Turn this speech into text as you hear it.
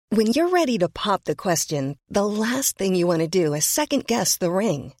When you're ready to pop the question, the last thing you want to do is second-guess the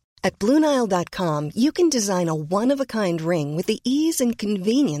ring. At BlueNile.com, you can design a one-of-a-kind ring with the ease and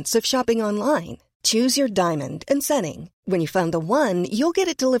convenience of shopping online. Choose your diamond and setting. When you find the one, you'll get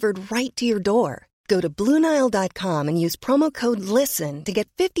it delivered right to your door. Go to BlueNile.com and use promo code LISTEN to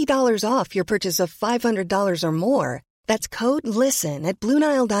get $50 off your purchase of $500 or more. That's code LISTEN at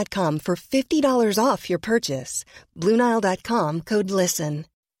BlueNile.com for $50 off your purchase. BlueNile.com, code LISTEN.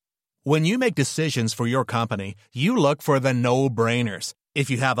 When you make decisions for your company, you look for the no-brainers.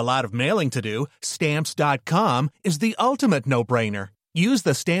 If you have a lot of mailing to do, Stamps.com is the ultimate no-brainer. Use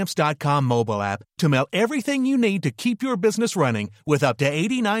the Stamps.com mobile app to mail everything you need to keep your business running with up to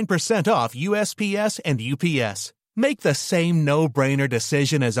 89% off USPS and UPS. Make the same no-brainer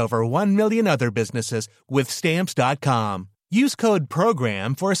decision as over 1 million other businesses with Stamps.com. Use code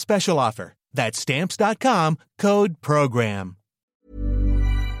PROGRAM for a special offer. That's Stamps.com, code PROGRAM.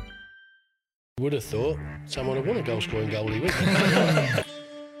 Would have thought someone would want a goal-scoring goalie, wouldn't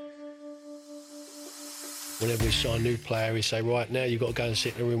Whenever we sign a new player, we say, right, now you've got to go and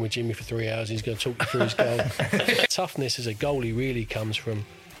sit in a room with Jimmy for 3 hours. He's going to talk you through his goal. Toughness as a goalie really comes from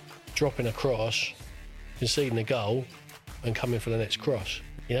dropping a cross, conceding a goal, and coming for the next cross.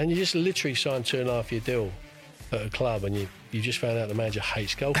 You know, and you just literally signed 2.5-year deal at a club, and you just found out the manager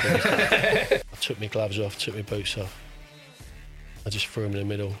hates goalkeepers. I took my gloves off, took my boots off. I just threw him in the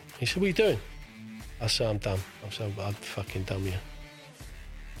middle. He said, what are you doing? I said, I'm done. I said, I'm fucking done with you.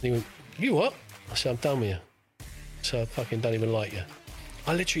 And he went, you what? I said, I'm done with you. So I fucking don't even like you.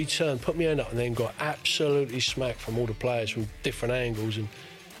 I literally turned, put my hand up, and then got absolutely smacked from all the players from different angles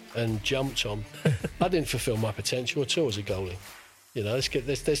and jumped on. I didn't fulfil my potential at all as a goalie. You know, let's get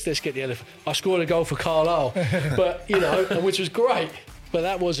the elephant. I scored a goal for Carlisle, but you know, which was great. But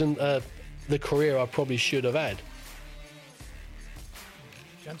that wasn't the career I probably should have had.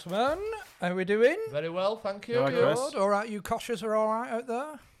 Gentlemen, how are we doing? Very well, thank you. All right, good. All right, you coshers are all right out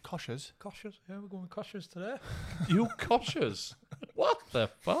there? Koshers? Koshers? Yeah, we're going koshers today. You koshers? What the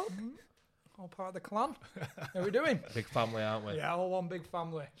fuck? All part of the clan. How are we doing? Big family, aren't we? Yeah, all one big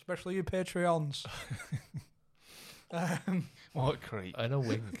family, especially you Patreons. What a creep. And a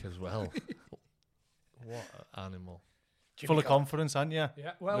wink as well. What an animal. Full of confidence, aren't you?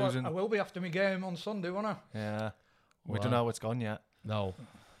 Yeah, well, I will be after my game on Sunday, won't I? Yeah. We don't know how it's gone yet. No.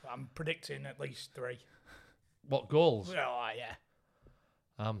 I'm predicting at least 3. What, goals? Oh, yeah.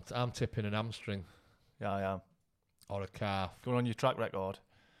 I'm tipping an hamstring. Yeah, I am. Or a calf. Going on your track record.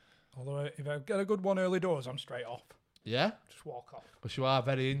 Although if I get a good one early doors, I'm straight off. Yeah? Just walk off. Because you are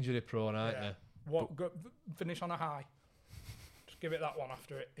very injury prone, aren't you? Finish on a high. Just give it that one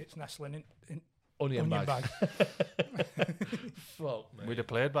after it's nestling in onion bag. Fuck, mate. We'd have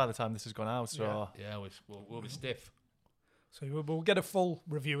played by the time this has gone out, so... Yeah, we'll be stiff. So we'll get a full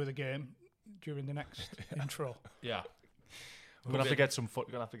review of the game during the next intro. Yeah. We're going to have to get some We're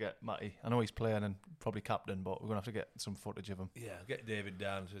going to have to get Matty. I know he's playing and probably captain, but we're going to have to get some footage of him. Yeah, get David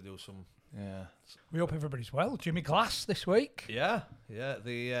down to do some... Yeah. We hope everybody's well. Jimmy Glass this week. Yeah,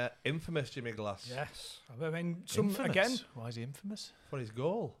 the infamous Jimmy Glass. Yes. I mean, some infamous? again. Why is he infamous? For his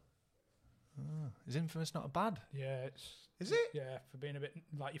goal. Is infamous not a bad? Yeah, Is it? Yeah, for being a bit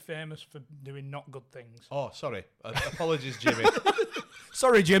like you're famous for doing not good things. Oh, sorry. Apologies, Jimmy.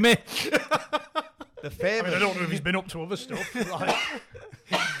 Sorry, Jimmy. The famous. I don't know if he's been up to other stuff. Like.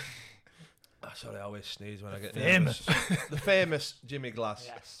 Sorry, I always sneeze when I get famous. Nervous. The famous Jimmy Glass.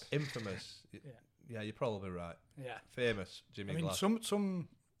 Yes. Infamous. Yeah, you're probably right. Yeah. Famous Jimmy Glass. Some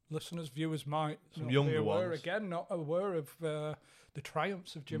listeners, viewers might some not younger be aware ones. again, not aware of the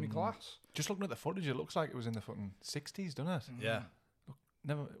triumphs of Jimmy Glass. Just looking at the footage, it looks like it was in the fucking 60s, doesn't it? Yeah.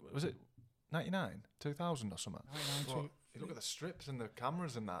 Never was it 99, 2000 or something? 99. You look at the strips and the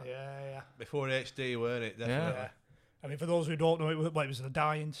cameras and that. Yeah. Before HD, weren't it? Definitely. Yeah. I mean, for those who don't know, it was the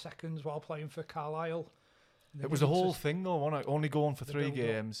dying seconds while playing for Carlisle. It was the whole thing, though, wasn't it? Only going for 3 build-up.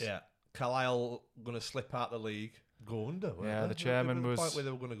 games. Yeah. Carlisle going to slip out the league, go under. Yeah, the chairman was... The point where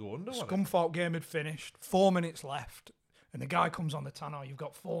they were going to go under, Scunthorpe game had finished, 4 minutes left, and the guy comes on the tannoy, you've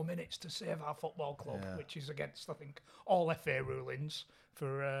got 4 minutes to save our football club, which is against, I think, all FA rulings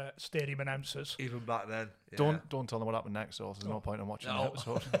for stadium announcers. Even back then. Yeah. Don't tell them what happened next, so there's no point in watching the No.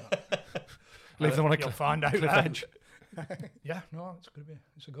 episode. Leave them on a You'll find out. cliff edge. Yeah, no, it's a good one.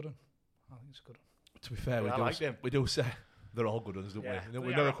 I think it's a good one. To be fair, Yeah, we do say they're all good ones, don't Yeah. we? We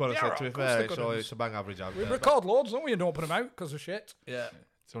They never are. quite They say, are, to be of course fair, they're good ones. it's a bang average out We there. record loads, don't we, and don't put them out because of shit. Yeah.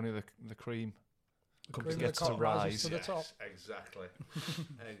 It's only the cream Cream gets of the to crop rises rise. to the top. Exactly.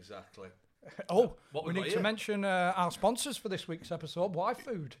 Exactly. Oh, What we we got need to here? mention our sponsors for this week's episode,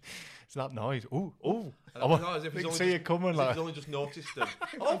 Y-Food. It's that noise. Ooh, ooh. As if we he's can only see just- it coming. as if Like, he's only just noticed them.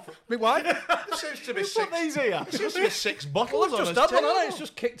 Oh, Me wife? there seems to be put six. these here. There seems to be 6 bottles Well, I've on just his had one, table. hasn't it? It's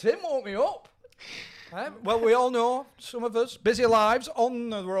just kicked in, woke me up. Well, we all know, some of us, busy lives on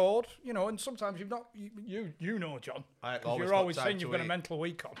the road, you know, and sometimes you've not, you know, John, I 'cause always you're got always time saying to you've got a eat. mental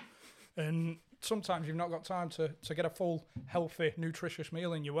week on, and sometimes you've not got time to get a full, healthy, nutritious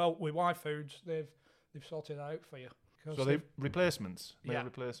meal in you. Well, with Y-Foods, they've sorted it out for you. 'Cause so they've replacements. Meal They've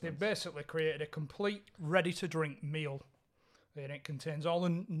replacements. basically created a complete, ready-to-drink meal, and it contains all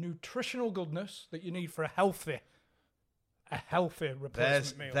the nutritional goodness that you need for a healthy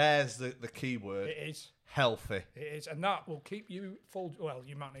replacement meal. There's the key word. It is. Healthy. It is, and that will keep you full. Well,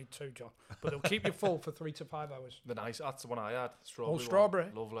 you might need 2, John, but it'll keep you full for 3 to 5 hours. The nice. That's the one I had. Strawberry. Oh, one.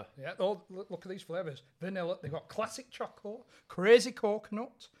 strawberry. Lovely. Yeah. Oh, look at these flavours: vanilla. They've got classic chocolate, crazy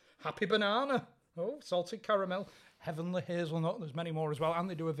coconut, happy banana. Oh, salted caramel, heavenly hazelnut. There's many more as well, and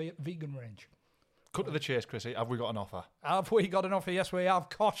they do a vegan range. Cut to the chase, Chrissy. Have we got an offer? Have we got an offer? Yes, we have.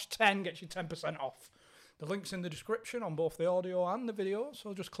 Kosh 10 gets you 10% off. The link's in the description on both the audio and the video,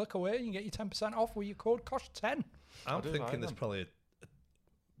 so just click away and you get your 10% off with your code KOSH10. I'm do thinking like there's them. probably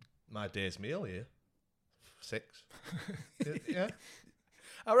my day's meal here. 6. Yeah.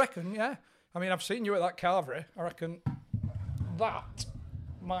 I reckon, yeah. I mean, I've seen you at that carvery. I reckon that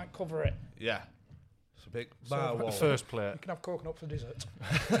might cover it. Yeah. It's a big bar The wall. first plate. You can have coconut for dessert.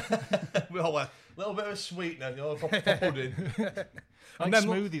 Well, a little bit of a sweetener, you know, for pudding. Like then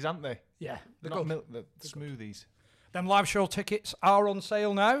smoothies, aren't they? Yeah, they're Not good. milk. The smoothies. Them live show tickets are on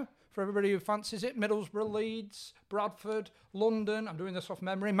sale now for everybody who fancies it. Middlesbrough, Leeds, Bradford, London. I'm doing this off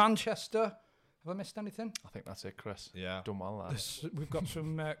memory. Manchester. Have I missed anything? I think that's it, Chris. Yeah. Done well there. We've got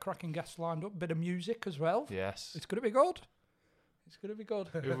some cracking guests lined up. Bit of music as well. Yes. It's going to be good. It's going to be good.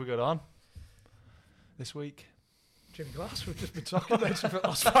 Who have we got on this week? Jimmy Glass, we've just been talking about it for the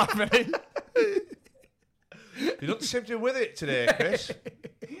last 5 minutes. You don't seem to be with it today, Chris.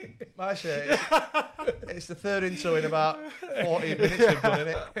 I say it's the third intro in about 14 minutes we've done,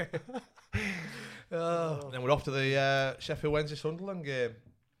 innit? Then we're off to the Sheffield Wednesday Sunderland game.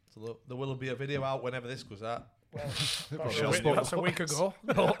 So there will be a video out whenever this goes out. That's a week ago.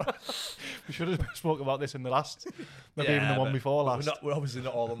 We should have spoke about this in the last, maybe even the one but before last. We're obviously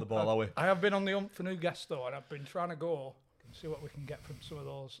not all on the ball, are we? I have been on the hunt for new guests though, and I've been trying to go and see what we can get from some of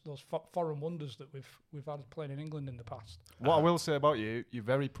those foreign wonders that we've had playing in England in the past. What I will say about you, you're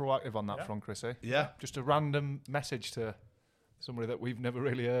very proactive on that Yeah. front, Chrissy. Yeah. Just a random message to somebody that we've never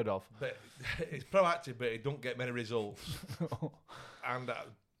really heard of. But it's proactive, but it don't get many results. And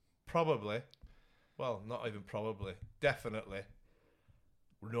probably, well, not even probably, definitely,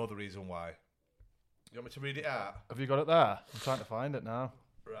 we know the reason why. You want me to read it out? Have you got it there? I'm trying to find it now.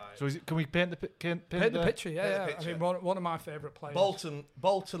 Right. So can we paint the paint Paint the picture, yeah, Paint the yeah. picture. I mean, one of my favourite players.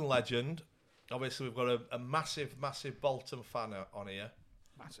 Bolton legend. Obviously, we've got a massive Bolton fan on here.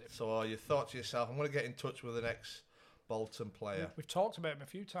 Massive. So you thought to yourself, I'm going to get in touch with the next Bolton player. We've talked about him a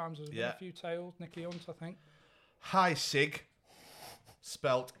few times. There's been Yeah. a few tales. Nicky Hunt, I think. Hi, Sig.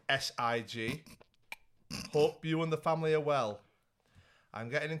 Spelt S-I-G. Hope you and the family are well. I'm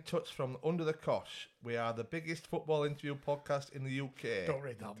getting in touch from Under the Cosh. We are the biggest football interview podcast in the UK. Don't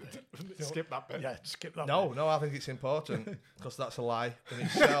read that bit. Skip that bit. Yeah, skip that bit. No, I think it's important because that's a lie in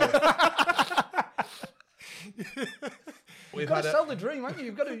itself. You've got to sell the dream, haven't you?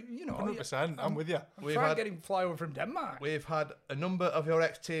 You've got to, you know. 100%. I'm with you. We've Try and had- get him fly over from Denmark. We've had a number of your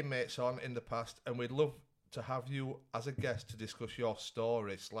ex-teammates on in the past, and we'd love to have you as a guest to discuss your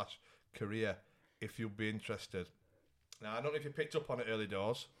story/career if you'd be interested. Now, I don't know if you picked up on it early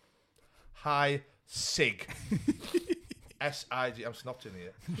doors. Hi, Sig. S-I-G. I'm snotting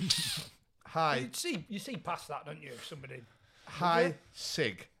here. Hi. You see past that, don't you? Somebody. Hi,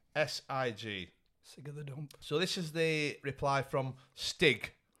 Sig. S-I-G. Sig of the dump. So this is the reply from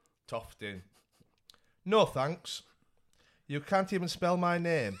Stig Toftin. No thanks. You can't even spell my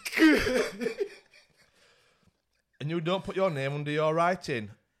name. And you don't put your name under your writing.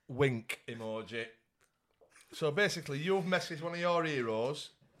 Wink emoji. So basically, you've messaged one of your heroes.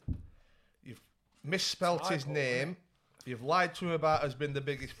 You've misspelt his name. You've lied to him about us being the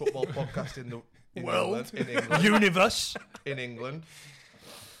biggest football podcast in the World. England. Universe. In England.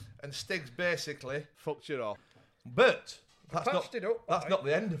 And Stig's basically fucked you off. But that's Patched it up, that's right? not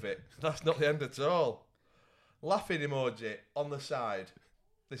the end of it. That's not the end at all. Laughing emoji on the side.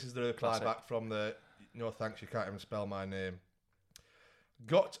 This is the reply Classic. back from the no thanks, you can't even spell my name.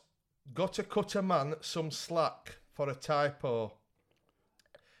 Got to cut a man some slack for a typo.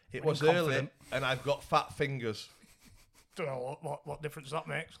 It was early Confident. and I've got fat fingers. don't know what difference that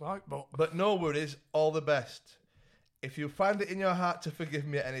makes, But no worries, all the best. If you find it in your heart to forgive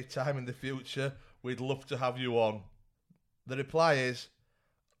me at any time in the future, we'd love to have you on. The reply is...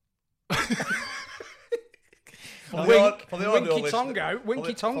 Winky tongue out.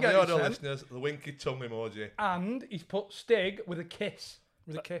 Winky tongue For the out. audio listeners, the winky tongue emoji. And he's put Stig with a kiss.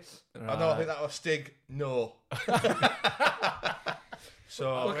 I think that was Stig. No.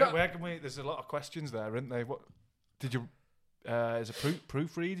 So where can we? There's a lot of questions there, aren't they? What did you? Is a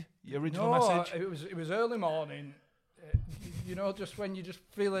proofread your original message? It was early morning. Just when you just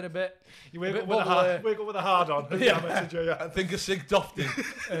feeling a bit. You wake up with a hard on. I think a Sig Dofty.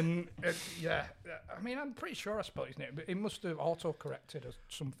 And I'm pretty sure I spelled his name, but it must have auto-corrected or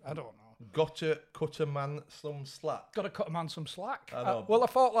something. I don't know. Got to cut a man some slack. Got to cut a man some slack. I know. I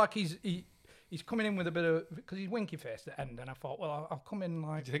thought like he's coming in with a bit of, because he's winky faced at the end, and I thought, well, I'll come in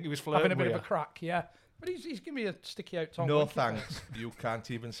like. Do you think he was flirting having a bit with of a crack? Yeah. But he's giving me a sticky out tongue. No thanks. You can't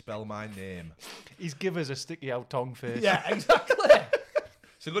even spell my name. He's give us a sticky out tongue face. Yeah, exactly.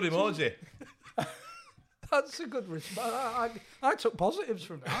 It's a good emoji. That's a good response. I took positives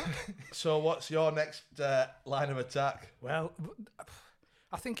from that. So what's your next line of attack? Well,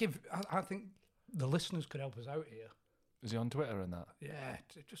 I think the listeners could help us out here. Is he on Twitter and that? Yeah,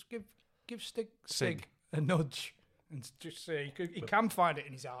 just give Stig a nudge. And just say he can find it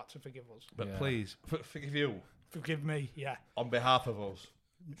in his heart to forgive us. But please, forgive you. Forgive me, yeah. On behalf of us.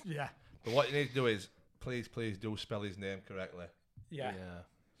 Yeah. But what you need to do is, please do spell his name correctly. Yeah.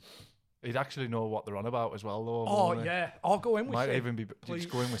 He'd actually know what they're on about as well, though. Oh, yeah. I'll go in with Might Sig. even be Please.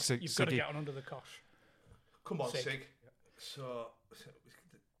 just going with Sig. You've got to get on under the cosh. Come on, Sig. So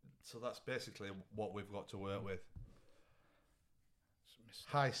that's basically what we've got to work with.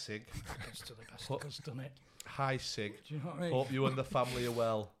 Hi, Sig. It's to the best of us, done it. Hi, Sig. Do you know what I mean? Hope you and the family are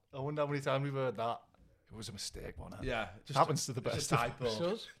well. I wonder how many times we've heard that. It was a mistake, wasn't it? Yeah. Just happens to the best. Just a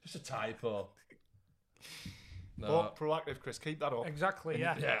typo. Just a typo. No. But proactive, Chris. Keep that up. Exactly,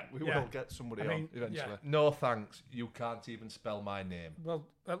 yeah. We will get somebody on eventually. Yeah. No thanks. You can't even spell my name. Well,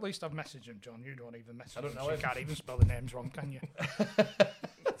 at least I've messaged him, John. You don't even message him. I don't know so him. You can't even spell the names wrong, can you?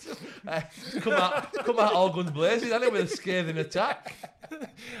 Come out all guns blazing, and it with a scathing attack.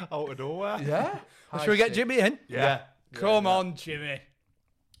 Out of nowhere. Yeah. Should we get Jimmy in? Yeah. Come on, Jimmy.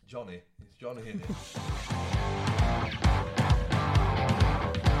 Johnny. It's Johnny in it.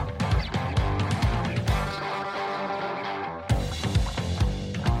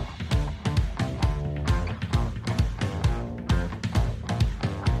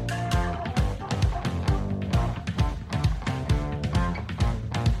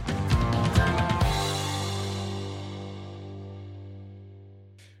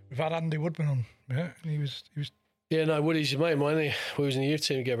 We've had Andy Woodman on, and he was. Yeah, no, Woody's your mate, wasn't he? We was in the youth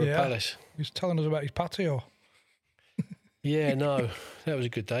team together at Palace. He was telling us about his patio. Yeah, no, that was a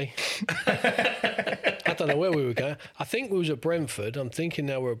good day. I don't know where we were going. I think we was at Brentford. I'm thinking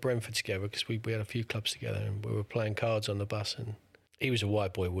now we're at Brentford together because we had a few clubs together and we were playing cards on the bus. And he was a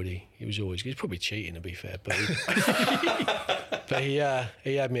white boy, Woody. He was probably cheating, to be fair, but he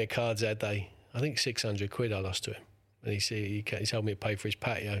had me at cards that day. I think 600 quid I lost to him. And he helped me to pay for his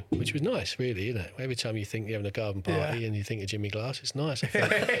patio, which was nice, really, isn't it? Every time you think you're having a garden party and you think of Jimmy Glass, it's nice. I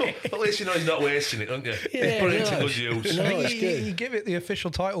think. At least you know he's not wasting it, don't you? Yeah, he's putting it to good use. No, it's good. He gave it the official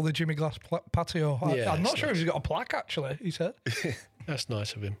title, the Jimmy Glass patio. Yeah, I'm not sure if he's got a plaque, actually, he said. That's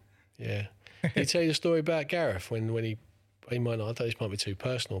nice of him, yeah. Did he tell you the story about Gareth when he might not, I thought this might be too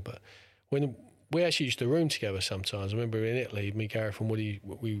personal, but when we actually used to room together sometimes. I remember in Italy, me, Gareth and Woody,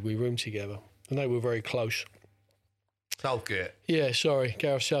 we roomed together. And they were very close. Southgate. Yeah, sorry,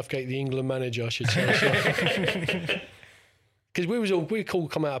 Gareth Southgate, the England manager, I should say. Because we all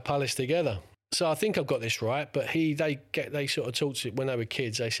come out of Palace together. So I think I've got this right. But they sort of talked to when they were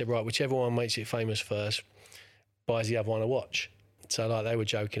kids. They said, right, whichever one makes it famous first buys the other one a watch. So like they were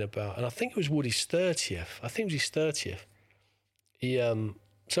joking about, and I think it was Woody's 30th. I think it was his 30th.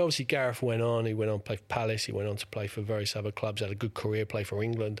 So obviously Gareth went on. He went on to play for Palace. He went on to play for various other clubs. Had a good career, play for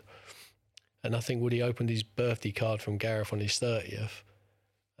England. And I think Woody opened his birthday card from Gareth on his 30th,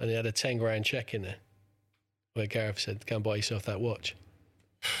 and he had a 10 grand check in there, where Gareth said, "Go and buy yourself that watch."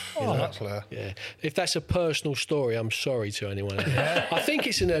 That's clear. Yeah. If that's a personal story, I'm sorry to anyone. I think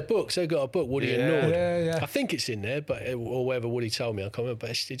it's in their books. They've got a book, Woody and Nord. Yeah. I think it's in there, or whatever Woody told me, I can't remember.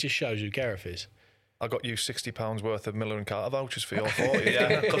 But it just shows who Gareth is. I got you £60 worth of Miller and Carter vouchers for your 40. Yeah,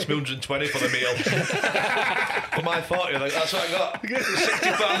 it cost me 120 for the meal. For my 40, that's what I got.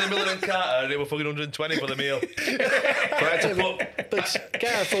 £60 in Miller and Carter, and it was fucking 120 for the meal. But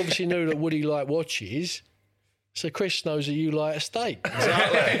Gareth obviously knew that Woody liked watches, So Chris knows that you like a steak.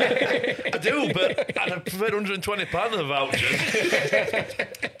 Exactly. I do, but I'd prefer £120 of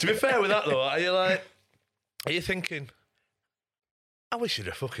vouchers. To be fair with that, though, are you thinking, I wish you'd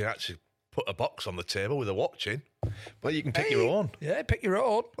have fucking actually put a box on the table with a watch in? Well, you can pick your own. Yeah, pick your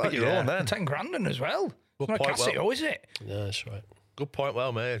own. Pick your own then. 10 grand in as well. Good It's not point, Casio, is it? No, that's right. Good point,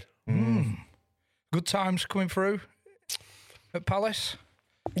 well made. Good times coming through at Palace.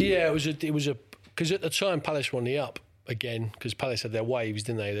 Yeah, it was a because at the time Palace were on the up again because Palace had their waves,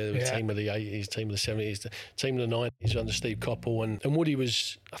 didn't they? They were team of the 80s, team of the 70s, team of the 90s under Steve Coppell, and Woody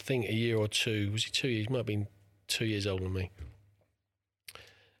was, I think, a year or two. Was he 2 years? Might have been 2 years older than me.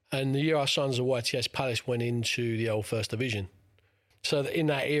 And the year our sons of YTS, Palace went into the old First Division. So in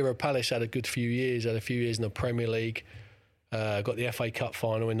that era, Palace had a good few years. Had a few years in the Premier League. Got the FA Cup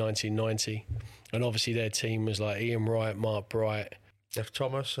final in 1990, and obviously their team was like Ian Wright, Mark Bright. Jeff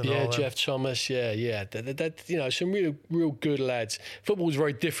Thomas and all Jeff Thomas, yeah. Some real good lads. Football was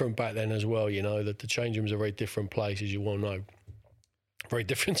very different back then as well, that the change rooms are a very different place, as you all know. Very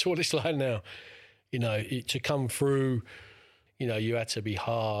different to what it's like now. To come through, you had to be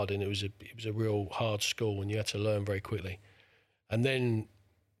hard, and it was a real hard school, and you had to learn very quickly. And then,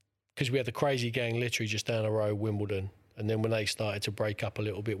 because we had the Crazy Gang literally just down the road, Wimbledon, and then when they started to break up a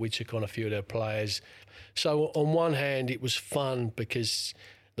little bit, we took on a few of their players. So on one hand, it was fun because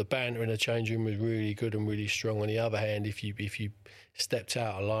the banter in the change room was really good and really strong. On the other hand, if you stepped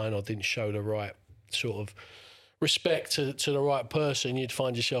out of line or didn't show the right sort of respect to the right person, you'd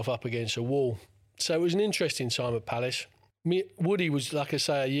find yourself up against a wall. So it was an interesting time at Palace. Woody was, like I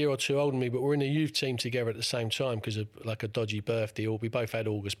say, a year or two older than me, but we're in the youth team together at the same time because of like a dodgy birthday. We both had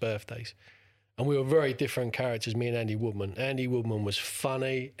August birthdays. And we were very different characters, me and Andy Woodman. Andy Woodman was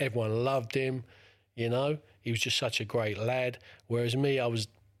funny. Everyone loved him, He was just such a great lad. Whereas me, I was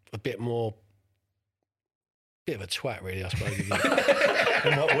a bit of a twat, really, I suppose.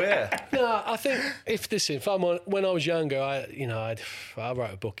 In what way? No, I think when I was younger, I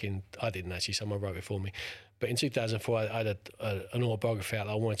wrote a book I didn't actually, someone wrote it for me. But in 2004, I had an autobiography out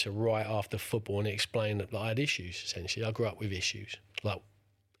that I wanted to write after football, and it explained that I had issues, essentially. I grew up with issues. Like,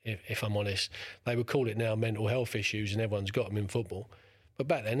 if I'm honest, they would call it now mental health issues, and everyone's got them in football. But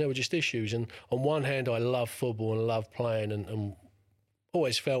back then, they were just issues. And on one hand, I loved football and loved playing, and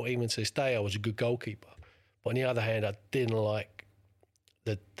always felt, even to this day, I was a good goalkeeper. But on the other hand, I didn't like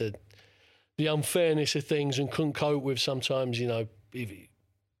the unfairness of things and couldn't cope with sometimes,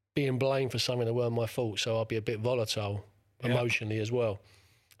 being blamed for something that weren't my fault. So I'd be a bit volatile emotionally as well.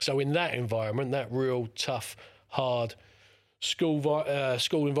 So in that environment, that real tough, hard school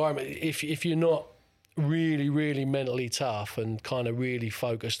environment, if you're not really, really mentally tough and kind of really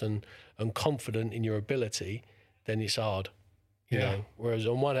focused and confident in your ability, then it's hard. You know. Whereas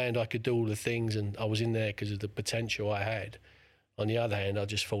on one hand, I could do all the things and I was in there because of the potential I had. On the other hand, I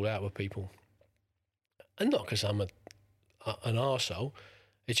just fall out with people. And not because I'm an arsehole.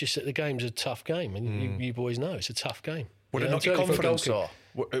 It's just that the game's a tough game, and you boys know it's a tough game. Would it knock your confidence, or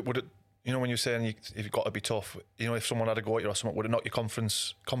would it? When you're saying you've got to be tough, if someone had a go at you or something, would it knock your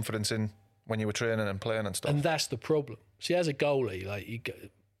confidence in when you were training and playing and stuff? And that's the problem. See, as a goalie,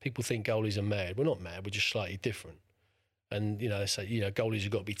 people think goalies are mad. We're not mad. We're just slightly different. And they say goalies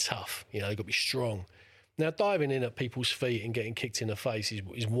have got to be tough. They've got to be strong. Now, diving in at people's feet and getting kicked in the face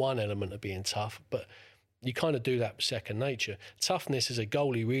is one element of being tough, but you kind of do that second nature. Toughness as a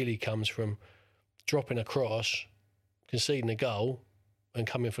goalie really comes from dropping a cross, conceding a goal, and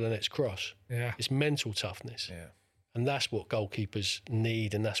coming for the next cross. Yeah. It's mental toughness. Yeah. And that's what goalkeepers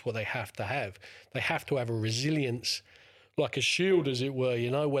need, and that's what they have to have. They have to have a resilience, like a shield, as it were,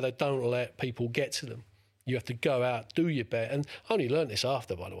 where they don't let people get to them. You have to go out, do your best. And I only learned this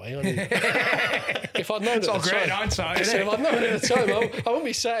after, by the way. If I'd known it's at all the great time, hindsight, isn't it? If I'd known at the time, I wouldn't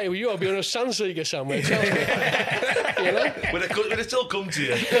be sat here with you. I'd be on a Sunseeker somewhere. Would it still come to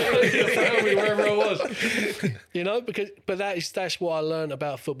you? Wherever I was. But that's what I learned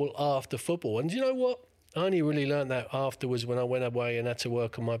about football after football. And you know what? I only really learned that afterwards when I went away and had to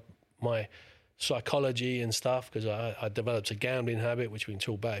work on my psychology and stuff, because I developed a gambling habit, which we can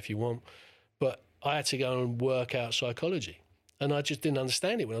talk about if you want. But I had to go and work out psychology. And I just didn't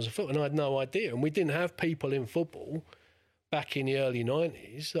understand it when I was a footballer, and I had no idea. And we didn't have people in football back in the early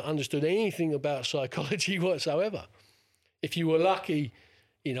 90s that understood anything about psychology whatsoever. If you were lucky,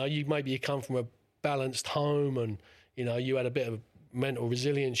 you come from a balanced home and, you had a bit of mental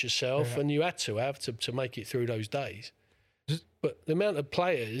resilience yourself, and you had to have to make it through those days. But the amount of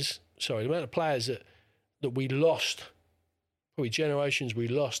players that we lost, probably generations we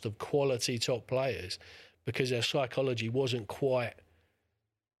lost of quality top players, because their psychology wasn't quite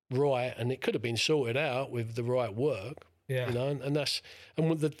right, and it could have been sorted out with the right work. Yeah. You know,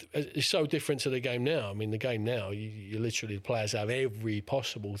 it's so different to the game now. I mean, the game now, you literally, the players have every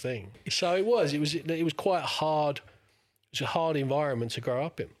possible thing. So it was quite hard. It was a hard environment to grow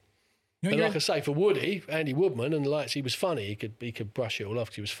up in. And like I say, for Woody, Andy Woodman, and he was funny. He could brush it all off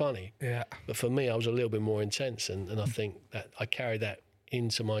because he was funny. Yeah. But for me, I was a little bit more intense, and I think that I carried that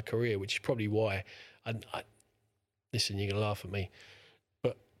into my career, which is probably why. Listen, you're gonna laugh at me,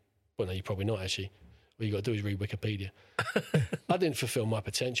 but well, no, you're probably not actually. All you got to do is read Wikipedia. I didn't fulfil my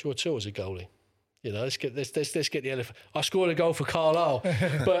potential at all as a goalie. You know, let's get the elephant. I scored a goal for Carlisle,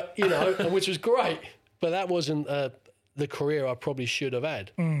 but you know, which was great. But that wasn't the career I probably should have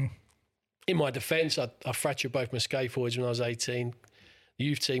had. In my defence, I fractured both my scaphoids when I was 18. The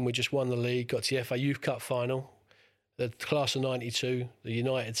youth team, we just won the league, got to the FA Youth Cup final. The class of '92, the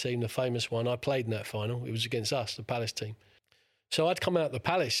United team, the famous one. I played in that final. It was against us, the Palace team. So I'd come out of the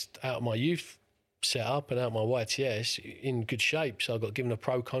Palace, out of my youth set up and out my YTS in good shape. So I got given a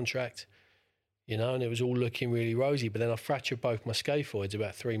pro contract, you know, and it was all looking really rosy. But then I fractured both my scaphoids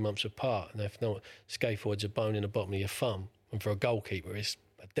about 3 months apart. And if not, scaphoids are bone in the bottom of your thumb. And for a goalkeeper, it's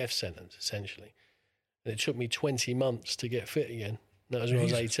a death sentence, essentially. And it took me 20 months to get fit again. That was when I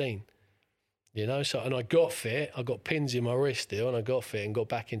was 18. You know, so, and I got fit, I got pins in my wrist still, and I got fit and got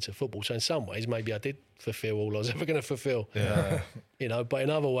back into football. So in some ways, maybe I did fulfil all I was ever going to fulfil. Yeah. You know, but in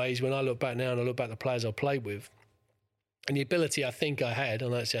other ways, when I look back now and I look back at the players I played with, and the ability I think I had, I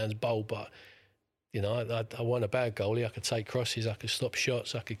know it sounds bold, but, you know, I wasn't a bad goalie. I could take crosses, I could stop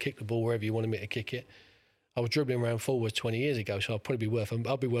shots, I could kick the ball wherever you wanted me to kick it. I was dribbling around forwards 20 years ago, so I'll be worth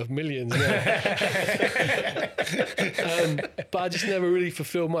millions now. But I just never really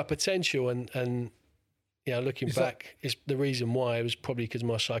fulfilled my potential, and you know, looking back, it's the reason why it was probably because of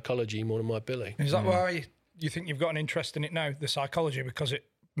my psychology more than my ability. Is that why you think you've got an interest in it now, the psychology, because it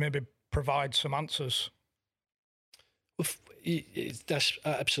maybe provides some answers? Well, that's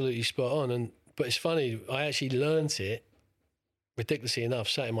absolutely spot on, but it's funny. I actually learnt it, ridiculously enough,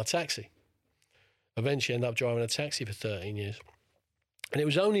 sat in my taxi. Eventually ended up driving a taxi for 13 years. And it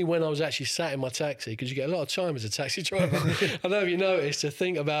was only when I was actually sat in my taxi, because you get a lot of time as a taxi driver, I don't know if you noticed, to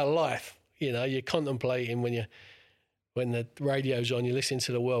think about life. You know, you're contemplating when the radio's on, you're listening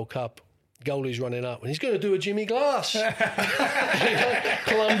to the World Cup, goalie's running up, and he's going to do a Jimmy Glass.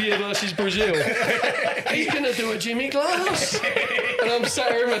 Colombia versus Brazil. He's going to do a Jimmy Glass. And I'm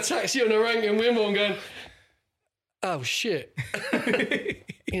sat here in my taxi on the rank in Wimbledon going, oh, shit.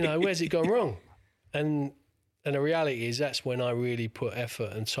 You know, where's it gone wrong? And the reality is that's when I really put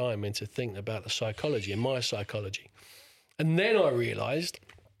effort and time into thinking about the psychology and my psychology. And then I realised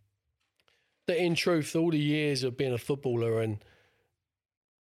that in truth, all the years of being a footballer and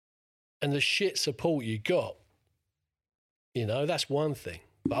the shit support you got, you know, that's one thing.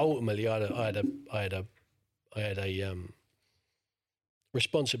 But ultimately, I had a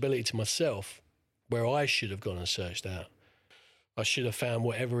responsibility to myself where I should have gone and searched out. I should have found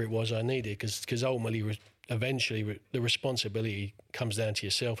whatever it was I needed, because ultimately, eventually, the responsibility comes down to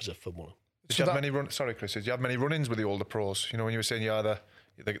yourself as a footballer. Did you have many Chris, did you have many run-ins with the older pros? You know, when you were saying you either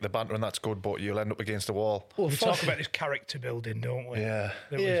the banter and that's good, but you'll end up against the wall. Well, we talk about this character building, don't we? Yeah.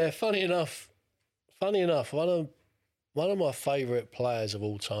 Yeah, funny enough, one of my favourite players of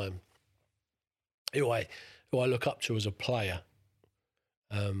all time, who I look up to as a player,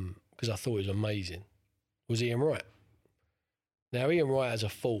 because I thought he was amazing, was Ian Wright. Now, Ian Wright as a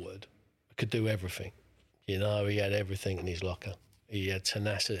forward could do everything. You know, he had everything in his locker. He had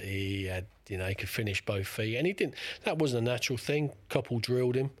tenacity, he had, you know, he could finish both feet. And that wasn't a natural thing. Couple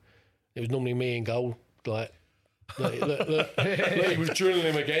drilled him. It was normally me in goal, like, look, he was drilling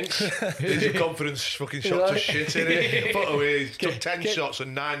him against. Here's your confidence fucking shots of shit in it. Put away, he's took 10 shots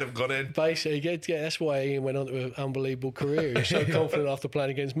and 9 have gone in. Basically, that's why Ian went on to an unbelievable career. He was so confident after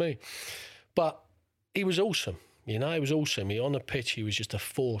playing against me. But he was awesome. You know, he was awesome. On the pitch, he was just a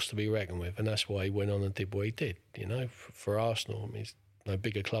force to be reckoned with, and that's why he went on and did what he did, you know, for Arsenal. I mean, he's no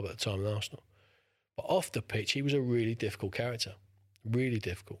bigger club at the time than Arsenal. But off the pitch, he was a really difficult character. Really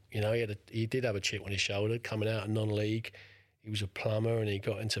difficult. You know, he did have a chip on his shoulder coming out of non-league. He was a plumber and he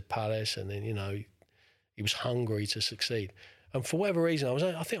got into Palace, and then, you know, he was hungry to succeed. And for whatever reason,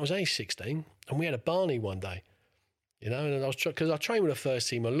 I think I was only 16, and we had a Barney one day, you know, and because I trained with the first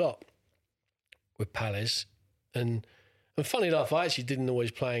team a lot with Palace. And funny enough, I actually didn't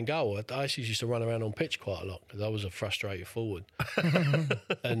always play in goal. I actually used to run around on pitch quite a lot because I was a frustrated forward.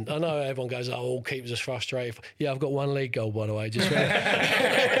 And I know everyone goes, oh, all keepers are frustrated. Yeah, I've got one league goal, by the way. Just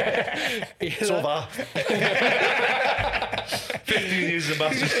it's over. 15 years of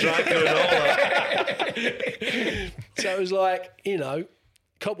master striker and all that. So it was like, you know,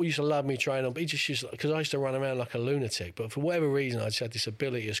 Coppell used to love me training, but he just used because I used to run around like a lunatic. But for whatever reason, I just had this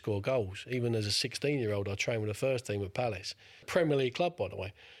ability to score goals. Even as a 16-year-old, I trained with the first team at Palace, Premier League club, by the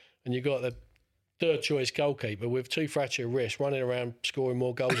way. And you got the third choice goalkeeper with 2 fractured wrists running around scoring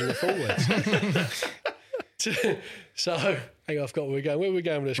more goals than the forwards. So, hang on, I forgot where we're going. Where are we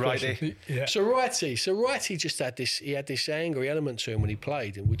going with this question? Yeah. So Wrighty just had this. He had this angry element to him when he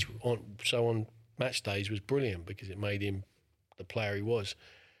played, and which on match days was brilliant because it made him the player he was.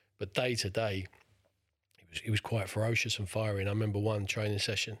 But day to day, he was quite ferocious and fiery. And I remember one training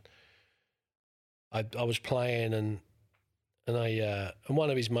session. I was playing and one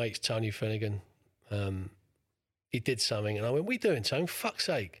of his mates, Tony Finnegan, he did something, and I went, "What are you doing, Tony? For fuck's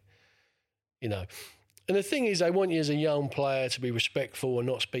sake," you know. And the thing is, they want you as a young player to be respectful and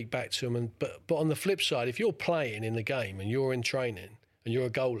not speak back to them. But on the flip side, if you're playing in the game and you're in training and you're a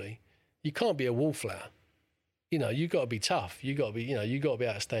goalie, you can't be a wallflower. You know, you've got to be tough. You've got to be, you've got to be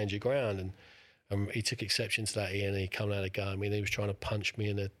able to stand your ground. And he took exception to that, Ian, and he come out of go at me and he was trying to punch me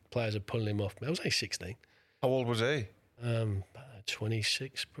and the players are pulling him off me. I was only 16. How old was he?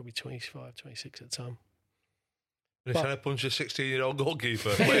 26, probably 25, 26 at the time. He's trying to punch a 16-year-old goalkeeper.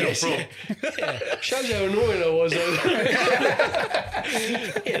 Way up front. Yeah. Shows how annoying I was.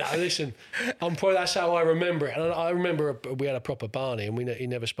 Listen, that's how I remember it. And I remember we had a proper Barney, and he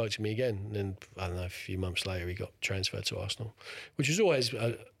never spoke to me again. And then, I don't know, a few months later, he got transferred to Arsenal, which was always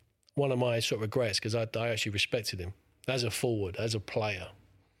one of my sort of regrets because I actually respected him as a forward, as a player.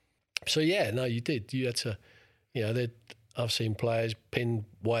 So, yeah, no, you did. You had to, I've seen players pin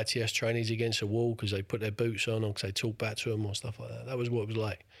YTS trainees against a wall because they put their boots on or because they talk back to them or stuff like that. That was what it was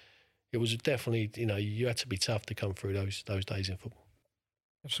like. It was definitely, you had to be tough to come through those days in football.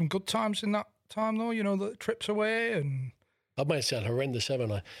 Have some good times in that time, though, the trips away and... I've made it sound horrendous,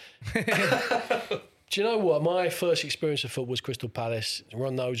 haven't I? Do you know what? My first experience of football was Crystal Palace.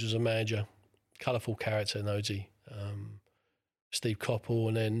 Ron Nodes was a manager, colourful character, Nodesy. Steve Coppell,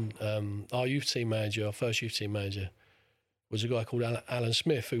 and then our first youth team manager, was a guy called Alan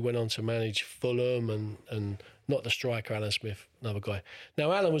Smith, who went on to manage Fulham and not the striker Alan Smith, another guy.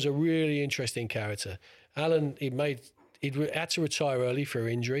 Now, Alan was a really interesting character. Alan, he'd had to retire early for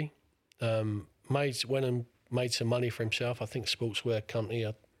injury. Went and made some money for himself. I think sportswear company.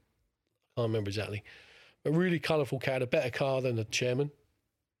 I can't remember exactly. A really colourful character, better car than the chairman.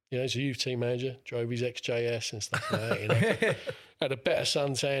 He's a youth team manager. Drove his XJS and stuff like that. Had a better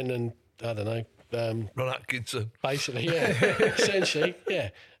suntan than, I don't know. Ron Atkinson. Basically, yeah. Essentially, yeah.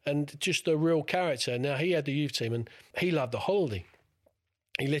 And just a real character. Now, he had the youth team and he loved the holiday.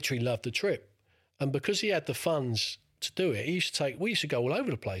 He literally loved the trip. And because he had the funds to do it, we used to go all over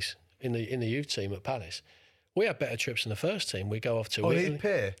the place in the youth team at Palace. We had better trips than the first team. We'd go off to Italy. He'd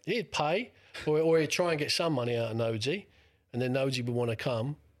pay? He'd pay, or he'd try and get some money out of Nodesy, and then Nodesy would want to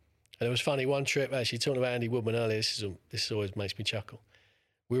come. And it was funny, one trip, actually, talking about Andy Woodman earlier, this always makes me chuckle.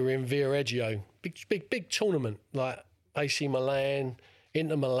 We were in Viareggio, big tournament, like AC Milan,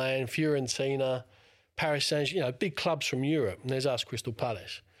 Inter Milan, Fiorentina, Paris Saint-Germain, big clubs from Europe. And there's us, Crystal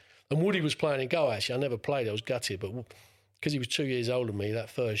Palace. And Woody was playing in goal, actually. I never played, I was gutted. But because he was 2 years older than me, that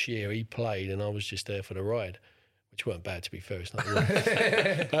first year he played and I was just there for the ride, which weren't bad, to be fair. It's not wrong.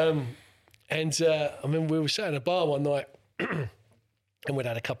 I remember we were sat in a bar one night and we'd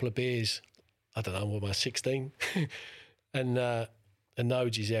had a couple of beers. I don't know, what am I, 16? And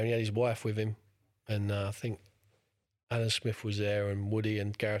Nodesy's there, and he had his wife with him. And I think Alan Smith was there, and Woody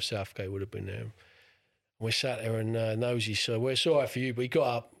and Gareth Southgate would have been there. And we sat there, and Nosy said, "Well, it's all right for you," but he got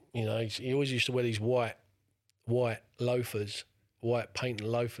up. He always used to wear these white loafers, white painted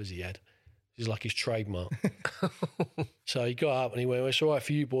loafers he had. This is like his trademark. So he got up and he went, "Well, it's all right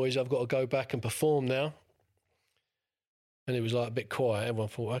for you boys. I've got to go back and perform now." And it was like a bit quiet. Everyone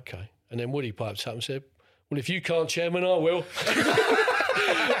thought, okay. And then Woody piped up and said, "Well, if you can't, Chairman, I will."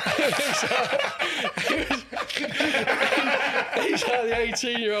 He's like the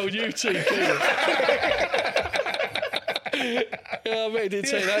 18-year-old youth team kid. I bet he didn't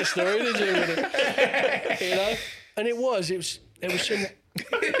tell you that story, did you? And there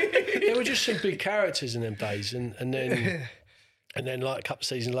were just some big characters in them days, and then like a couple of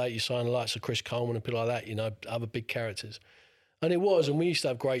seasons later, you sign the likes of Chris Coleman and people like that, other big characters, and we used to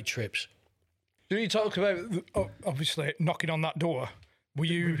have great trips. You talk about, obviously, knocking on that door. Were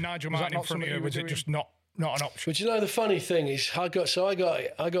you Nigel Martin in front of you? Was it just not an option? But the funny thing is, I got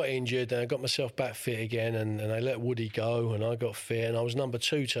injured and I got myself back fit again, and they let Woody go, and I got fit, and I was number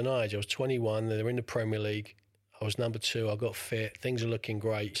 2 to Nigel. I was 21. They were in the Premier League. I was number 2. I got fit. Things are looking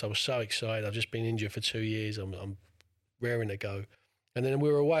great. So I was so excited. I've just been injured for 2 years. I'm raring to go. And then we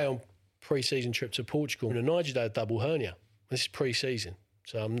were away on pre-season trip to Portugal, and Nigel had a double hernia. This is pre-season.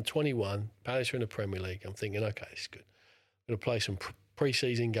 So I'm 21, Palace are in the Premier League. I'm thinking, okay, this is good. I'm going to play some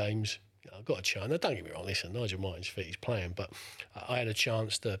pre-season games. I've got a chance. Now, don't get me wrong, listen, Nigel Martin's fit, he's playing, but I had a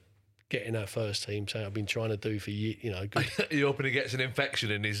chance to get in that first team, so I've been trying to do for years, you know. Good. You're hoping he gets an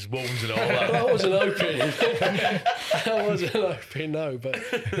infection in his wounds and all that. Well, I wasn't hoping, no, but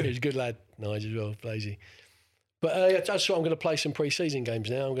he's a good lad, Nigel, as well, Blazy. But that's what I'm going to play some pre-season games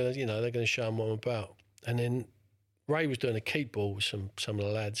now. I'm going to, you know, they're going to show them what I'm about. And then Ray was doing a keep ball with some of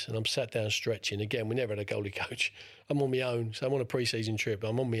the lads, and I'm sat down stretching. Again, we never had a goalie coach. I'm on my own, so I'm on a pre-season trip.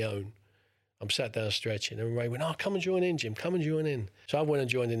 I'm on my own. I'm sat down stretching, and Ray went, "Oh, come and join in, Jim. Come and join in." So I went and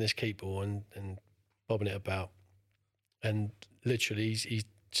joined in this keep ball and bobbing it about, and literally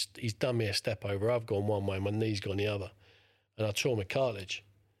he's done me a step over. I've gone one way, my knee's gone the other, and I tore my cartilage,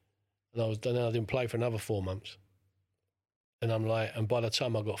 and I didn't play for another 4 months. And I'm like, and by the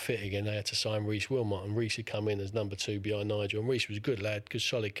time I got fit again, they had to sign Reece Wilmot, and Reece had come in as number 2 behind Nigel, and Reece was a good lad, good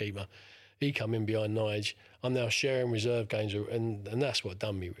solid keeper. He come in behind Nigel. I'm now sharing reserve games, and that's what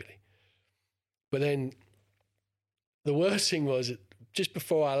done me really. But then the worst thing was, just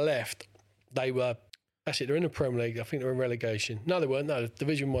before I left, they're in the Premier League. I think they're in relegation. No, they weren't. No,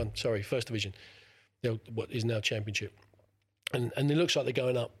 Division 1, sorry, First Division. They're what is now Championship. And it looks like they're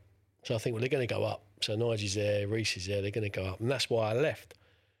going up. So I think, well, they're going to go up. So Nigel's there, Reece is there, they're going to go up. And that's why I left.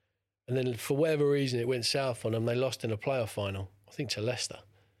 And then for whatever reason, it went south on them. They lost in a playoff final, I think to Leicester.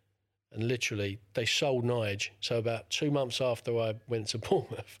 And literally, they sold Nigel. So about 2 months after I went to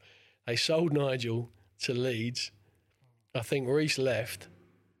Bournemouth, they sold Nigel to Leeds. I think Reece left,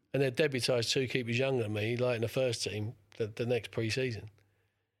 and they debutised 2 keepers younger than me, like in the first team, the next pre-season.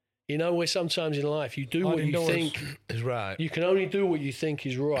 You know, where sometimes in life you do what you think is right. You can only do what you think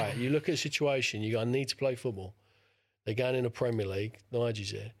is right. You look at a situation, you go, I need to play football. They're going in the Premier League,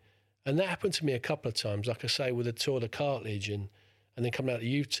 Nigel's there. And that happened to me a couple of times, like I say, with a tore the cartilage and then coming out of the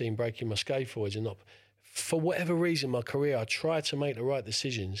youth team, breaking my scaphoids and not. For whatever reason, my career, I tried to make the right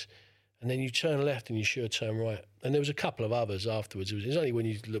decisions. And then you turn left and you should turn right. And there was a couple of others afterwards. It was only when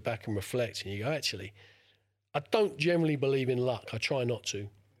you look back and reflect and you go, actually, I don't generally believe in luck. I try not to.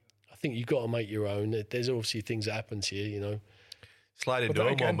 I think you've got to make your own. There's obviously things that happen to you, you know. Sliding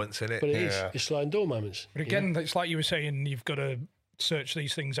door moments, innit? But it is. It's sliding door moments. But again, it's like you were saying, you've got to search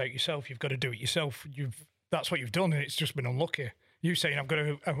these things out yourself. You've got to do it yourself. That's what you've done, and it's just been unlucky. You saying, I want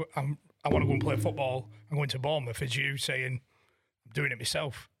to go and play football. I'm going to Bournemouth. Is you saying, doing it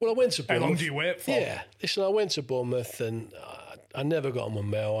myself. Well, I went to Bournemouth. How long do you wait for? Yeah. Listen, I went to Bournemouth and I never got on with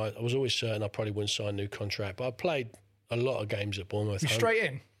Mel. I was always certain I probably wouldn't sign a new contract, but I played a lot of games at Bournemouth. You straight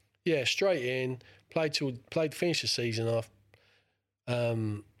in? Yeah, straight in. Finished the season off.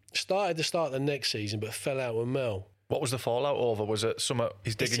 Started to start the next season, but fell out with Mel. What was the fallout over? Was it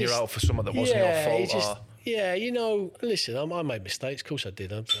he's digging you out for something that wasn't your fault? Yeah, you know, listen, I made mistakes. Of course I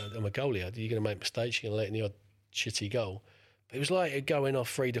did. I'm a goalie. You're going to make mistakes. You're going to let in the odd shitty goal. It was like it going off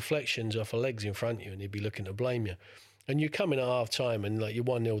 3 deflections off of legs in front of you and he'd be looking to blame you. And you come in at half-time and like you're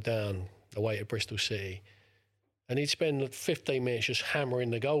 1-0 down away to Bristol City and he'd spend 15 minutes just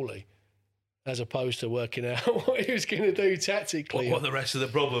hammering the goalie as opposed to working out what he was going to do tactically. What the rest of the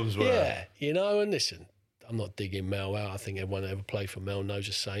problems were. Yeah, you know, and listen, I'm not digging Mel out. I think everyone that ever played for Mel knows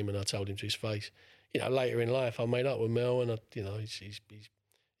the same, and I told him to his face. You know, later in life I made up with Mel and,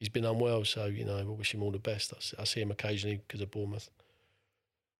 he's been unwell, so, you know, I wish him all the best. I see him occasionally because of Bournemouth.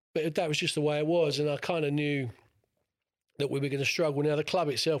 But that was just the way it was, and I kind of knew that we were going to struggle. Now, the club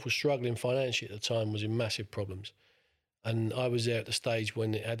itself was struggling financially at the time, was in massive problems. And I was there at the stage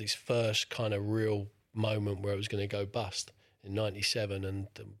when it had its first kind of real moment where it was going to go bust in 97. And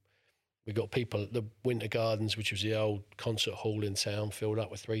we got people at the Winter Gardens, which was the old concert hall in town, filled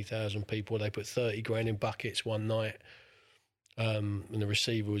up with 3,000 people. They put 30 grand in buckets one night. And the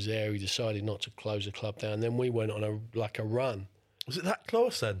receiver was there. He decided not to close the club down. Then we went on a run. Was it that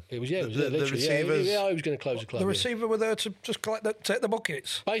close then? It was, yeah. It was the receivers. Yeah, he was going to close the club. The receiver were there to just take the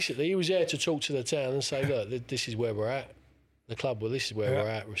buckets. Basically, he was there to talk to the town and say, "Look, this is where we're at." The club, well, this is where we're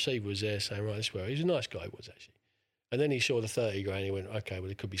at. Receiver was there saying, "Right, this is where." He was a nice guy, he was actually. And then he saw the 30 grand. He went, "Okay, well,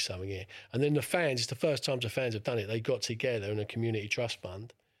 there could be something here." And then the fans. It's the first time the fans have done it. They got together in a community trust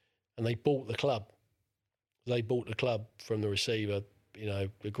fund, and they bought the club. They bought the club from the receiver. You know,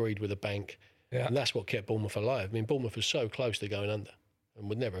 agreed with the bank. Yeah. And that's what kept Bournemouth alive. I mean, Bournemouth was so close to going under and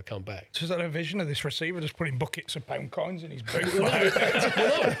would never have come back. So is that a vision of this receiver just putting buckets of pound coins in his boot?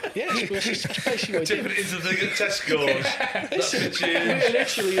 Yes, basically what Tipping it into the Tesco's.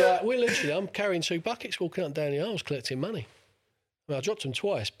 We're literally, I'm carrying 2 buckets walking up and down the aisles collecting money. Well, I dropped them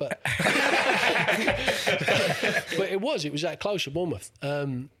twice, but but it was that close to Bournemouth.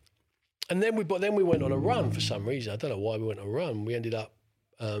 And then we went on a run for some reason. I don't know why we went on a run. We ended up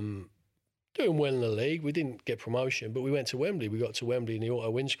doing well in the league. We didn't get promotion, but we went to Wembley. We got to Wembley in the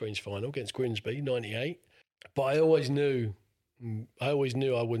auto windscreens final against Grimsby, 98. But I always knew I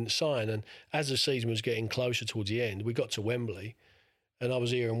wouldn't sign. And as the season was getting closer towards the end, we got to Wembley, and I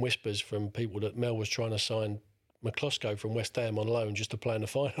was hearing whispers from people that Mel was trying to sign McCloskey from West Ham on loan just to play in the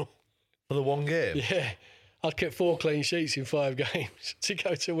final. For the one game? Yeah. I'd kept 4 clean sheets in 5 games to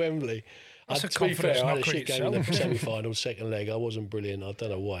go to Wembley. That's a to be fair, confidence I had a knocker shit game in the itself. semi-final, second leg. I wasn't brilliant. I don't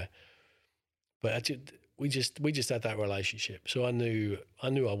know why. But we just had that relationship. So I knew I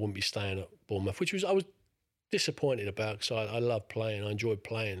wouldn't be staying at Bournemouth, which I was disappointed about, because I loved playing. I enjoyed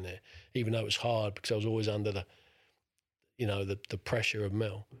playing there, even though it was hard because I was always under the pressure of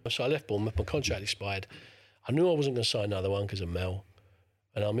Mel. So I left Bournemouth. My contract expired. I knew I wasn't going to sign another one because of Mel.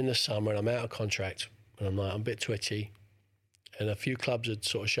 And I'm in the summer and I'm out of contract. And I'm like, I'm a bit twitchy. And a few clubs had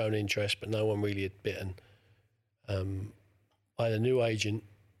sort of shown interest, but no one really had bitten. I had a new agent,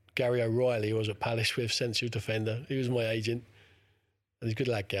 Gary O'Reilly, who was at Palace with, central defender. He was my agent. And he's a good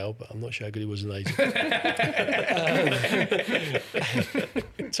lad, Gal, but I'm not sure how good he was an agent.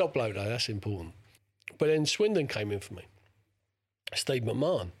 Top bloke, though, that's important. But then Swindon came in for me, Steve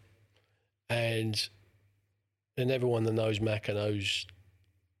McMahon. And everyone that knows Macca knows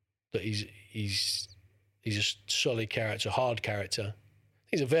that he's a solid character, hard character.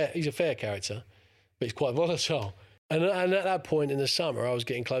 He's a fair character, but he's quite volatile. And at that point in the summer, I was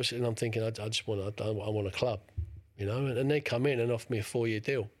getting closer, and I'm thinking, I want a club, And they come in and offered me a 4-year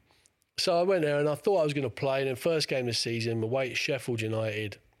deal. So I went there, and I thought I was going to play. And then first game of the season, away at Sheffield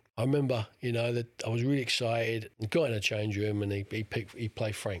United, I remember, that I was really excited. I got in a change room, and he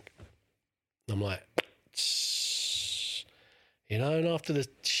played Frank. And I'm like, and after the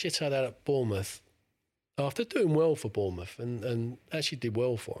shit I'd had at Bournemouth, after doing well for Bournemouth, and actually did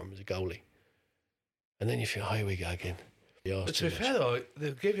well for him as a goalie, and then you feel, here we go again. But to be fair though,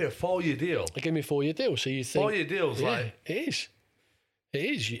 they gave you a 4-year deal. They gave me a 4-year deal, so you think 4-year deal's like it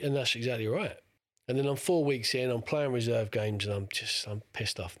is, and that's exactly right. And then I'm 4 weeks in, I'm playing reserve games, and I'm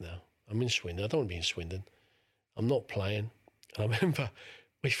pissed off now. I'm in Swindon. I don't want to be in Swindon. I'm not playing. And I remember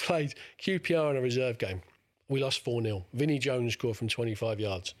we played QPR in a reserve game. We lost 4-0. Vinnie Jones scored from 25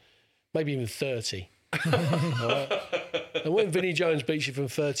 yards, maybe even 30. All right? And when Vinnie Jones beats you from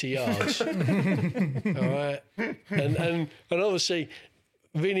 30 yards, all right, and obviously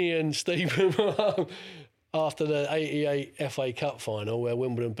Vinnie and Stephen after the 88 FA Cup final where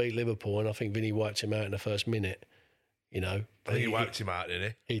Wimbledon beat Liverpool, and I think Vinnie wiped him out in the first minute, I think he wiped him out,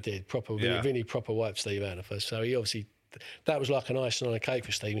 didn't he? He did. Yeah. Vinnie proper wiped Steve out in the first. So he obviously, that was like an icing on a cake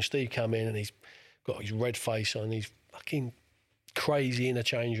for Steve. And Steve come in and he's got his red face on, he's fucking crazy in the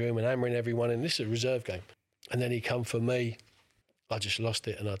change room and hammering everyone in. This is a reserve game. And then he come for me. I just lost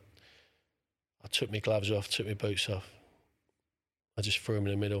it, and I took my gloves off, took my boots off. I just threw him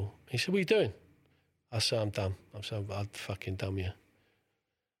in the middle. He said, "What are you doing?" I said, "I'm done." I said, "I'm fucking done with you."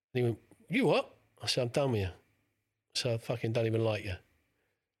 And he went, "You what?" I said, "I'm done with you." So I fucking don't even like you.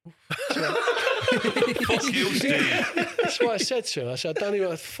 Fuck you, Steve. That's what I said to him. I said, I don't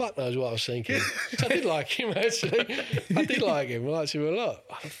even, fuck knows what I was thinking. So I did like him, actually. I did like him. I liked him a lot.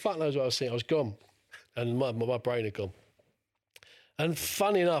 Fuck knows what I was thinking. I was gone. And my brain had gone. And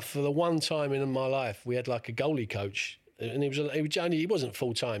funny enough, for the one time in my life, we had like a goalie coach. And he wasn't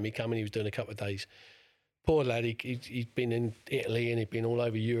full-time. He came in, he was doing a couple of days. Poor lad, he'd been in Italy and he'd been all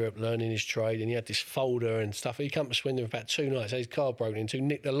over Europe learning his trade, and he had this folder and stuff. He came to Swindon for about 2 nights. His car broke into,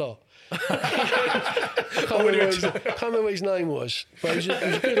 nicked a lot. Can't remember what his name was, but he was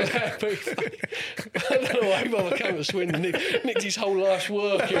a good lad. But I don't know why he bothered came to Swindon, nicked his whole life's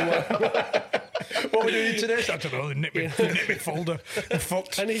work in one. What were we doing today? I don't know. They nicked me folder.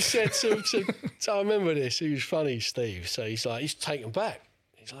 Fucked. And he said so I remember this. He was funny, Steve. So he's like, he's taken back.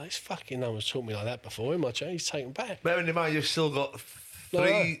 He's like, no one's taught me like that before. He's taken back. Bearing in mind, you've still got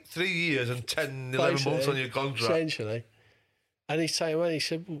three years and 10, 11 months on your contract. Essentially. And he's taken back. He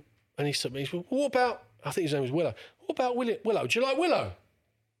said, well, what about, I think his name was Willow. What about Willow? Do you like Willow?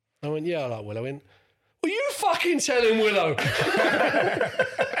 I went, yeah, I like Willow. He went, well, you fucking tell him, Willow.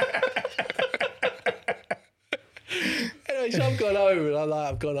 Anyway, so I've gone home,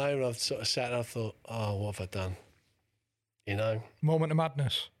 and I've sort of sat and I thought, oh, what have I done? Moment of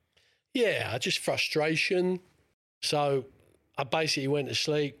madness. Yeah, just frustration. So I basically went to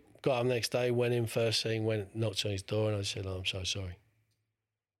sleep, got up the next day, went in first thing, knocked on his door, and I said, "Oh, I'm so sorry."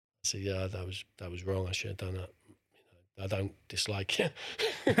 I said, "Yeah, that was wrong. I should have done that. I don't dislike you."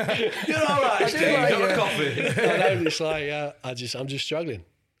 You're all right, Steve. Have a coffee. I don't dislike you. I'm just struggling.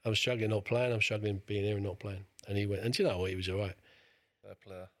 I'm struggling not playing. I'm struggling being here and not playing. And he went, and do you know what? He was all right. Fair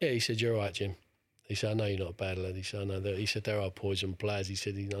player. Yeah, he said, "You're all right, Jim." He said, I know you're not a bad lad. He said, I know that. He said, there are poison players. He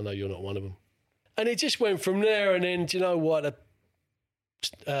said, I know you're not one of them. And it just went from there. And then, do you know what?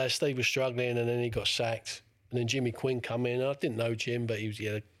 Steve was struggling, and then he got sacked. And then Jimmy Quinn come in. I didn't know Jim, but he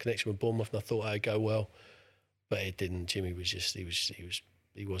had a connection with Bournemouth, and I thought it'd go well. But it didn't. Jimmy was just,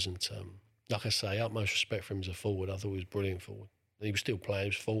 he wasn't, like I say, utmost respect for him as a forward. I thought he was brilliant forward. And he was still playing, he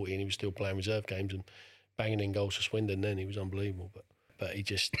was 40, and he was still playing reserve games and banging in goals for Swindon then. He was unbelievable. But he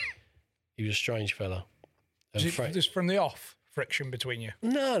was a strange fella. Is it just from the off friction between you?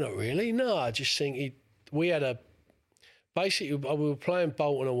 No, not really. No, I just think we had basically, we were playing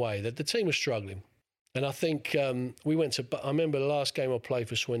Bolton away. The team was struggling. And I think we went to, I remember the last game I played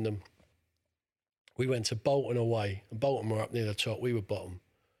for Swindon, we went to Bolton away. And Bolton were up near the top, we were bottom.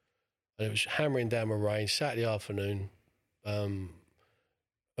 And it was hammering down with rain, Saturday afternoon.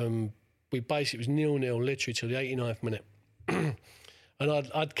 We basically, it was 0-0 literally till the 89th minute. And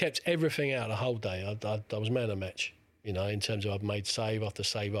I'd kept everything out the whole day. I was man of the match, you know, in terms of I'd made save after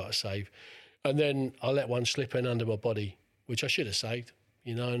save after save. And then I let one slip in under my body, which I should have saved,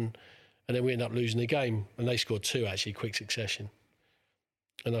 you know, and then we ended up losing the game. And they scored 2, actually, quick succession.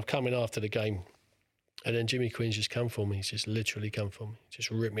 And I've come in after the game, and then Jimmy Quinn's just come for me. He's just literally come for me.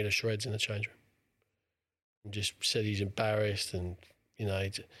 Just ripped me to shreds in the change room. And just said he's embarrassed, and, you know,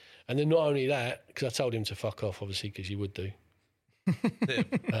 and then not only that, because I told him to fuck off, obviously, because he would do.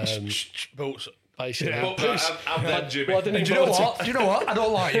 Basically, I'm dead, Jimmy. Well, Do you know what? I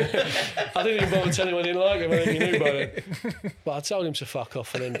don't like you. I didn't even bother telling him I didn't like him. I think he knew about it. But I told him to fuck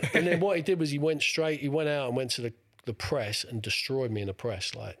off, and then what he did was he went out and went to the press and destroyed me in the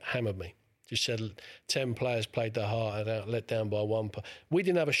press, like hammered me. Just said 10 players played their heart out, let down by one. We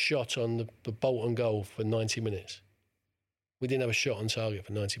didn't have a shot on the Bolton goal for 90 minutes. We didn't have a shot on target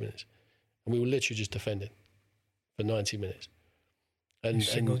for 90 minutes, and we were literally just defending for 90 minutes. And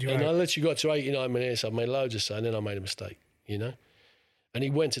I literally got to 89 minutes. I made loads of saves, and then I made a mistake, you know. And he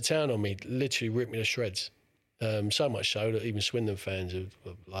went to town on me, literally ripped me to shreds. So much so that even Swindon fans,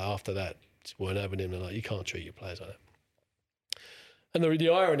 like after that, weren't having him. They're like, you can't treat your players like that. And the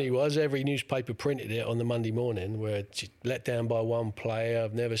irony was, every newspaper printed it on the Monday morning, where it's let down by one player.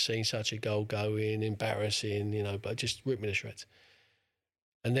 I've never seen such a goal go in, embarrassing, you know. But just ripped me to shreds.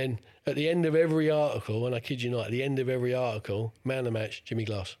 And then at the end of every article, and I kid you not, at the end of every article, man of the match, Jimmy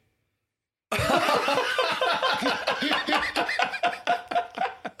Glass. Do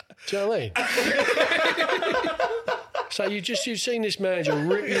you know what I mean? So you've seen this manager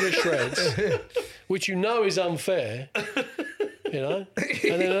rip you to shreds, which you know is unfair, you know?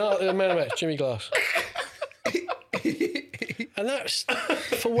 And then the man of the match, Jimmy Glass. And that's,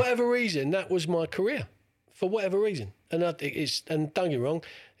 for whatever reason, that was my career. For whatever reason. And don't get me wrong,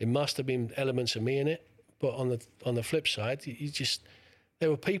 it must have been elements of me in it. But on the flip side,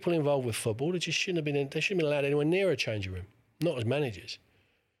 there were people involved with football that just shouldn't have been allowed anywhere near a changing room, not as managers,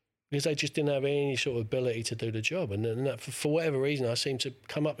 because they just didn't have any sort of ability to do the job. And that, for whatever reason, I seem to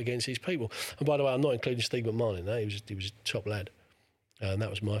come up against these people. And by the way, I'm not including Steve McMahon in that. He was a top lad, and that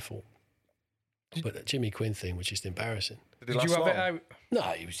was my fault. But the Jimmy Quinn thing was just embarrassing. Did you have it out? No,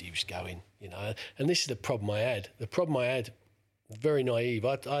 he was going, you know. And this is the problem I had. The problem I had, very naive.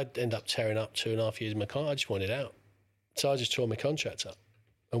 I'd end up tearing up 2.5 years of my contract. I just wanted out. So I just tore my contract up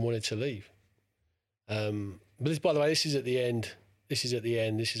and wanted to leave. But this, by the way, this is at the end. This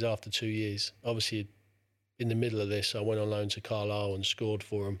is after 2 years. Obviously, in the middle of this, I went on loan to Carlisle and scored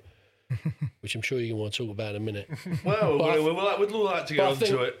for him, which I'm sure you want to talk about in a minute. Well, we'd like to get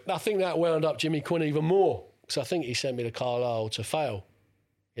onto it. I think that wound up Jimmy Quinn even more, because I think he sent me to Carlisle to fail.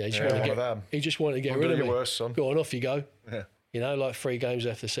 Yeah, he just wanted to get rid of me. Worse, son. Go on, off you go. Yeah. You know, like 3 games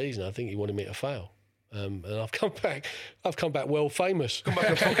after the season, I think he wanted me to fail. And I've come back well famous. Come back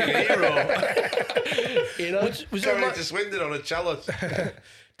a fucking hero. You know, was going into Swindon on a chalice.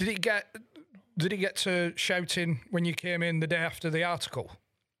 Did it get to shouting when you came in the day after the article?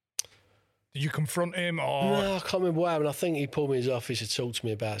 Did you confront him or? No, I can't remember what happened. I think he pulled me in his office to talk to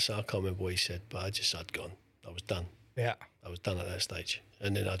me about it. So I can't remember what he said, but I'd gone. I was done. Yeah. I was done at that stage.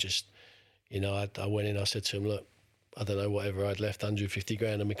 And then I just, you know, I went in, I said to him, look, I don't know, whatever, I'd left 150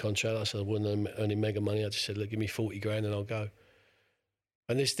 grand on my contract. I said I wasn't earning mega money. I just said, look, give me 40 grand and I'll go.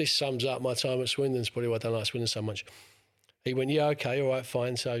 And this sums up my time at Swindon. It's probably why I don't like Swindon so much. He went, yeah, okay, all right,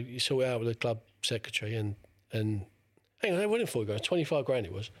 fine. So you sort it out with the club secretary and hang on, it wasn't 40 grand, 25 grand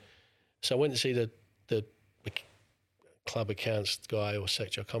it was. So I went to see the club accounts guy or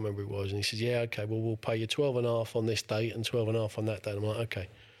secretary, I can't remember who it was, and he says, yeah, okay, well, we'll pay you 12.5 on this date and 12.5 on that date. I'm like, okay.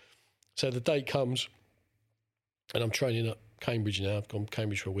 So the date comes, and I'm training at Cambridge now. I've gone to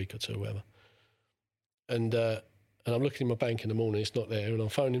Cambridge for a week or two or whatever. And And I'm looking in my bank in the morning, it's not there. And I'm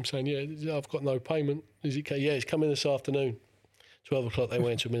phoning him saying, yeah, I've got no payment. Is it? Yeah, it's coming this afternoon. 12 o'clock, they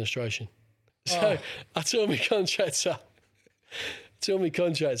went into administration. So I tore my contracts up. To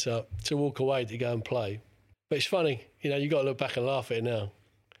walk away to go and play. But it's funny, you got to look back and laugh at it now.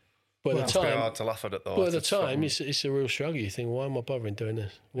 But at the time, it's hard to laugh at it though. But at the time, it's a real struggle. You think, why am I bothering doing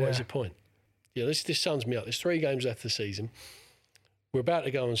this? What is the point? This sums me up. There's 3 games left of the season. We're about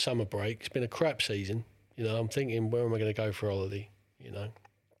to go on summer break. It's been a crap season. I'm thinking, where am I going to go for holiday?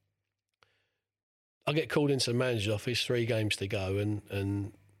 I get called into the manager's office, 3 games to go,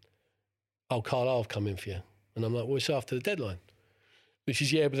 and Carlisle have come in for you. And I'm like, well, it's after the deadline. Which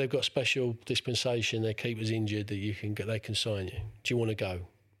is, but they've got special dispensation, their keeper's injured, that they can sign you. Do you want to go?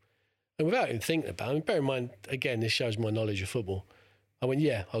 And without even thinking about it, bear in mind, again, this shows my knowledge of football. I went,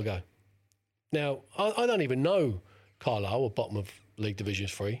 yeah, I'll go. Now, I don't even know Carlisle, or bottom of League Division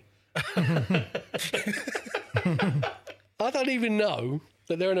 3. I don't even know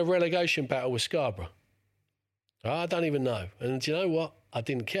that they're in a relegation battle with Scarborough. I don't even know. And do you know what? I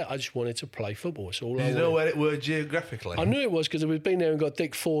didn't care. I just wanted to play football. It's all I wanted. Did you know where it were geographically? I knew it was because we'd been there and got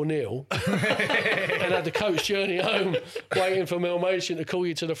dicked 4-0 and had the coach journey home waiting for Mel Mason to call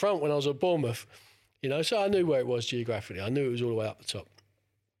you to the front when I was at Bournemouth. So I knew where it was geographically. I knew it was all the way up the top.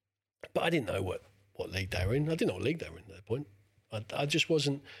 But I didn't know what league they were in. I didn't know what league they were in at that point. I just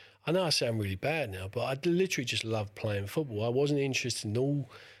wasn't... I know I sound really bad now, but I literally just loved playing football. I wasn't interested in all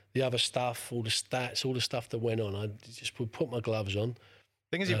the other stuff, all the stats, all the stuff that went on. I just would put my gloves on.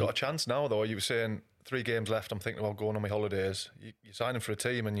 Thing is, you've got a chance now, though. You were saying 3 games left. I'm thinking about going on my holidays. You're signing for a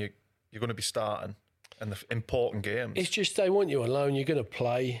team, and you're going to be starting in the important games. It's just they want you on loan. You're going to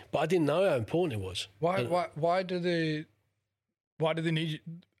play, but I didn't know how important it was. Why do they need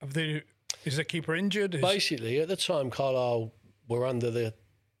you? Is the keeper injured? Basically, at the time, Carlisle were under the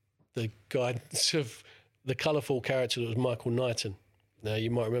guidance of the colourful character that was Michael Knighton. Now, you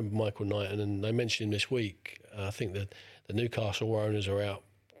might remember Michael Knighton, and they mentioned him this week. I think that the Newcastle owners are out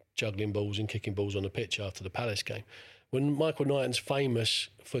juggling balls and kicking balls on the pitch after the Palace game. When Michael Knighton's famous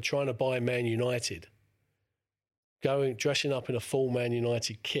for trying to buy Man United, dressing up in a full Man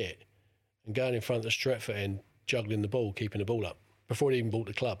United kit and going in front of the Stretford end, juggling the ball, keeping the ball up, before he even bought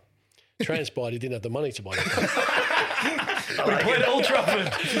the club. Transpired he didn't have the money to buy the club. We played at Old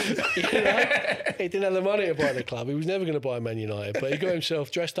Trafford. He didn't have the money to buy the club. He was never going to buy Man United, but he got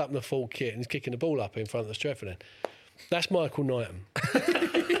himself dressed up in a full kit and he's kicking the ball up in front of the Stretford end. That's Michael Knighton.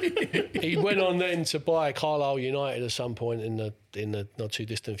 He went on then to buy Carlisle United at some point in the not too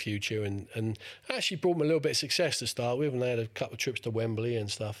distant future, and actually brought him a little bit of success to start with, and they had a couple of trips to Wembley and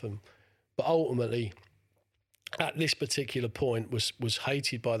stuff. But ultimately, at this particular point, was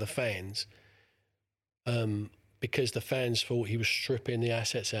hated by the fans because the fans thought he was stripping the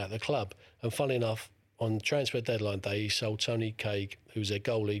assets out of the club. And funnily enough, on transfer deadline day, he sold Tony Craig, who's their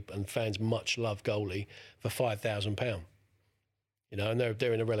goalie and fans much loved goalie, for £5,000. And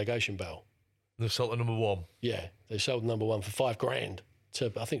they're in a relegation battle. They sold the number 1. Yeah, they sold number 1 for $5,000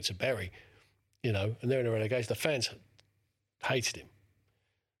 to Bury. And they're in a relegation. The fans hated him,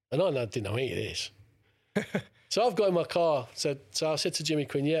 and I didn't know any of this. So I've got in my car. So I said to Jimmy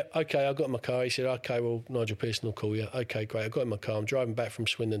Quinn, yeah, okay, I got in my car. He said, okay, well, Nigel Pearson will call you. Okay, great. I got in my car. I'm driving back from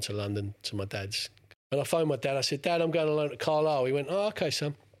Swindon to London to my dad's. And I phoned my dad. I said, Dad, I'm going alone to Carlisle. He went, oh, okay,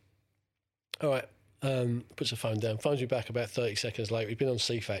 son. All right. Puts the phone down. Phones me back about 30 seconds later. He'd been on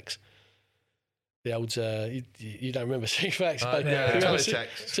CFAX. The old, you don't remember CFAX?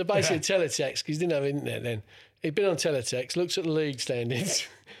 Teletext. So basically teletext, because he didn't have internet then. He'd been on teletext, looks at the league standings.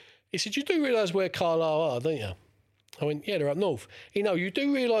 He said, you do realise where Carlisle are, don't you? I went, yeah, they're up north. You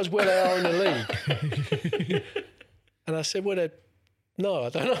do realise where they are in the league? And I said, well, no, I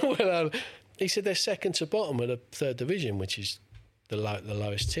don't know where they are. He said, they're second to bottom of the 3rd division, which is the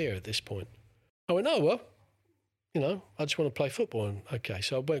lowest tier at this point. I went, oh, well, I just want to play football. And, okay,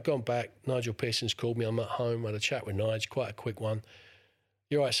 so I gone back. Nigel Pearson's called me. I'm at home. I had a chat with Nigel, quite a quick one.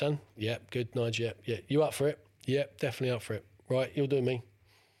 You all right, son? Yep, good, Nigel, yeah. You up for it? Yep, definitely up for it. Right, you'll do me.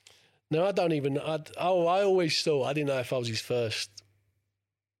 No, I don't even... I always thought... I didn't know if I was his first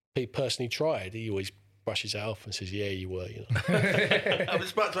person he tried. He always brushes it off and says, yeah, you were, I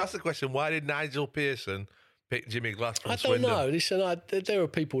was about to ask the question, why did Nigel Pearson pick Jimmy Glass from Swindon? I don't know. Listen, there are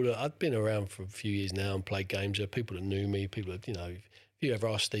people that... I've been around for a few years now and played games. There are people that knew me, people that, if you ever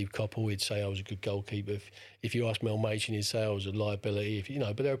asked Steve Coppell, he'd say I was a good goalkeeper. If you asked Mel Machin, he'd say I was a liability.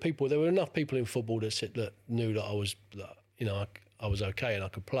 But there were enough people in football that knew that I was, I was okay and I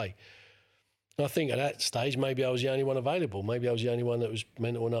could play. I think at that stage, maybe I was the only one available. Maybe I was the only one that was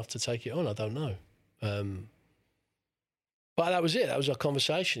mental enough to take it on. I don't know. But that was it. That was our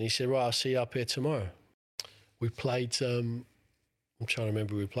conversation. He said, right, I'll see you up here tomorrow. We played. I'm trying to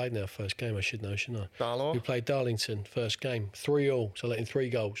remember who we played in our first game. I should know, shouldn't I? Darlow. We played Darlington first game, 3-3, so letting 3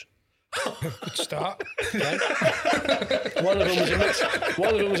 goals. Good start. Okay? One of them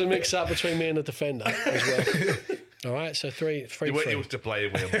was a mix up between me and the defender as well. All right, so 3-3. You weren't used to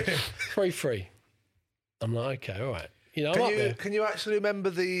playing with him. 3-3. I'm like, okay, all right. You know, I'm up there. Can you actually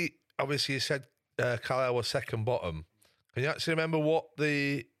remember obviously you said Carlisle was second bottom. Can you actually remember what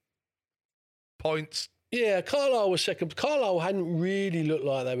the points? Yeah, Carlisle was second. Carlisle hadn't really looked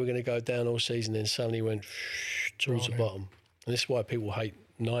like they were going to go down all season, then suddenly went towards the bottom. And this is why people hate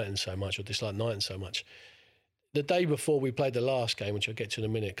Knighton so much, or dislike Knighton so much. The day before we played the last game, which I'll get to in a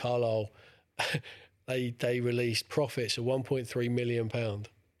minute, Carlisle, they released profits of £1.3 million,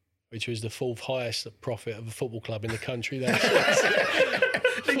 which was the 4th highest profit of a football club in the country.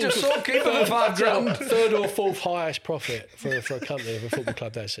 They just sold keeper for £5,000. 3rd or 4th highest profit for a company of a football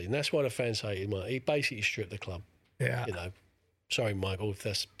club that season. That's why the fans hated him. He basically stripped the club. Yeah. You know, sorry, Michael,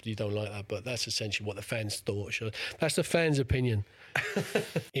 if you don't like that, but that's essentially what the fans thought. That's the fans' opinion.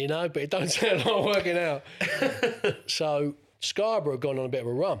 You know, but it don't sound like working out. So Scarborough had gone on a bit of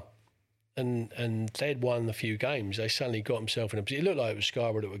a run. And they'd won a few games. They suddenly got themselves in a position. It looked like it was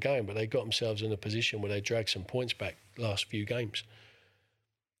Scarborough that were going, but they got themselves in a position where they dragged some points back the last few games.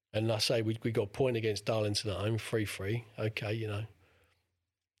 And like I say, we got a point against Darlington at home, 3-3. Okay, you know.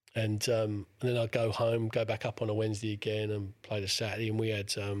 And then I'd go home, go back up on a Wednesday again and play the Saturday. And we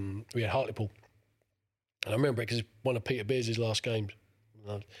had Hartlepool. And I remember it because it's one of Peter Beers' last games.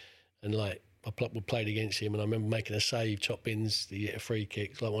 And like, we played against him, and I remember making a save, top bins, the free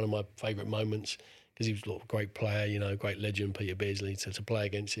kicks, like one of my favourite moments, because he was a great player, you know, great legend, Peter Beardsley, to play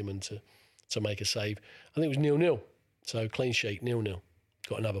against him and to make a save. I think it was 0-0, so clean sheet, 0-0,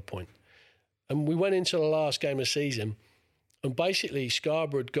 got another point. And we went into the last game of the season, and basically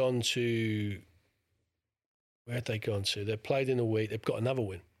Scarborough had gone to, where had they gone to? They played in a week, they've got another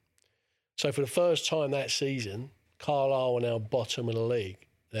win. So for the first time that season, Carlisle are now bottom of the league.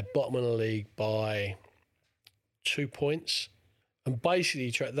 They're bottom of the league by 2 points. And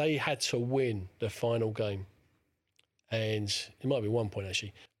basically, they had to win the final game. And it might be 1 point,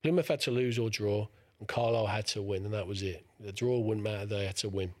 actually. Plymouth had to lose or draw, and Carlisle had to win, and that was it. The draw wouldn't matter, they had to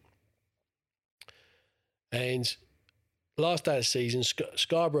win. And last day of the season,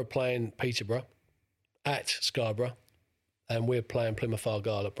 Scarborough playing Peterborough at Scarborough, and we're playing Plymouth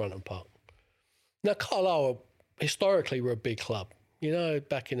Argyle at Brunton Park. Now, Carlisle, historically, were a big club. You know,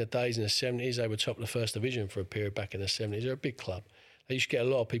 back in the days in the 70s, they were top of the first division for a period back in the 70s. They're a big club. They used to get a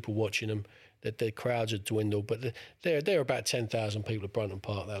lot of people watching them. Their crowds had dwindled, but there were about 10,000 people at Brunton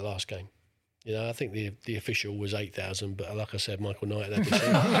Park that last game. You know, I think the official was 8,000, but like I said, Michael Knight had this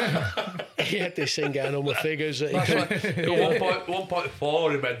thing. He had this thing going on with figures. That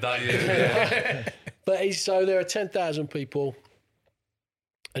 1.4 he meant that year. Yeah. But so there are 10,000 people,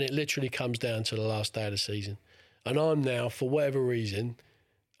 and it literally comes down to the last day of the season. And I'm now, for whatever reason,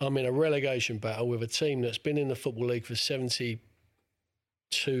 I'm in a relegation battle with a team that's been in the Football League for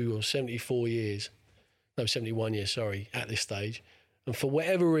 72 or 74 years. No, 71 years, sorry, at this stage. And for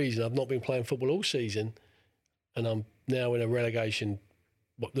whatever reason, I've not been playing football all season, and I'm now in a relegation,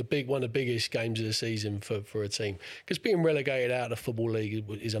 one of the biggest games of the season for a team. Because being relegated out of the Football League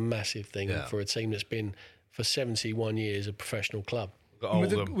is a massive thing for a team that's been, for 71 years, a professional club.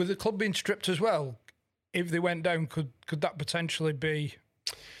 With the club being stripped as well, if they went down, could that potentially be?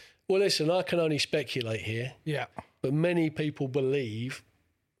 Well, listen, I can only speculate here. Yeah. But many people believe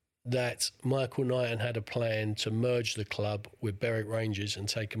that Michael Knighton had a plan to merge the club with Berwick Rangers and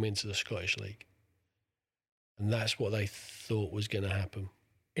take them into the Scottish League. And that's what they thought was going to happen.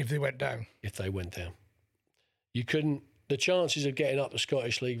 If they went down? If they went down. You couldn't... The chances of getting up the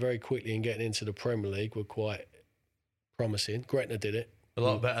Scottish League very quickly and getting into the Premier League were quite promising. Gretna did it. A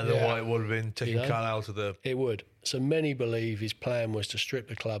lot better than what it would have been taking Carlisle to the... It would. So many believe his plan was to strip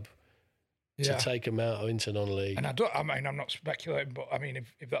the club, to take them out into non-league. And I'm not speculating, but I mean,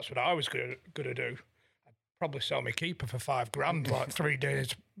 if that's what I was going to do, I'd probably sell my keeper for $5,000, like 3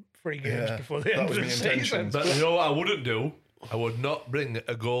 days, 3 games before the end of the season. But you know what I wouldn't do? I would not bring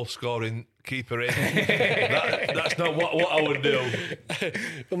a goal-scoring keeper in. That's not what I would do.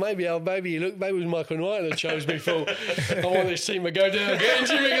 But maybe it was Michael Knight that chose me for. I want this team to go down again.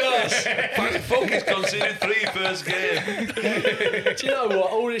 Jimmy Glass. Fuck, he's conceded 3 first game. Do you know what?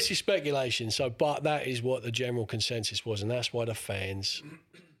 All this is speculation. But that is what the general consensus was, and that's why the fans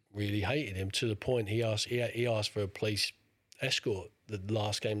really hated him to the point he asked for a police escort the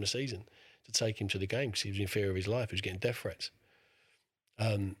last game of the season to take him to the game because he was in fear of his life. He was getting death threats.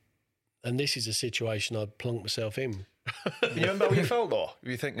 And this is a situation I'd plunk myself in. You remember how you felt though? Were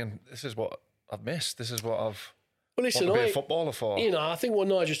you thinking, this is what I've missed. This is what I've Well, listen, want to be a footballer for. You know, I think what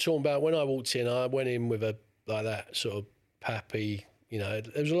Nigel's talking about, when I walked in, I went in with like that sort of happy, you know,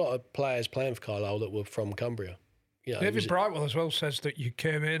 there was a lot of players playing for Carlisle that were from Cumbria. You know, David Brightwell as well says that you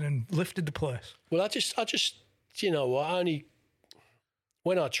came in and lifted the place. Well, I just, you know,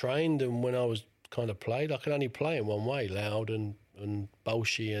 when I trained and when I was kind of played, I could only play in one way, loud and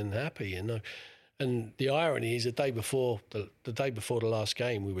bolshy and happy, you know. And the irony is, the day before the last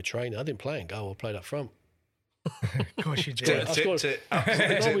game, we were training. I didn't play in goal. I played up front. Of course you did.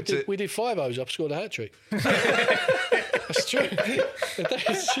 We did 5 O's. I scored a hat trick. That's true.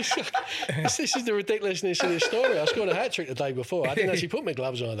 This is the ridiculousness of this story. I scored a hat trick the day before. I didn't actually put my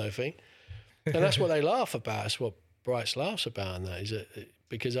gloves on, I don't think. And that's what they laugh about. That's what Brights laughs about, and that is it,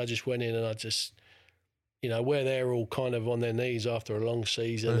 because I just went in and I just, you know, where they're all kind of on their knees after a long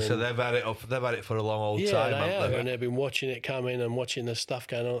season. And so they've had it for a long old time, haven't they? And they've been watching it come in and watching the stuff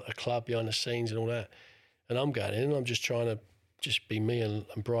going on at the club behind the scenes and all that. And I'm going in and I'm just trying to just be me and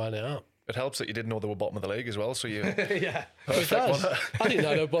brighten it up. It helps that you didn't know they were bottom of the league as well, so you... Yeah, it does. I didn't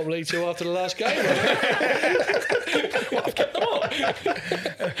know they were bottom league till after the last game. I've kept them up.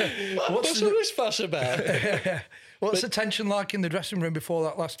 What's all this fuss about? What's the tension like in the dressing room before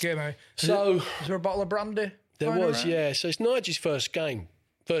that last game? Is there a bottle of brandy? There was, yeah. So it's Nigel's first game,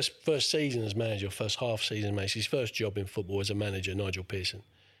 first season as manager, first half season manager. His first job in football as a manager, Nigel Pearson.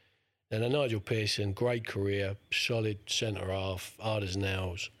 And Nigel Pearson, great career, solid centre half, hard as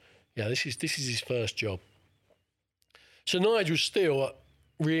nails. Yeah, this is his first job. So Nigel's still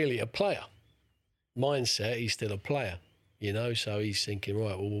really a player. Mindset, he's still a player, you know. So he's thinking,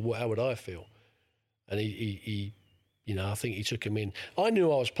 right, well, how would I feel? And he you know, I think he took him in. I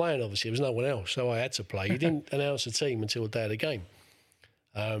knew I was playing, obviously. There was no one else, so I had to play. He didn't announce the team until the day of the game.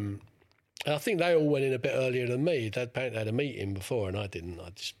 And I think they all went in a bit earlier than me. They'd had a meeting before, and I didn't.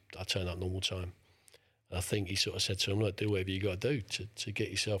 I turned up normal time. And I think he sort of said to him, look, do whatever you got to do to get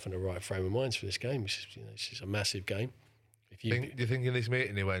yourself in the right frame of mind for this game. This is a massive game. Do you think in this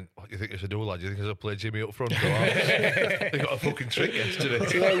meeting he went, what do you think I should do, lad? Do you think I should play Jimmy up front? They got a fucking trick yesterday.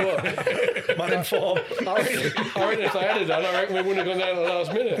 Do you know what? Man in form. I reckon if they had done, I reckon we wouldn't have gone down at the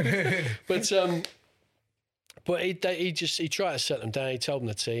last minute. But he tried to set them down. He told them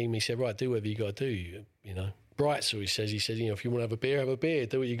the team. He said, right, do whatever you got to do. You know, Brights always says, he said, you know, if you want to have a beer, have a beer.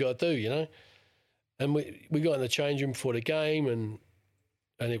 Do what you got to do, you know. And we got in the change room before the game, and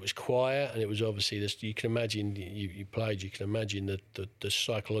it was quiet, and it was obviously this. You can imagine you played. You can imagine the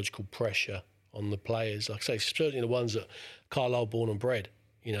psychological pressure on the players. Like I say, certainly the ones that Carlisle born and bred.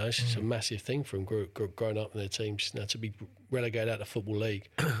 You know, it's a massive thing for them growing up in their teams. Now to be relegated out of the Football League.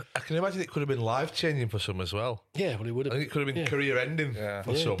 I can imagine it could have been life changing for some as well. Yeah, well, it would have. I think it could have been career ending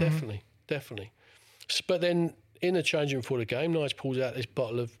for some. Definitely. But then in the change room before the game, Nige pulls out this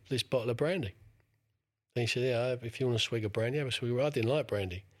bottle of brandy. And he said, yeah, if you want a swig of brandy, have a swig. I didn't like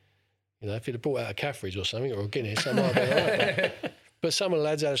brandy. You know, if he'd have brought out a Caffrey's or something, or a Guinness, I might have been all right. But some of the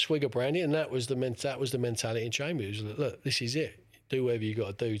lads had a swig of brandy, and that was the mentality in Chamber. It was like, look, this is it. Do whatever you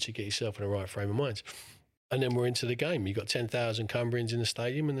got to do to get yourself in the right frame of mind. And then we're into the game. You got 10,000 Cumbrians in the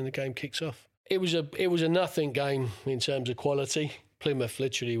stadium, and then the game kicks off. It was a nothing game in terms of quality. Plymouth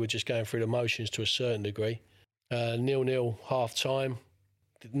literally were just going through the motions to a certain degree. 0-0 half time.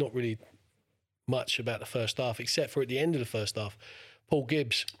 Not really much about the first half, except for at the end of the first half, Paul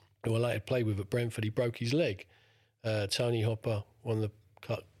Gibbs, who I later played with at Brentford, he broke his leg. Tony Hopper, one of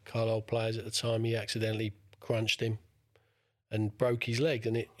the Carlisle players at the time, he accidentally crunched him and broke his leg,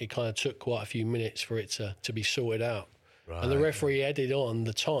 and it kind of took quite a few minutes for it to be sorted out. Right. And the referee added on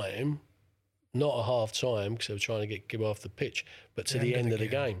the time, not a half time, because they were trying to get Gibb off the pitch, but to the end of the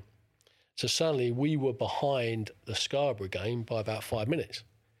game. So suddenly we were behind the Scarborough game by about 5 minutes.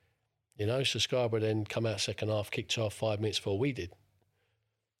 You know, so Scarborough then come out second half, kicked off 5 minutes before we did,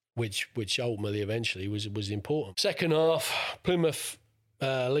 which ultimately eventually was important. Second half, Plymouth,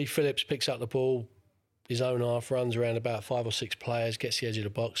 Lee Phillips picks up the ball, his own half, runs around about 5 or 6 players, gets the edge of the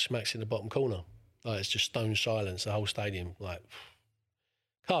box, smacks in the bottom corner. Like, it's just stone silence, the whole stadium. Like,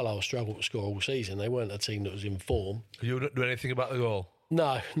 Carlisle struggled to score all season. They weren't a team that was in form. Could you do anything about the goal?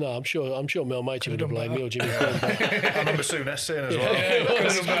 No, I'm sure Mel Machin would have blamed me or Jimmy Quinn. I remember Souness saying as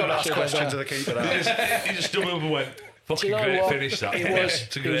well. Got asked questions to the keeper. He just stood up and went, fucking great finish that.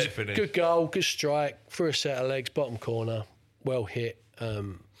 It's a great finish. Good goal, good strike, through a set of legs, bottom corner, well hit.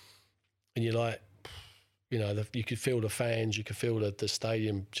 And you're like, you know, you could feel the fans, you could feel the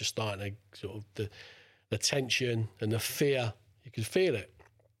stadium just starting to sort of the tension and the fear. You could feel it.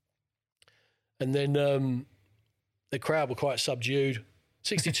 And then the crowd were quite subdued.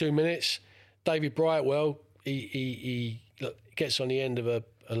 62 minutes. David Brightwell, he gets on the end of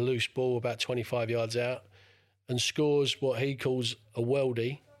a a loose ball about 25 yards out and scores what he calls a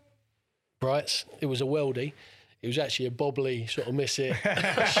weldy. Right? It was a weldy. It was actually a bobbly sort of miss it.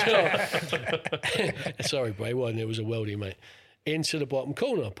 Sorry, Bray, it was a weldy, mate. Into the bottom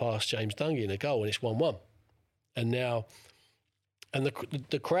corner past James Dungy in a goal, and it's 1-1. And now, and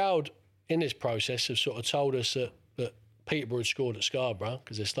the crowd in this process have sort of told us that Peterborough had scored at Scarborough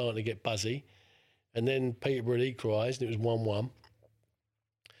because they're starting to get buzzy. And then Peterborough had equalised and it was 1-1.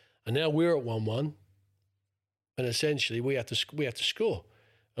 And now we're at 1-1. And essentially we have to score.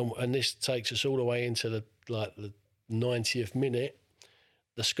 And this takes us all the way into the 90th minute.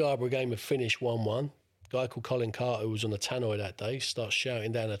 The Scarborough game had finished 1-1. A guy called Colin Carter, who was on the tannoy that day, starts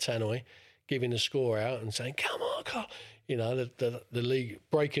shouting down the tannoy, giving the score out and saying, "Come on, Carl." You know, the league,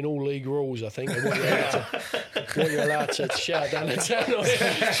 breaking all league rules, I think. And what you're allowed to shout down the tannoy.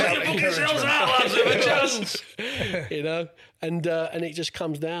 Shut your fucking selves out, lads, have a chance. You know, and it just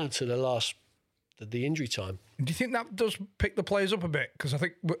comes down to the injury time. Do you think that does pick the players up a bit? Because I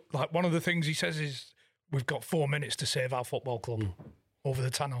think one of the things he says is we've got 4 minutes to save our football club over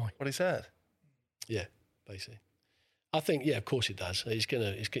the tannoy. What he said? Yeah, basically. I think, yeah, of course it does.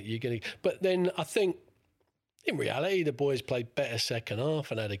 You're gonna. But then I think, in reality, the boys played better second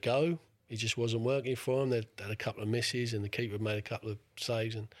half and had a go. It just wasn't working for them. They had a couple of misses and the keeper made a couple of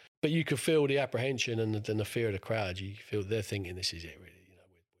saves. But you could feel the apprehension and the fear of the crowd. You feel they're thinking this is it, really. You know,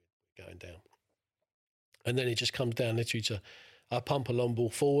 we're going down. And then it just comes down literally to I pump a long ball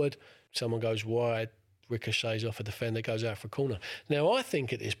forward, someone goes wide, ricochets off a defender, goes out for a corner. Now, I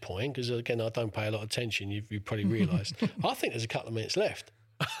think at this point, because again, I don't pay a lot of attention, you've probably realised, I think there's a couple of minutes left.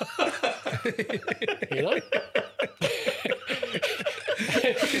 You know?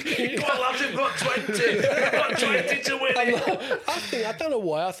 Come on, lads, we've got 20. We've got 20 to win it. I don't know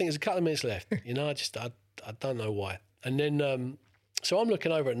why. I think there's a couple of minutes left. You know, I don't know why. And then, so I'm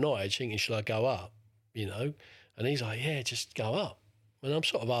looking over at Nige thinking, should I go up? You know? And he's like, yeah, just go up. And I'm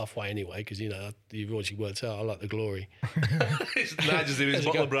sort of halfway anyway because, you know, you've obviously worked out I like the glory. Nigel's doing his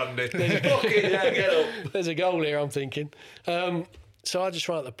bottle of brandy. Get up. There's a goal here, I'm thinking. So I just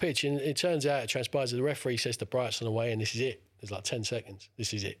run up the pitch and it turns out, it transpires that the referee says to Brighton away and this is it. There's like 10 seconds.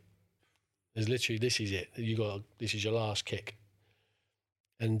 This is it. There's literally, this is it. This is your last kick.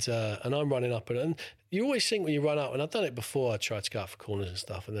 And I'm running up and you always think when you run up, and I've done it before, I tried to go up for corners and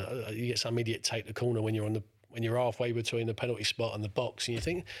stuff, and you get some idiot take the corner when you're halfway between the penalty spot and the box, and you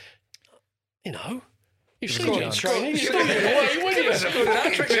think, you know, you've seen it in training. You thought you'd wait, wouldn't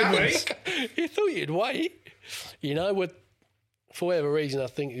you? You thought you'd wait. You know, for whatever reason, I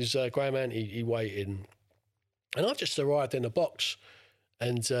think it was Graham Ante, he waited. And I've just arrived in the box,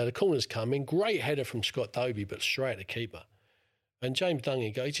 and the corner's come in. Great header from Scott Dobie, but straight at the keeper. And James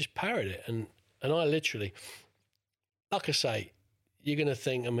Dungy, he just parried it. And I literally, like I say, you're going to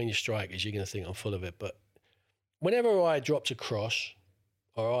think, I mean, you're strikers, you're going to think I'm full of it. But whenever I dropped a cross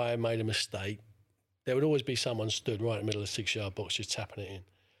or I made a mistake, there would always be someone stood right in the middle of the 6-yard box just tapping it in.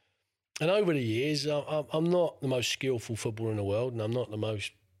 And over the years, I'm not the most skillful footballer in the world and I'm not the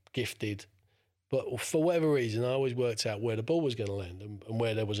most gifted. But for whatever reason, I always worked out where the ball was going to land and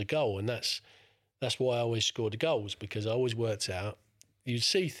where there was a goal. And that's why I always scored the goals, because I always worked out you'd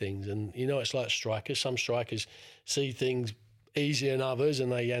see things. And, you know, it's like strikers. Some strikers see things easier than others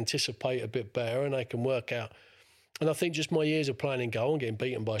and they anticipate a bit better and they can work out. And I think just my years of playing in goal and getting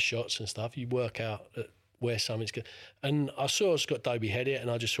beaten by shots and stuff, you work out where something's good. And I saw Scott Dobie head it and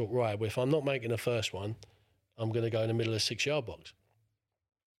I just thought, right, well, if I'm not making the first one, I'm going to go in the middle of the 6-yard box.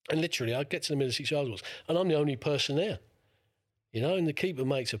 And literally, I get to the middle of the 6-yard box and I'm the only person there. You know, and the keeper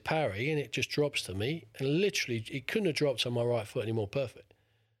makes a parry and it just drops to me. And literally, it couldn't have dropped on my right foot any more perfect.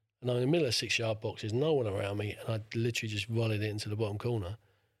 And I'm in the middle of the 6-yard box, there's no one around me, and I literally just volleyed it into the bottom corner.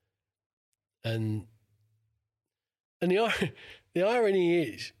 And the irony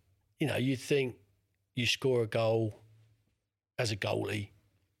is, you know, you think you score a goal as a goalie,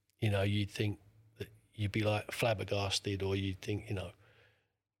 you know, you'd think that you'd be like flabbergasted, or you'd think, you know,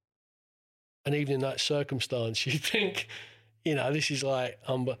 and even in that circumstance, you think, you know, this is like,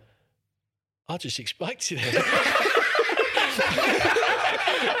 I just expected it.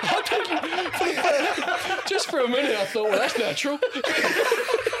 Just for a minute, I thought, well, that's natural.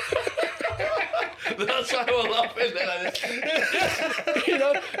 That's why we're laughing then. You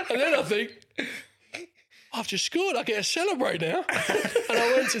know, and then I think, I've just scored, I get to celebrate now. And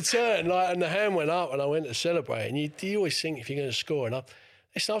I went to turn, like, and the hand went up, and I went to celebrate. And you always think if you're going to score, and I've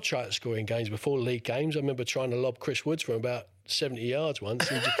tried to score in games before, league games. I remember trying to lob Chris Woods from about 70 yards once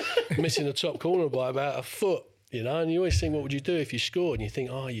and just missing the top corner by about a foot, you know. And you always think, what would you do if you scored? And you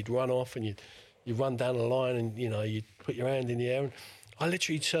think, you'd run off and you'd run down the line and, you know, you'd put your hand in the air. I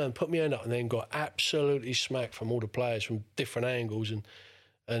literally turned, put my hand up, and then got absolutely smacked from all the players from different angles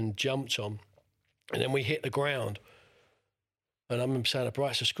and jumped on. And then we hit the ground. And I remember saying to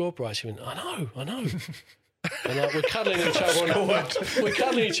Bryce, "The score, Bryce." He went, "I know." And we're cuddling each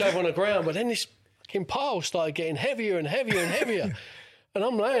other on the ground. But then this fucking pile started getting heavier and heavier and heavier. And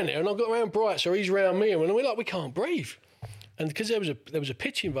I'm laying there, and I got around Bryce, so he's around me, and we're like, we can't breathe. And because there was a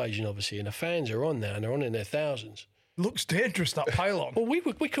pitch invasion, obviously, and the fans are on now, and they're on in their thousands. Looks dangerous, that pylon. Well, we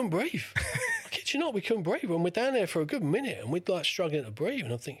couldn't breathe. I kid you not, we couldn't breathe. And we're down there for a good minute, and we're like struggling to breathe.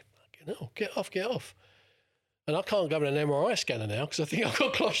 And I'm thinking, fucking hell, get off. And I can't go with an MRI scanner now because I think I've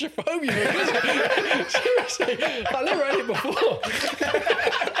got claustrophobia. Seriously, I never had it before.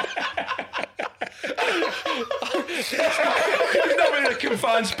 You've not been in a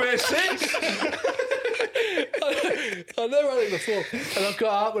confined space since. I never had it before. And I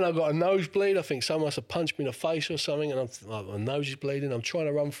got up and I got a nosebleed. I think someone must have punched me in the face or something. And my nose is bleeding. I'm trying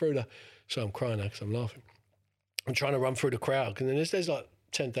to run through so I'm crying now because I'm laughing. I'm trying to run through the crowd because there's like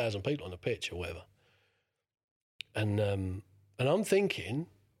 10,000 people on the pitch or whatever. And I'm thinking,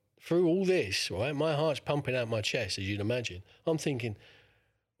 through all this, right, my heart's pumping out my chest, as you'd imagine. I'm thinking,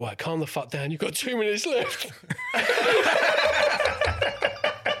 right, calm the fuck down, you've got 2 minutes left.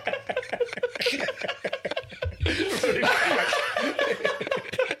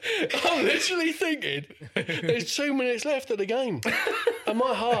 I'm literally thinking, there's 2 minutes left of the game. And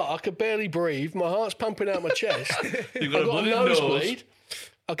my heart, I could barely breathe. My heart's pumping out my chest. You've got I've got a nosebleed.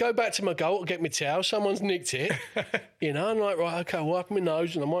 I go back to my goal to get my towel. Someone's nicked it. I'm like, right, okay, I'm wiping my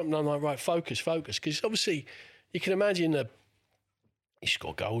nose, and I'm like, right, focus. Because obviously, you can imagine you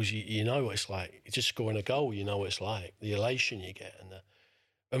score goals, you know what it's like. You're just scoring a goal, you know what it's like. The elation you get,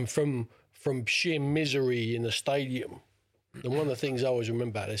 and from sheer misery in the stadium. And one of the things I always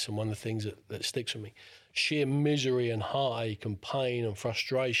remember about this, and one of the things that sticks with me, sheer misery and heartache and pain and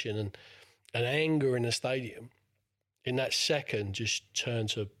frustration and anger in the stadium. In that second, just turned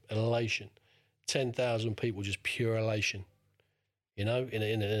to elation. 10,000 people, just pure elation. In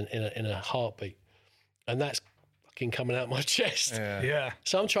a heartbeat, and that's fucking coming out my chest. Yeah.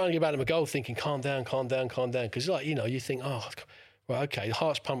 So I'm trying to get back to my goal, thinking, calm down, because you think, oh, right, okay, the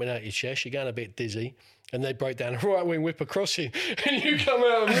heart's pumping out your chest, you're going a bit dizzy, and they break down a right wing whip across you, and you come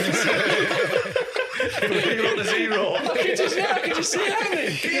out and You're on the zero. I can just see it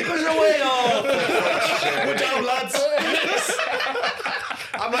happening. Keep us away, we're down, lads.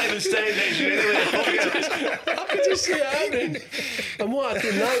 I'm not even staying next year anyway. I could just see it happening. And what I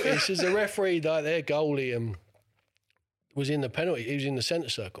didn't notice is the referee, like their goalie, was in the penalty. He was in the centre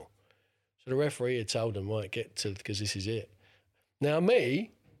circle. So the referee had told them, right, get to, because this is it. Now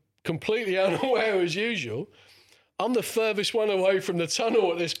me, completely unaware as usual, I'm the furthest one away from the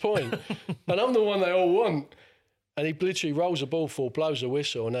tunnel at this point, and I'm the one they all want. And he literally rolls the ball full, blows the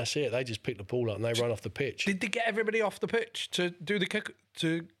whistle, and that's it. They just pick the ball up and they run off the pitch. Did they get everybody off the pitch to do the kick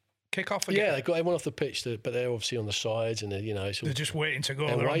off again? Yeah, they got everyone off the pitch, but they're obviously on the sides, and they're just waiting to go.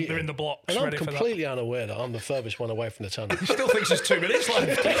 They're in the blocks. And I'm ready completely unaware that I'm the furthest one away from the tunnel. He still thinks there's 2 minutes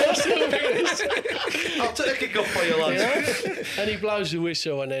left. I'll take a kick off for you, lads. And he blows the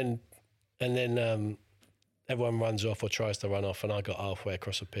whistle, and then everyone runs off or tries to run off, and I got halfway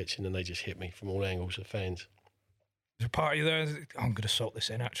across the pitch, and then they just hit me from all angles of fans. There's a part of you there. I'm going to sort this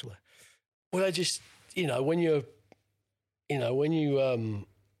in. Actually, well, I just when you're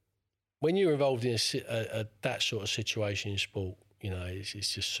involved in that sort of situation in sport, it's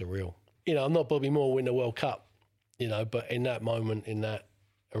just surreal. I'm not Bobby Moore winning the World Cup, but in that moment, in that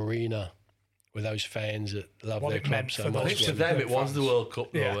arena, with those fans that love their club so much. I think to them it was the World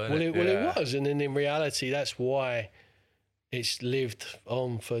Cup, though. Yeah. It was, and then in reality, that's why it's lived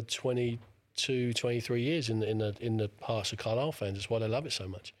on for 22, 23 years in the hearts of Carlisle fans. That's why they love it so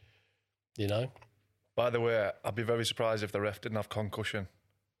much. By the way, I'd be very surprised if the ref didn't have concussion.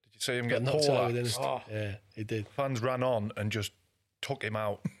 Did you see him get knocked out within Yeah, he did. Fans ran on and just took him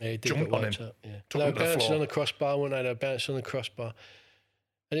out. Yeah, he did. Jumped on him. Up, yeah. Took They him were to the bouncing floor. on the crossbar, weren't they? They were bouncing on the crossbar.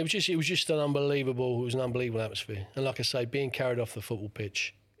 And it was just an unbelievable atmosphere. And like I say, being carried off the football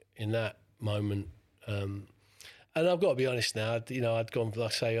pitch in that moment. And I've got to be honest now, I'd gone,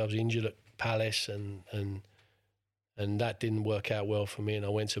 like I say, I was injured at Palace and that didn't work out well for me. And I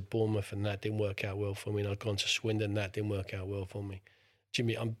went to Bournemouth and that didn't work out well for me. And I'd gone to Swindon and that didn't work out well for me.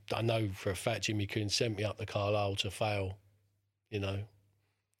 Jimmy, I know for a fact Jimmy Coon sent me up to Carlisle to fail,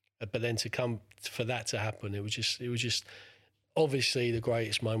 But then to come for that to happen, it was just obviously the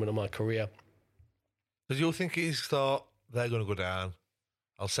greatest moment of my career. Did you think he's thought they're going to go down?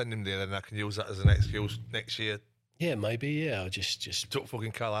 I'll send him there, and I can use that as an excuse next year. Yeah, maybe. Yeah, I just took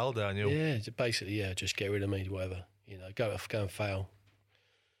fucking Carlisle down. Yeah, basically, yeah, just get rid of me, whatever. Go and fail.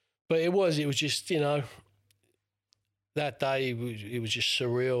 But it was just, you know, that day it was just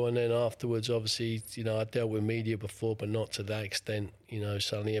surreal. And then afterwards, obviously, you know, I dealt with media before, but not to that extent. You know,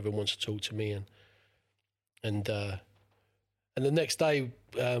 suddenly everyone wants to talk to me, and the next day,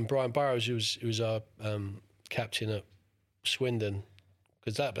 Brian Burrows, who was our captain at Swindon,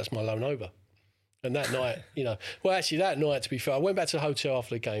 because that's my loan over. And that night, you know, well, actually that night, to be fair, I went back to the hotel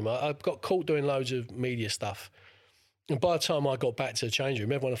after the game. I got caught doing loads of media stuff. And by the time I got back to the change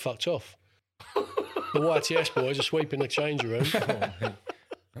room, everyone had fucked off. The YTS boys are sweeping the change room.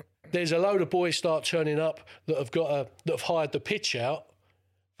 There's a load of boys start turning up that have hired the pitch out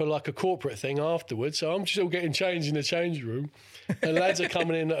for like a corporate thing afterwards. So I'm still getting changed in the change room. And lads are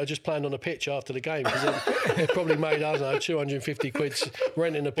coming in that are just playing on the pitch after the game because they've probably made, I don't know, 250 quid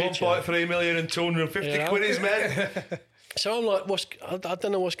renting the pitch. 1.3 million and 250 quid is, man. So I'm like, I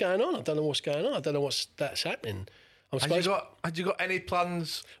don't know what's going on. I don't know that's happening. Had you got any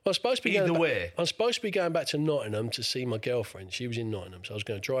plans? Well, I'm supposed to be either way. I'm supposed to be going back to Nottingham to see my girlfriend. She was in Nottingham, so I was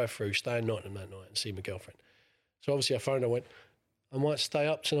going to drive through, stay in Nottingham that night, and see my girlfriend. So obviously I phoned her and went, I might stay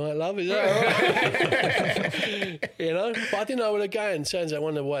up tonight, love. Is that all right? You know, but I didn't know where they're going. Turns out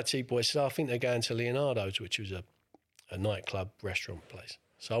one of the YT boys said, I think they're going to Leonardo's, which was a nightclub restaurant place.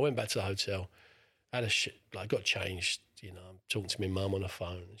 So I went back to the hotel, got changed. You know, I'm talking to my mum on the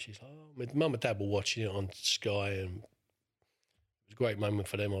phone, and she's like, "Oh, my mum and dad were watching it on Sky, and it was a great moment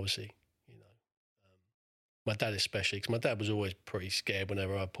for them, obviously." You know, my dad especially, because my dad was always pretty scared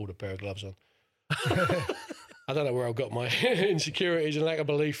whenever I pulled a pair of gloves on. I don't know where I got my insecurities and lack of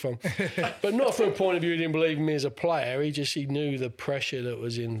belief from, but not from a point of view he didn't believe in me as a player. He knew the pressure that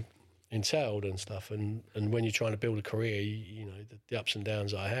was entailed and stuff, and when you're trying to build a career, you know the ups and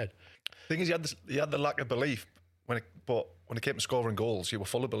downs that I had. The thing is, you had the lack of belief. But when it came to scoring goals, you were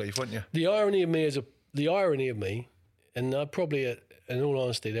full of belief, weren't you? The irony of me, and I probably, in all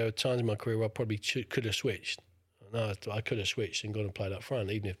honesty, there were times in my career where I probably could have switched. No, I could have switched and gone and played up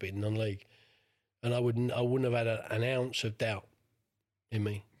front, even if being non-league, and I wouldn't have had an ounce of doubt in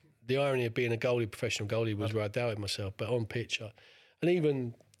me. The irony of being a professional goalie, was where I doubted myself. But on pitch,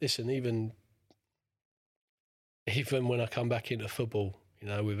 even when I come back into football. You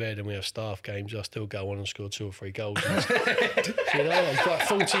know, with Ed and we have staff games, I still go on and score 2 or 3 goals. You know, I'm like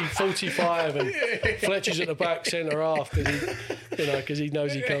 45 and Fletcher's at the back centre half because he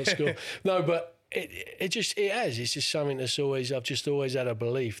knows he can't score. No, but it's just something that's I've just always had a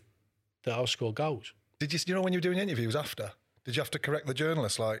belief that I'll score goals. Did you know when you were doing interviews after? Did you have to correct the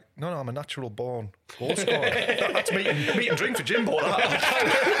journalist? Like, no, I'm a natural born goal scorer. That's meat and drink for Jimbo. I've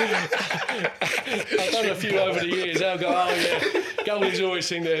done a few over the years. They'll go, oh yeah, goalies always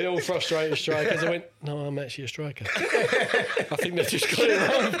think they're all frustrated strikers. I went, no, I'm actually a striker. I think they've just got it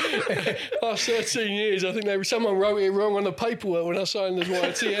wrong. Last 13 years, I think someone wrote it wrong on the paperwork when I signed as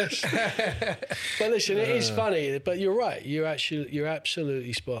YTS. But listen, it is funny. But you're right. You're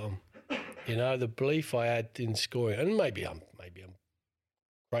absolutely spot on. You know, the belief I had in scoring, and maybe I'm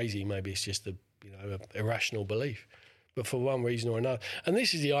crazy. Maybe it's just a irrational belief. But for one reason or another, and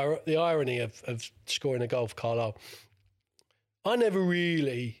this is the irony of scoring a goal for Carlisle. I never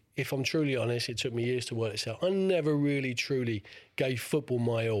really, if I'm truly honest, it took me years to work this out. I never really truly gave football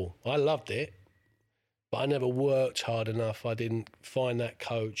my all. I loved it, but I never worked hard enough. I didn't find that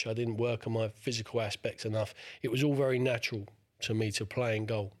coach. I didn't work on my physical aspects enough. It was all very natural to me to play and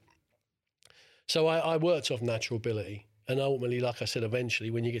goal. So I worked off natural ability. And ultimately, like I said,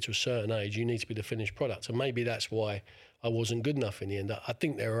 eventually, when you get to a certain age, you need to be the finished product. And maybe that's why I wasn't good enough in the end. I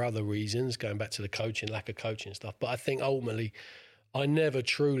think there are other reasons, going back to the coaching, lack of coaching stuff. But I think ultimately, I never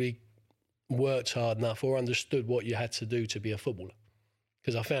truly worked hard enough or understood what you had to do to be a footballer.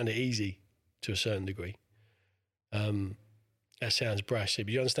 Because I found it easy to a certain degree. That sounds brash, but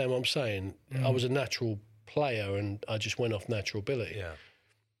you understand what I'm saying? I was a natural player and I just went off natural ability. Yeah.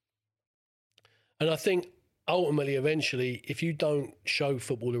 And I think ultimately, eventually, if you don't show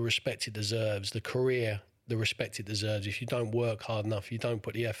football the respect it deserves, the career, the respect it deserves, if you don't work hard enough, if you don't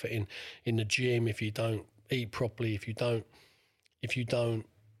put the effort in the gym, if you don't eat properly, if you don't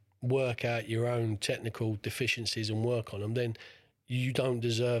work out your own technical deficiencies and work on them, then you don't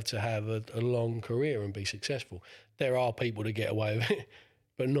deserve to have a long career and be successful. There are people that get away with it,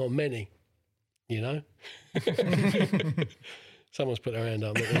 but not many, you know? Someone's put their hand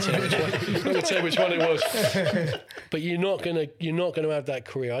up. I'm not going to tell you which one it was. But you're not going to have that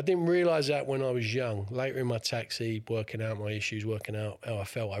career. I didn't realise that when I was young. Later in my taxi, working out my issues, working out how I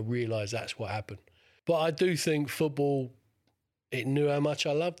felt, I realised that's what happened. But I do think football, it knew how much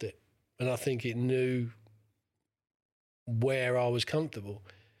I loved it. And I think it knew where I was comfortable.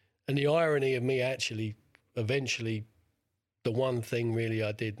 And the irony of me actually eventually the one thing really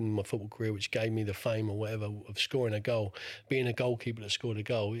I did in my football career which gave me the fame or whatever of scoring a goal, being a goalkeeper that scored a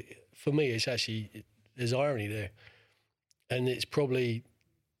goal, for me it's actually, there's irony there. And it's probably,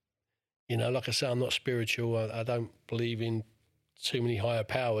 you know, like I say, I'm not spiritual. I don't believe in too many higher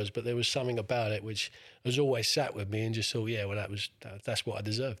powers, but there was something about it which has always sat with me and just thought, yeah, well, that's what I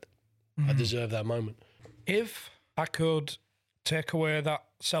deserved. I deserved that moment. If I could take away that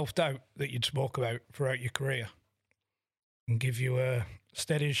self-doubt that you'd spoke about throughout your career and give you a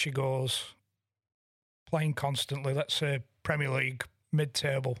steady as she goes, playing constantly, let's say Premier League,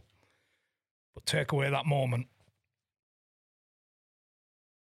 mid-table, but take away that moment,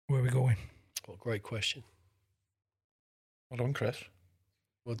 where are we going? What a great question. Well done, Chris.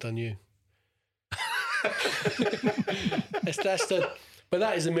 Well done, you. But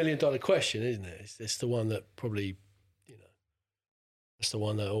that is $1 million question, isn't it? It's the one that probably, you know, it's the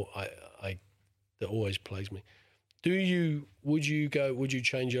one that that always plagues me. Would you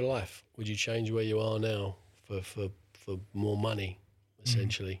change your life? Would you change where you are now for more money,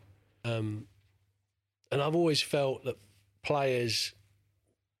 essentially? And I've always felt that players,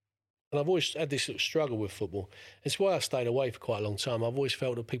 and I've always had this sort of struggle with football. It's why I stayed away for quite a long time. I've always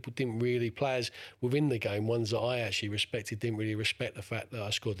felt that people didn't really, players within the game, ones that I actually respected, didn't really respect the fact that I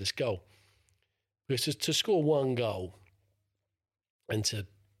scored this goal. Because to score one goal and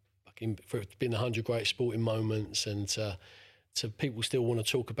for it to be in the 100 great sporting moments and to people still want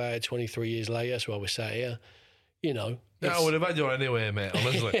to talk about it 23 years later, that's why we're sat here, you know. I would have had you anyway, mate,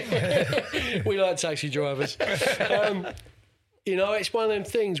 honestly. We like taxi drivers. You know, it's one of them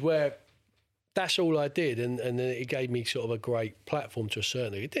things where that's all I did, and then it gave me sort of a great platform to a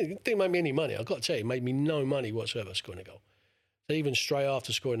certain degree. It didn't make me any money. I've got to tell you, it made me no money whatsoever scoring a goal. So even straight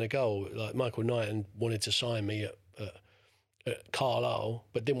after scoring a goal, like Michael Knighton wanted to sign me at Carlisle,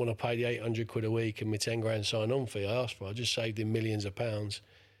 but didn't want to pay the 800 quid a week and my 10 grand sign-on fee I asked for. I just saved him millions of pounds,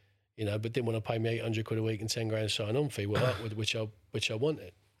 you know, but didn't want to pay me 800 quid a week and 10 grand sign-on fee, which I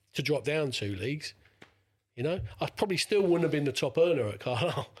wanted. To drop down 2 leagues, you know, I probably still wouldn't have been the top earner at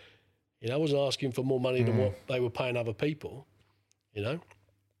Carlisle. You know, I wasn't asking for more money than what they were paying other people, you know.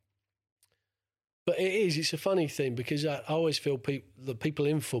 But it's a funny thing because I always feel the people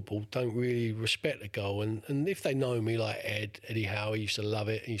in football don't really respect the goal. And if they know me, like Eddie Howe, he used to love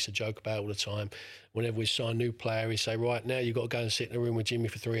it. He used to joke about it all the time. Whenever we sign a new player, he'd say, right, now you've got to go and sit in a room with Jimmy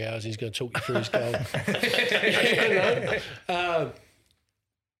for 3 hours and he's going to talk you through his goal. You know?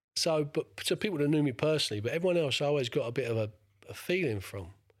 So people that knew me personally, but everyone else I always got a bit of a feeling from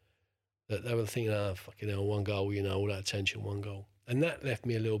that they were thinking, fucking hell, one goal, you know, all that attention, one goal. And that left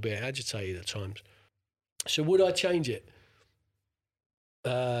me a little bit agitated at times. So would I change it?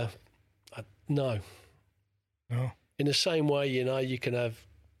 No. No. In the same way, you know, you can have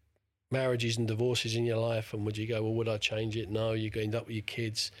marriages and divorces in your life, and would you go, well, would I change it? No, you end up with your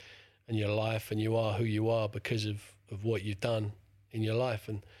kids and your life, and you are who you are because of what you've done in your life.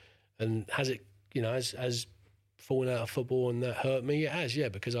 And has it, you know, has falling out of football and that hurt me? It has, yeah,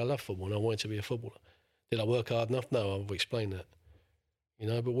 because I love football and I wanted to be a footballer. Did I work hard enough? No, I've explained that. You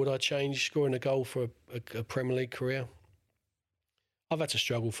know, but would I change scoring a goal for a Premier League career? I've had to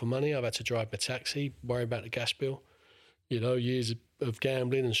struggle for money. I've had to drive my taxi, worry about the gas bill. You know, years of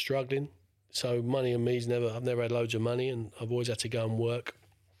gambling and struggling. So money and me's I've never had loads of money, and I've always had to go and work.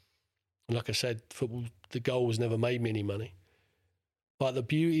 And like I said, football, the goal has never made me any money. But the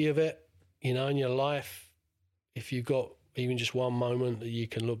beauty of it, you know, in your life, if you've got even just one moment that you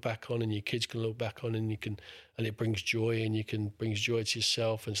can look back on and your kids can look back on and it brings joy and brings joy to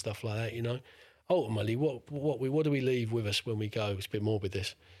yourself and stuff like that, you know. Ultimately, what do we leave with us when we go? It's a bit morbid,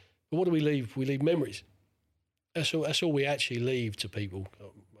 this. But what do we leave? We leave memories. That's all we actually leave to people.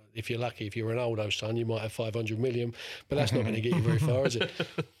 If you're lucky, if you're Ronaldo's son, you might have 500 million, but that's not going to get you very far, is it?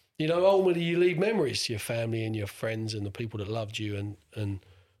 You know, ultimately you leave memories to your family and your friends and the people that loved you and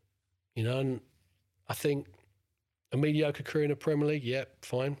you know, and I think a mediocre career in the Premier League, yeah,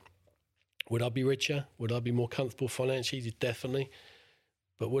 fine. Would I be richer? Would I be more comfortable financially? Definitely.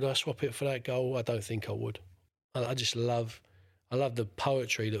 But would I swap it for that goal? I don't think I would. I just love the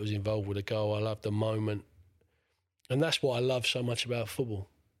poetry that was involved with the goal. I love the moment. And that's what I love so much about football.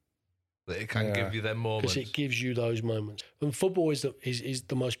 That it can give you them moments. Because it gives you those moments. And football is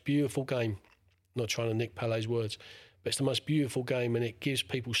the most beautiful game. I'm not trying to nick Pele's words, but it's the most beautiful game, and it gives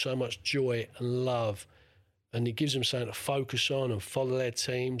people so much joy and love, and it gives them something to focus on and follow their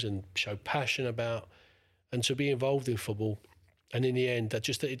teams and show passion about, and to be involved in football. And in the end, it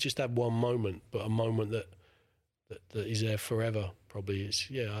just had one moment, but a moment that is there forever. Probably is.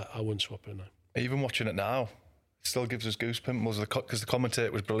 Yeah, I wouldn't swap it. No. Even watching it now, it still gives us goosebumps because the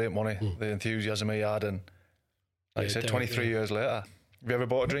commentator was brilliant, wasn't he? The enthusiasm he had, and Like you said, 23 years later. Have you ever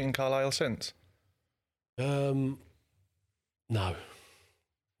bought a drink in Carlisle since? Have you ever bought a drink in Carlisle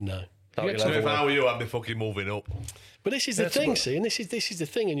since? No. If I were you, I'd be fucking moving up. But this is the thing, see, and this is the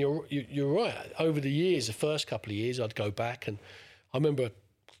thing, and you're right. Over the years, the first couple of years, I'd go back, and I remember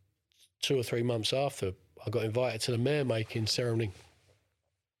 2 or 3 months after, I got invited to the mayor making ceremony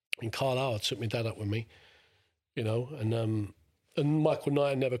in Carlisle. I took my dad up with me, and Michael Knight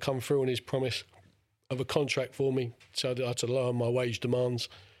had never come through on his promise of a contract for me, so I had to lower my wage demands.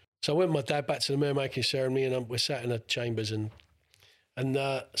 So I went with my dad back to the mayor making ceremony, and we sat in the chambers, and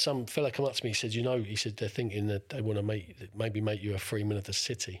some fella come up to me. He said, he said they're thinking that they want to maybe make you a freeman of the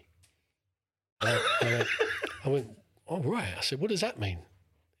city. I went, oh right. I said, what does that mean?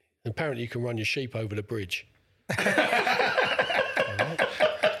 And apparently you can run your sheep over the bridge. You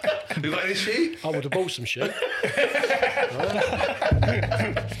got any sheep? I would have bought some sheep.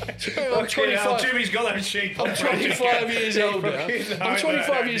 I'm 25. Jimmy's got those sheep. I'm 25 years old now. I'm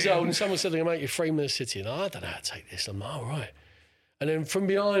 25 years old, and someone said they're going to make you freeman of the city. And I don't know how to take this. I'm like, all right. And then from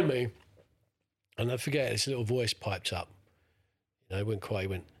behind me, and I forget, this little voice piped up. It went quiet. He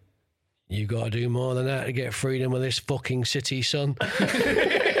went, you got to do more than that to get freedom of this fucking city, son.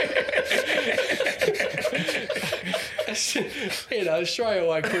 Straight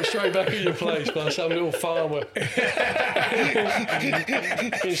away, put straight back in your place by some little farmer.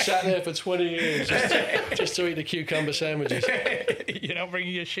 Been sat there for 20 years just to eat the cucumber sandwiches. You're not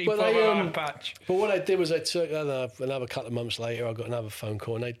bringing your sheep over our patch. But what they did was they took another couple of months later, I got another phone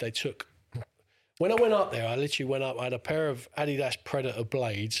call, and they took. When I went up there, I literally went up. I had a pair of Adidas Predator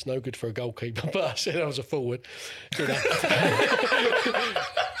blades, no good for a goalkeeper, but I said I was a forward. I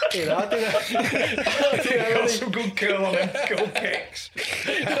didn't got some good curl on them goal kicks.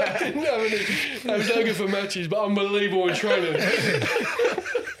 I didn't have any. I was no good for matches, but unbelievable in training.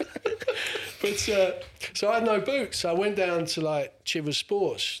 But so I had no boots. I went down to Chivers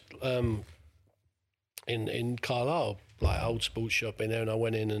Sports in Carlisle, old sports shop in there, and I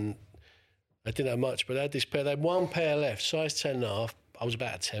went in and I didn't have much, but I had this pair. They had one pair left, size 10.5. I was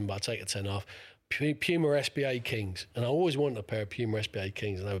about a 10, but I'd take a 10.5. Puma SBA Kings, and I always wanted a pair of Puma SBA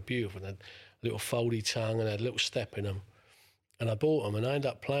Kings, and they were beautiful. They had a little foldy tongue and they had a little step in them, and I bought them, and I ended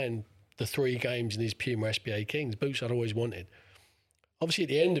up playing the 3 games in these Puma SBA Kings, boots I'd always wanted. Obviously,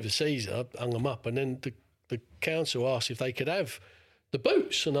 at the end of the season, I hung them up, and then the council asked if they could have the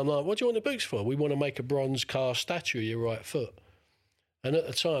boots, and I'm like, what do you want the boots for? We want to make a bronze cast statue of your right foot. And at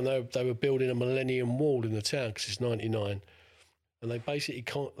the time, they were building a Millennium Wall in the town because it's 99. And they basically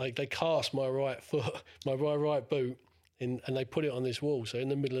they cast my right foot, my right boot, and they put it on this wall. So in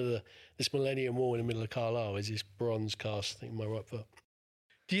the middle of this Millennium Wall in the middle of Carlisle is this bronze cast thing, my right foot.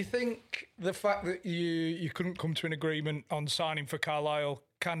 Do you think the fact that you couldn't come to an agreement on signing for Carlisle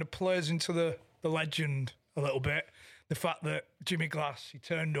kind of plays into the legend a little bit? The fact that Jimmy Glass, he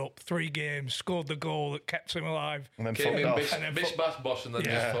turned up 3 games, scored the goal that kept him alive. And then Came in fucked Bish boss and then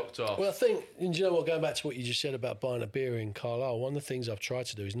just fucked off. Well, I think, and you know what, going back to what you just said about buying a beer in Carlisle, one of the things I've tried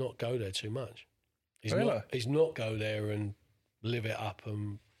to do is not go there too much. Is not go there and live it up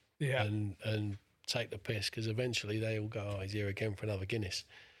and take the piss, because eventually they all go, oh, he's here again for another Guinness.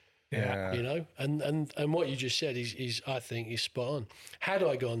 Yeah. And what you just said is I think is spot on. Had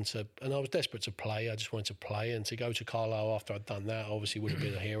I gone to, and I was desperate to play, I just wanted to play, and to go to Carlisle after I'd done that obviously would have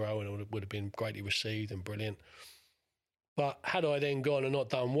been a hero, and it would have been greatly received and brilliant. But had I then gone and not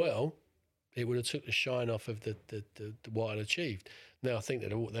done well, it would have took the shine off of the what I'd achieved. Now I think that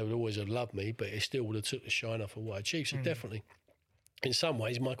they would always have loved me, but it still would have took the shine off of what I achieved. So definitely, in some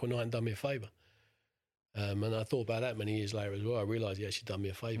ways, Michael Knight done me a favour. And I thought about that many years later as well. I realised he actually done me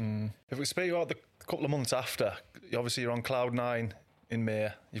a favour. If we speak about the couple of months after, obviously you're on cloud 9 in May.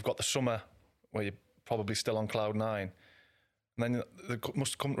 You've got the summer where you're probably still on cloud 9. And then there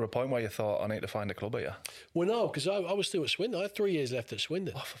must come to a point where you thought, I need to find a club here. Well, no, because I was still at Swindon. I had 3 years left at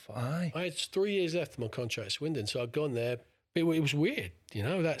Swindon. Oh, for fun. I had 3 years left of my contract at Swindon, so I'd gone there. It was weird,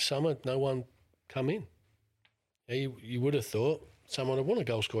 that summer, no one come in. You would have thought someone would want a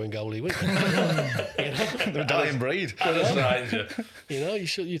goal-scoring goalie, wouldn't you? The dying breed.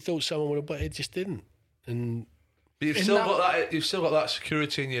 You thought someone would have, but it just didn't. And but you've still got that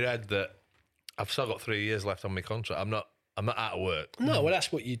security in your head that I've still got 3 years left on my contract. I'm not out of work. No, well,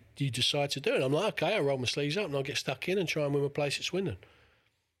 that's what you decide to do. And I'm like, okay, I'll roll my sleeves up and I'll get stuck in and try and win my place at Swindon.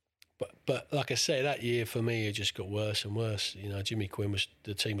 But like I say, that year for me, it just got worse and worse. Jimmy Quinn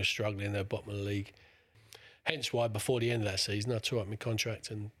the team was struggling. They're bottom of the league. Hence why before the end of that season, I tore up my contract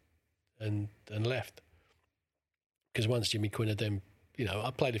and left. Because once Jimmy Quinn had then,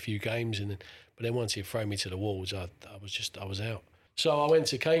 I played a few games, but then once he thrown me to the walls, I was out. So I went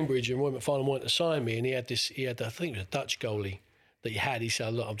to Cambridge and Roy McFarlane wanted to sign me, and he had I think it was a Dutch goalie that he had. He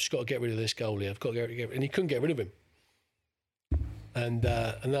said, look, I've just got to get rid of this goalie. I've got to get rid of him. And he couldn't get rid of him. And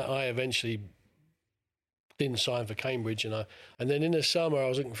that I eventually didn't sign for Cambridge. And then in the summer, I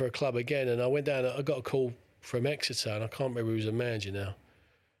was looking for a club again, and I went down, I got a call from Exeter, and I can't remember who was a manager now.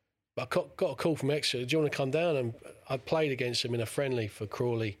 But I got a call from Exeter, do you want to come down? And I played against them in a friendly for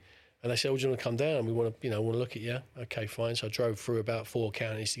Crawley. And they said, do you want to come down? We want to look at you. Okay, fine. So I drove through about 4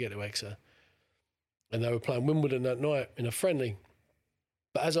 counties to get to Exeter. And they were playing Wimbledon that night in a friendly.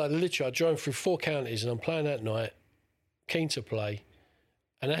 But as I drove through 4 counties and I'm playing that night, keen to play.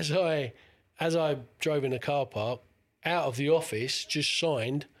 And as I drove in the car park, out of the office, just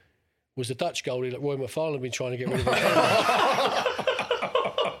signed, was the Dutch goalie that Roy McFarlane had been trying to get rid of.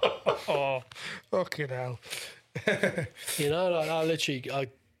 Oh, fucking hell.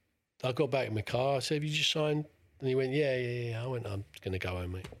 I got back in my car. I said, have you just signed? And he went, yeah. I went, I'm going to go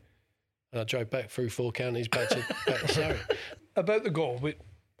home, mate. And I drove back through 4 counties back to Surrey. About the goal,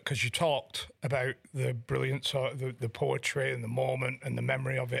 because you talked about the brilliance, or the poetry and the moment and the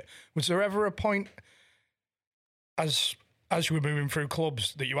memory of it. Was there ever a point, as you were moving through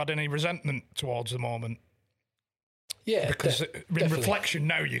clubs, that you had any resentment towards the moment? Yeah, because in reflection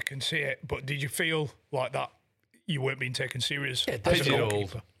now you can see it. But did you feel like that you weren't being taken serious? Yeah, as a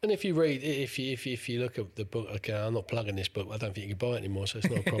goalkeeper? And if you read, if you look at the book, okay, I'm not plugging this book. I don't think you can buy it anymore, so it's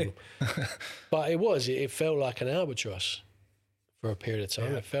not a problem. But it felt like an albatross for a period of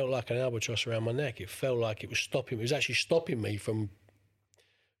time. Yeah. It felt like an albatross around my neck. It felt like it was stopping. It was actually stopping me from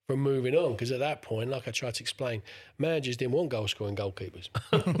moving on, because at that point, like I tried to explain, managers didn't want goal scoring goalkeepers.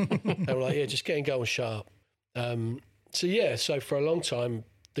 They were like, yeah, just get in goal and shut up. So for a long time,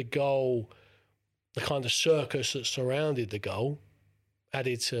 the goal, the kind of circus that surrounded the goal,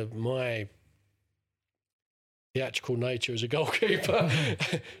 added to my theatrical nature as a goalkeeper.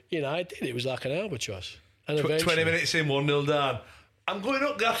 It was like an albatross. And 20 minutes in, 1-0 down. I'm going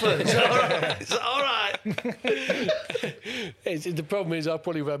up, Gaffer. It's all right. It's all right. The problem is I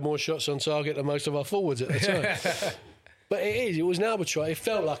probably had more shots on target than most of our forwards at the time. But it was an albatross. It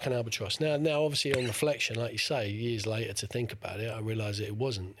felt like an albatross. Now, obviously, on reflection, like you say, years later to think about it, I realised that it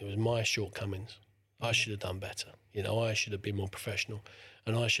wasn't. It was my shortcomings. I should have done better. I should have been more professional,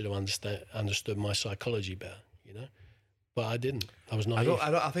 and I should have understood my psychology better. But I didn't. I was naive.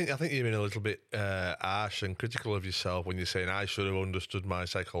 I think you're being a little bit harsh and critical of yourself when you're saying I should have understood my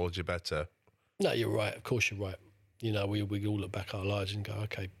psychology better. No, you're right. Of course, you're right. We all look back at our lives and go,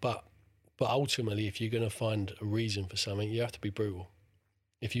 okay, but ultimately, if you're going to find a reason for something, you have to be brutal.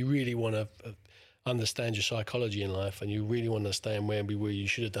 If you really want to understand your psychology in life, and you really want to understand where you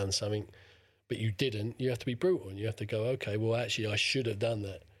should have done something, but you didn't, you have to be brutal, and you have to go, okay, well, actually, I should have done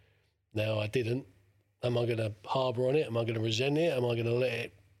that. Now, I didn't. Am I going to harbour on it? Am I going to resent it? Am I going to let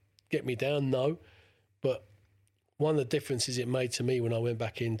it get me down? No. But one of the differences it made to me when I went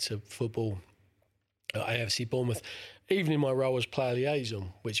back into football at AFC Bournemouth, even in my role as player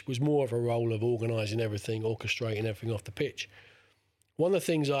liaison, which was more of a role of organising everything, orchestrating everything off the pitch, one of the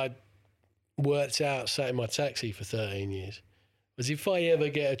things I worked out sat in my taxi for 13 years was if I ever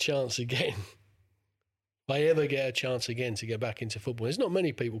get a chance again to get back into football, there's not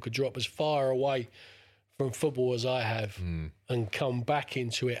many people could drop as far away from football as I have and come back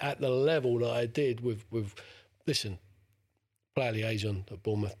into it at the level that I did with player liaison at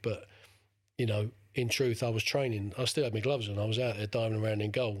Bournemouth. But, in truth, I was training. I still had my gloves on. I was out there diving around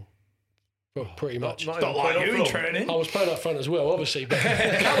in goal. Pretty much. Not like you in training. I was playing up front as well, obviously. But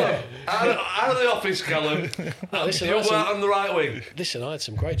Callum, out of the office, Callum. You're on the right wing. Listen, I had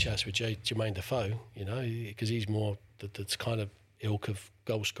some great chats with Jermaine Defoe, because he's more the kind of ilk of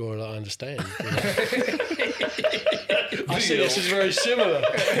goal scorer that I understand. I see this is very similar.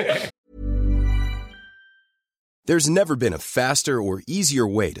 There's never been a faster or easier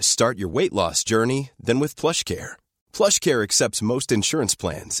way to start your weight loss journey than with PlushCare. PlushCare accepts most insurance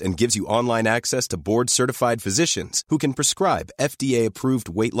plans and gives you online access to board-certified physicians who can prescribe FDA-approved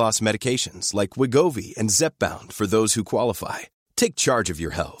weight loss medications like Wegovy and Zepbound for those who qualify. Take charge of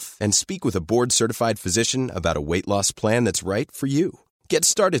your health and speak with a board-certified physician about a weight loss plan that's right for you. Get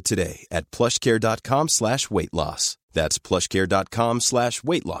started today at plushcare.com/weight-loss. That's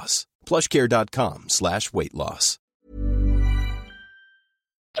plushcare.com/weight-loss. plushcare.com/weight-loss.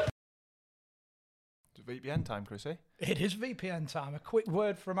 VPN time, Chrissy. It is VPN time. A quick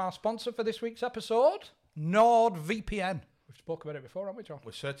word from our sponsor for this week's episode, NordVPN. We've spoken about it before, haven't we, John?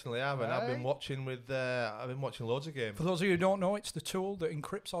 We certainly have, and I've been watching loads of games. For those of you who don't know, it's the tool that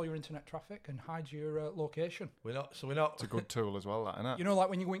encrypts all your internet traffic and hides your location. We're not. It's a good tool as well, that, isn't it? Like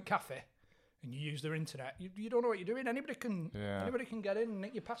when you go in cafe and you use their internet, you don't know what you're doing. Anybody can get in and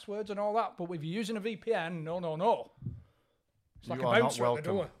nick your passwords and all that. But if you're using a VPN, no. It's like a bouncer at the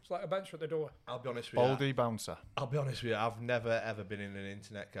door. It's like a bouncer at the door. I'll be honest with you. Baldy bouncer. I'll be honest with you. I've never ever been in an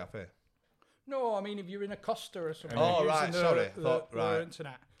internet cafe. No, I mean if you're in a Costa or something. Oh, using right, the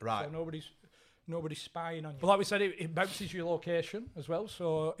internet. Right. So nobody's spying on you. But like we said, it bounces your location as well.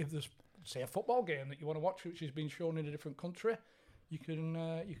 So if there's, say, a football game that you want to watch, which is being shown in a different country, you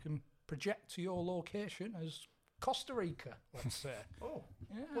can project to your location as Costa Rica, let's say. Oh.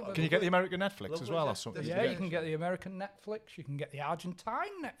 Yeah, can you get the American Netflix as well or something? Yeah, you can get the American Netflix. You can get the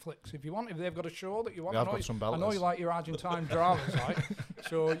Argentine Netflix if you want. If they've got a show that you want, I've got some belters. I know you like your Argentine dramas, right?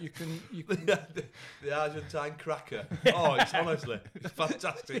 So you can the Argentine cracker. Oh, it's honestly it's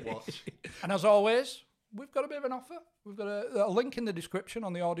fantastic watch. And as always, we've got a bit of an offer. We've got a link in the description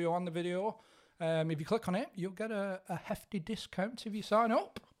on the audio and the video. If you click on it, you'll get a hefty discount if you sign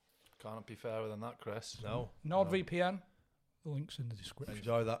up. Can't be fairer than that, Chris. No. NordVPN. The link's in the description.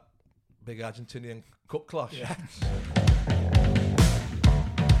 Enjoy that big Argentinian cup clash. Yeah.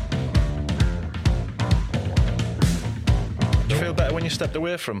 Do you feel better when you stepped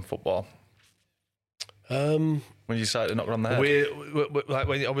away from football? When you decided to knock it on the head? We like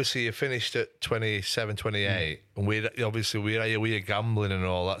when obviously you finished at 27, 28, and we were gambling and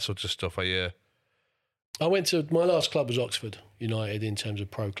all that sort of stuff. I went to my last club was Oxford United in terms of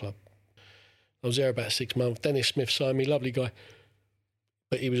pro club. I was there about 6 months. Dennis Smith signed me, lovely guy,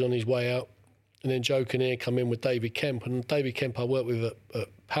 but he was on his way out. And then Joe Kinnear come in with David Kemp, and David Kemp I worked with at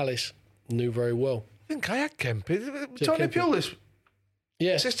Palace, knew very well. I think I had Kempy. Tony Pulis,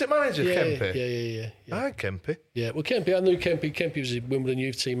 assistant manager, Kempy. Yeah. I had Kempy. Yeah, well, Kempy, I knew Kempy. Kempy was a Wimbledon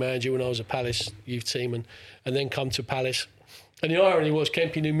youth team manager when I was at Palace youth team, and then come to Palace. And the irony was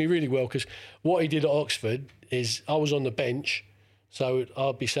Kempy knew me really well because what he did at Oxford is I was on the bench, so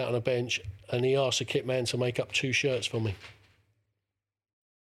I'd be sat on a bench, and he asked the kit man to make up 2 shirts for me.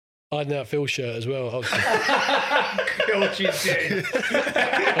 I had an outfield shirt as well. Of course you did.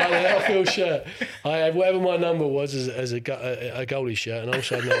 I had an outfield shirt. I had whatever my number was as a goalie shirt, and I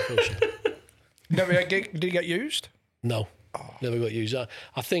also had an outfield shirt. Did it get used? No, never got used.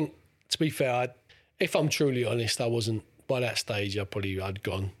 I think, to be fair, if I'm truly honest, I wasn't, by that stage, I'd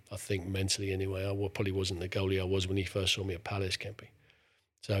gone, I think, mentally anyway. I probably wasn't the goalie I was when he first saw me at Palace, Kempy.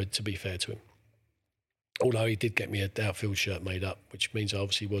 So, to be fair to him. Although he did get me an outfield shirt made up, which means I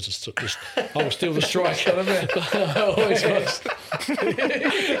obviously was I was still the striker. I always was.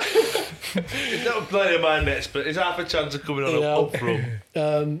 He's not playing in my nets, but there's half a chance of coming on up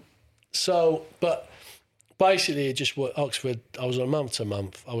from. But basically, it just was Oxford. I was on month to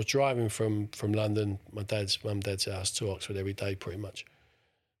month. I was driving from London, my mum and dad's house, to Oxford every day, pretty much.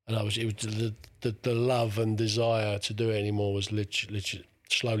 And it was the love and desire to do it anymore was literally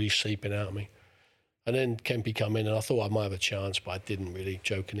slowly seeping out of me. And then Kempy come in, and I thought I might have a chance, but I didn't really,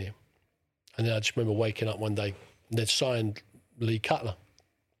 joking here. And then I just remember waking up one day, and they'd signed Lee Cutler.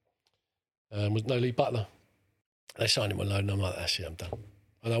 Was no Lee Butler. They signed him on loan, and I'm like, that's it, I'm done.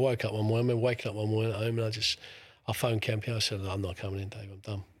 And I woke up one morning, I remember waking up one morning at home, and I phoned Kempy, I said, I'm not coming in, Dave, I'm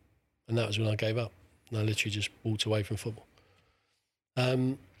done. And that was when I gave up. And I literally just walked away from football.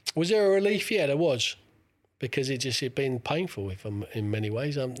 Was there a relief? Yeah, there was. Because it'd been painful in many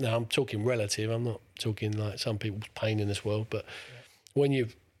ways. Now I'm talking relative. I'm not talking like some people's pain in this world. But when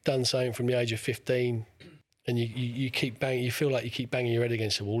you've done something from the age of 15 and you keep banging, you feel like you keep banging your head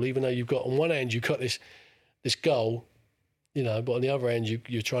against the wall, even though you've got on one end you've got this goal, but on the other end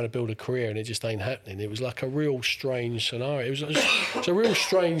you're trying to build a career and it just ain't happening. It was like a real strange scenario. It's a real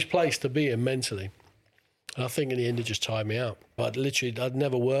strange place to be in mentally. And I think in the end it just tired me out. But I'd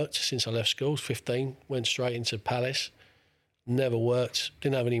never worked since I left school. 15, went straight into Palace. Never worked,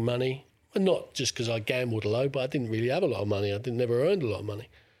 didn't have any money. And not just because I gambled a lot, but I didn't really have a lot of money. I never earned a lot of money.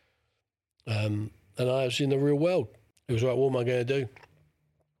 And I was in the real world. It was like, what am I going to do?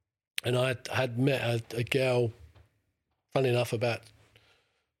 And I had met a girl, funny enough, about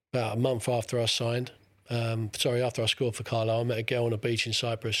a month after I signed. After I scored for Carlisle, I met a girl on a beach in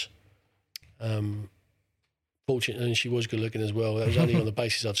Cyprus. Fortunately, and she was good looking as well. That was only on the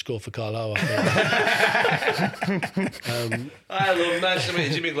basis I'd scored for Carlisle, I think. I love nice to meet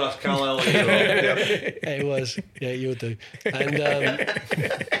you, Jimmy Glass, Carlisle. It was. Yeah, you'll do. And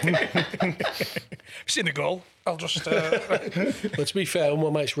seen the goal. I'll just. But to be fair, all my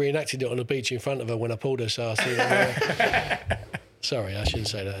mates reenacted it on the beach in front of her when I pulled her. So I think. Sorry, I shouldn't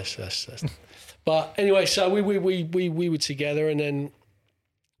say that. That's... But anyway, so we were together, and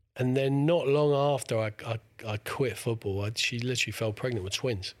then not long after I quit football, she literally fell pregnant with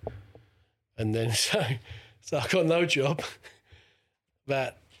twins. And then so I got no job.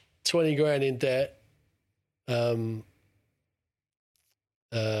 About 20 grand in debt, no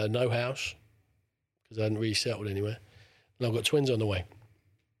house, because I hadn't really settled anywhere. And I've got twins on the way.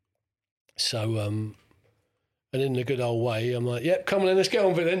 So, and in the good old way, I'm like, yep, come on then, let's get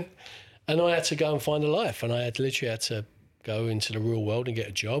on with it then. And I had to go and find a life. And I literally had to go into the real world and get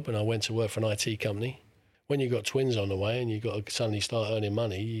a job. And I went to work for an IT company. When you've got twins on the way and you've got to suddenly start earning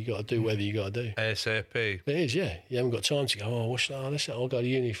money, you've got to do whatever you got to do. ASAP. It is, yeah. You haven't got time to go, I'll go to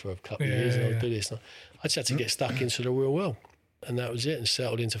uni for a couple of years and I'll do this. I just had to get stuck into the real world. And that was it, and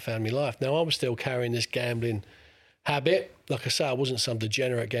settled into family life. Now, I was still carrying this gambling habit. Like I say, I wasn't some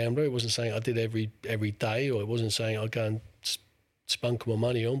degenerate gambler. It wasn't something I did every day, or it wasn't something I'd go and spunk my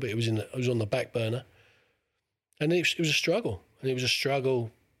money on, but it was on the back burner. And it was a struggle. And it was a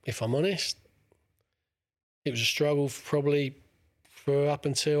struggle, if I'm honest. It was a struggle probably for up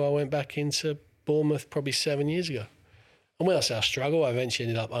until I went back into Bournemouth probably 7 years ago. And when I say I struggle, I eventually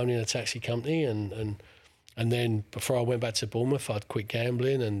ended up owning a taxi company, and then before I went back to Bournemouth, I'd quit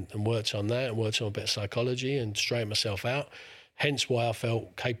gambling and worked on that and worked on a bit of psychology and straightened myself out. Hence why I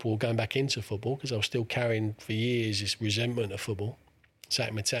felt capable of going back into football, because I was still carrying for years this resentment of football,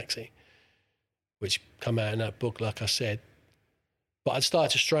 Sack Me Taxi, which come out in that book, like I said. But I'd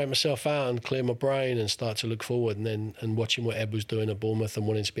started to straighten myself out and clear my brain and start to look forward, and watching what Ed was doing at Bournemouth and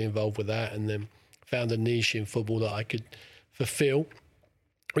wanting to be involved with that, and then found a niche in football that I could fulfil,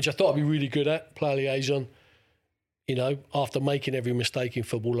 which I thought I'd be really good at, play liaison, after making every mistake in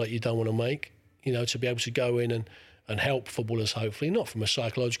football like you don't want to make, to be able to go in and help footballers, hopefully, not from a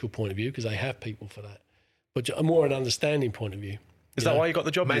psychological point of view, because they have people for that, but a more an understanding point of view. Is that why you got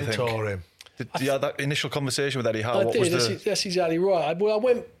the job, do you think? Mentor him. Did you have that initial conversation with Eddie Howe? I did. That's exactly right. I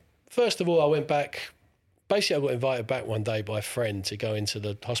went back. Basically, I got invited back one day by a friend to go into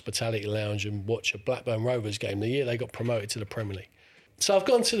the hospitality lounge and watch a Blackburn Rovers game the year they got promoted to the Premier League. So I've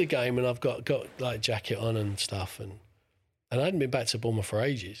gone to the game and I've got like jacket on and stuff, and I hadn't been back to Bournemouth for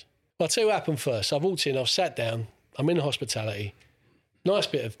ages. Well, I'll tell you what happened first. So I walked in, I've sat down, I'm in the hospitality, nice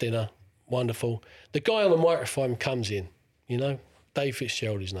bit of dinner, wonderful. The guy on the microphone comes in, Dave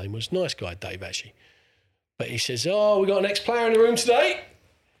Fitzgerald, his name was. Nice guy, Dave, actually. But he says, we got an ex-player in the room today.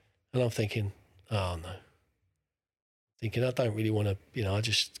 And I'm thinking, oh, no. Thinking, I don't really want to,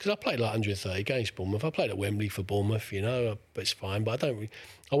 because I played like 130 games for Bournemouth. I played at Wembley for Bournemouth, but it's fine. But I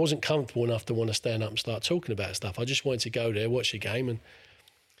wasn't comfortable enough to want to stand up and start talking about stuff. I just wanted to go there, watch the game. And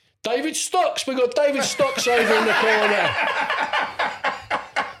David Stocks, we've got David Stocks over in the corner.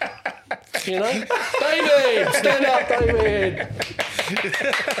 David, stand up, David.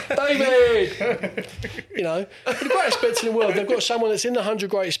 David. With the greatest respect in the world, they've got someone that's in the 100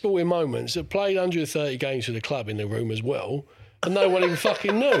 greatest sporting moments that played 130 games for the club in the room as well, and no one even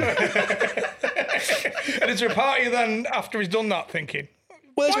fucking knew. And is there a part of you then, after he's done that, thinking,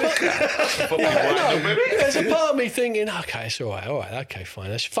 well, there's a part of me thinking, okay, it's all right, okay,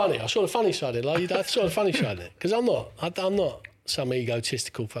 fine, that's funny. I saw the funny side of it, I saw the funny side of it, because I'm not some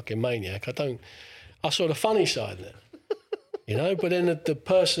egotistical fucking maniac. I saw the funny side of it, But then the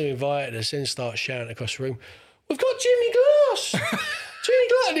person who invited us then starts shouting across the room, "We've got Jimmy Glass!" Jimmy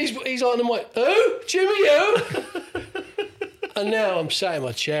Glass! And he's on the mic, "Who? Jimmy who?" And now I'm sat in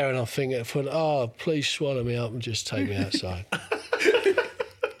my chair and I'm thinking, please swallow me up and just take me outside.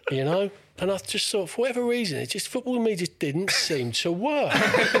 And I just thought, for whatever reason, football with me just didn't seem to work.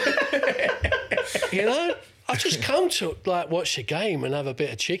 I just come to watch the game and have a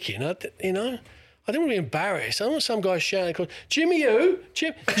bit of chicken. I didn't want to be embarrassed. I don't want some guy shouting, "Jimmy who?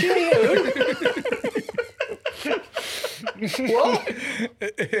 Jimmy who?" What?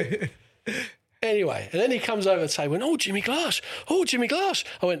 Anyway, and then he comes over the table and, "Oh, Jimmy Glass. Oh, Jimmy Glass."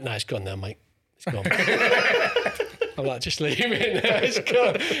 I went, "No, it's gone now, mate. It's gone." I'm like, "Just leave it now. It's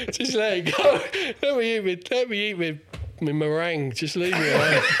gone. Just let it go. Let me eat my meringue. Just leave me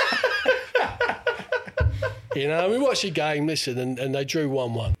alone." We watched the game, listen, and they drew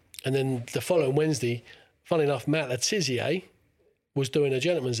 1-1. And then the following Wednesday, funny enough, Matt Letizia was doing a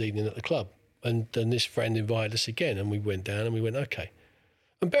gentleman's evening at the club. And this friend invited us again, and we went down and we went, okay.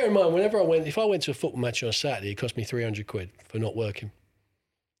 And bear in mind, if I went to a football match on a Saturday, it cost me £300 for not working.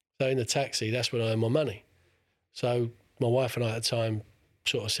 So in the taxi, that's when I earned my money. So my wife and I at the time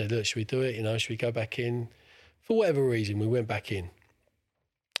sort of said, "Look, should we do it? Should we go back in?" For whatever reason, we went back in.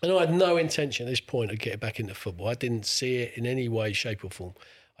 And I had no intention at this point of getting back into football. I didn't see it in any way, shape or form.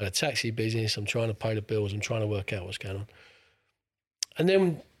 I had a taxi business. I'm trying to pay the bills. I'm trying to work out what's going on. And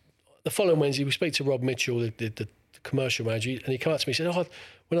then the following Wednesday, we speak to Rob Mitchell, the commercial manager, and he came up to me and said,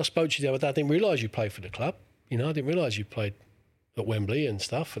 "When I spoke to you the other day, I didn't realise you played for the club. I didn't realise you played at Wembley and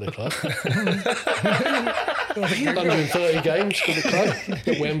stuff for the club. 130 games for the club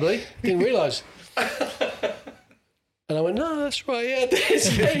at Wembley. Didn't realise. And I went, no, that's right, yeah,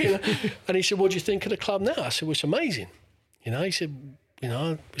 this, yeah, you know. And he said, what do you think of the club now? I said, well, it's amazing. You know, he said, you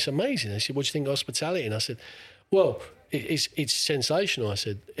know, it's amazing. I said, what do you think of hospitality? And I said, well, it's sensational. I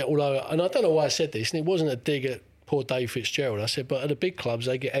said, although, and I don't know why I said this, and it wasn't a dig at poor Dave Fitzgerald. I said, but at the big clubs,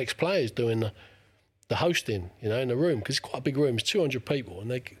 they get ex-players doing the hosting, you know, in the room, because it's quite a big room, it's 200 people.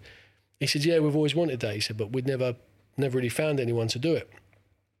 And he said, yeah, we've always wanted that. He said, but we'd never really found anyone to do it.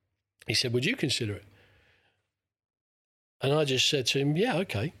 He said, would you consider it? And I just said to him, yeah,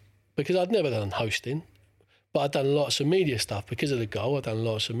 okay, because I'd never done hosting, but I'd done lots of media stuff. Because of the goal, I'd done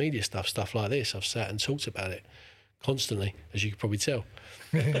lots of media stuff like this. I've sat and talked about it constantly, as you could probably tell.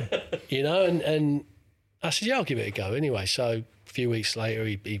 You know, and I said, yeah, I'll give it a go anyway. So a few weeks later,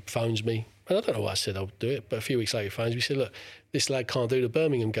 he phones me. And I don't know why I said I'll do it, but a few weeks later he phones me. He said, look, this lad can't do the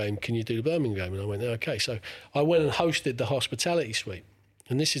Birmingham game. Can you do the Birmingham game? And I went, okay. So I went and hosted the hospitality suite.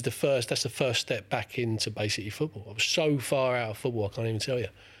 And that's the first step back into basically football. I was so far out of football, I can't even tell you.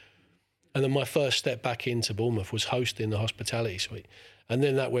 And then my first step back into Bournemouth was hosting the hospitality suite. And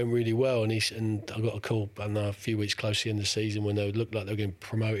then that went really well. And I got a call a few weeks close to the end of the season when they looked like they were getting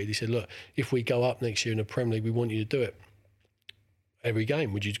promoted. He said, look, if we go up next year in the Premier League, we want you to do it every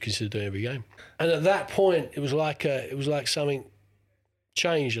game. Would you consider doing every game? And at that point, it was like something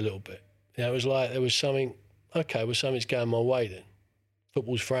changed a little bit. You know, it was like there was something, okay, well, something's going my way then.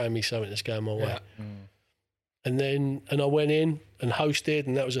 Football's throwing me something that's going my way. And I went in and hosted,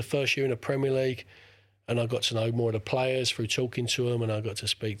 and that was the first year in the Premier League. And I got to know more of the players through talking to them, and I got to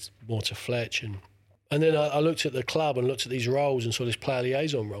speak more to Fletch. And then I looked at the club and looked at these roles and saw this player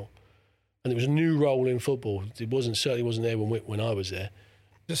liaison role. And it was a new role in football. It certainly wasn't there when I was there.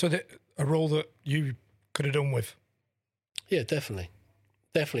 So a role that you could have done with? Yeah, definitely.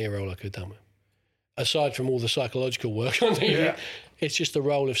 Definitely a role I could have done with. Aside from all the psychological work on it, it's just a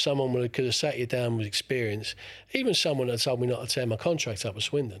role if someone could have sat you down with experience, even someone that told me not to tear my contract up with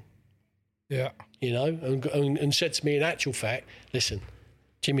Swindon. Yeah. You know, and said to me in actual fact, listen,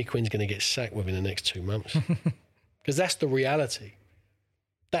 Jimmy Quinn's going to get sacked within the next 2 months. Because that's the reality.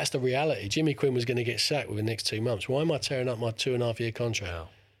 That's the reality. Jimmy Quinn was going to get sacked within the next 2 months. Why am I tearing up my 2.5-year contract?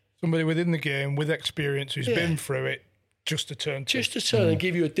 Somebody within the game with experience who's been through it, just to turn and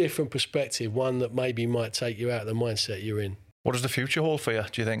give you a different perspective, one that maybe might take you out of the mindset you're in. What does the future hold for you,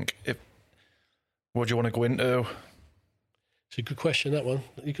 do you think? What do you want to go into? It's a good question, that one.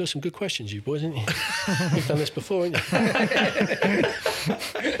 You've got some good questions, you boys, haven't you? We've done this before, haven't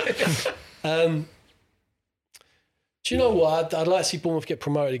you? Do you know what? I'd like to see Bournemouth get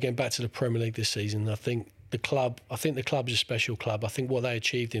promoted again back to the Premier League this season. I think the club is a special club. I think what they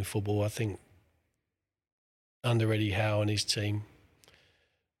achieved in football, under Eddie Howe and his team,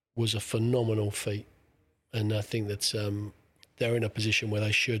 was a phenomenal feat. And I think that they're in a position where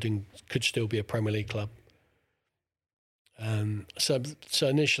they should and could still be a Premier League club. So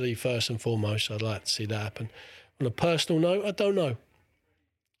initially, first and foremost, I'd like to see that happen. On a personal note, I don't know.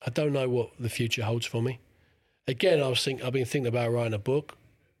 I don't know what the future holds for me. Again, I've been thinking about writing a book,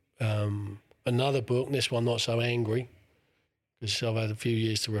 another book, and this one not so angry, because I've had a few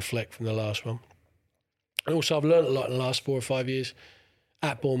years to reflect from the last one. And also, I've learned a lot in the last 4 or 5 years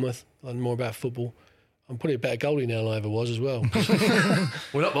at Bournemouth, learned more about football. I'm probably a better goalie now than I ever was as well.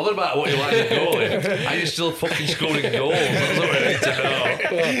 We're not bothered about what you like at goalie. Are you still fucking scoring goals? That's what we need to know.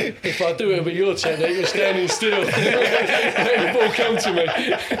 Well, if I do it with your technique, you're standing still. Make the ball come to me.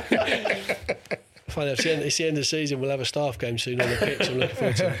 Funny, it's the end of the season. We'll have a staff game soon on the pitch. I'm looking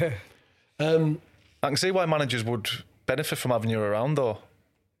forward to it. I can see why managers would benefit from having you around, though.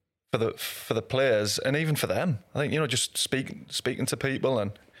 For the players and even for them, I think just speaking to people,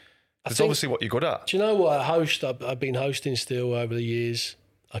 and it's obviously what you're good at. Do you know what? I've been hosting still over the years.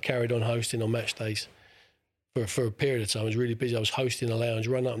 I carried on hosting on match days for a period of time. I was really busy. I was hosting a lounge,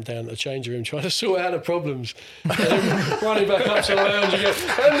 running up and down the changing room, trying to sort out the problems. And then running back up to the lounge again.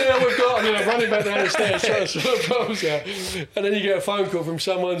 And now we've got, and then I'm running back down the stairs trying to sort the problems out. And then you get a phone call from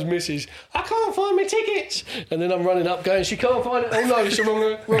someone's missus. I can't find my tickets. And then I'm running up going, she can't find it. Oh no, it's the wrong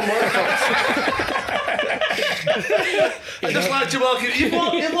one. I just like to welcome you.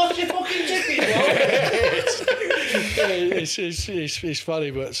 You've lost your fucking ticket. It's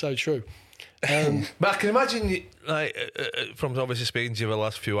funny, but so true. But I can imagine, from obviously speaking to you the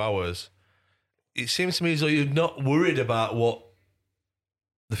last few hours, it seems to me as though you're not worried about what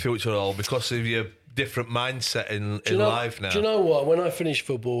the future holds because of your different mindset in life now. Do you know what? When I finished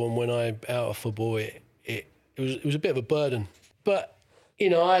football and when I'm out of football, it was a bit of a burden. But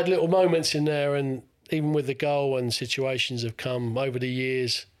I had little moments in there, and even with the goal and situations have come over the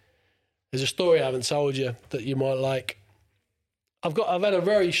years. There's a story I haven't told you that you might like. I've had a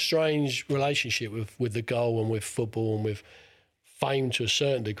very strange relationship with the goal and with football and with fame to a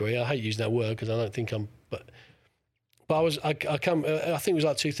certain degree. I hate using that word because I don't think I'm, but I think it was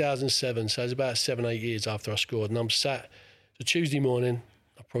like 2007, so it was about 7-8 years after I scored, and I'm sat, it's a Tuesday morning,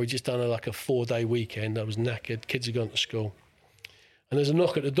 I've probably just done like a 4-day weekend, I was knackered, kids had gone to school, and there's a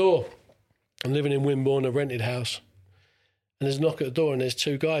knock at the door. I'm living in Wimborne, a rented house, and there's a knock at the door and there's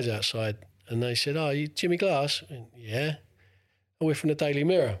two guys outside, and they said, "Oh, you Jimmy Glass?" And, "Yeah." "Oh, we're from the Daily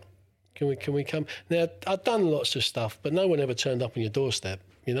Mirror. Can we come?" Now, I'd done lots of stuff, but no one ever turned up on your doorstep,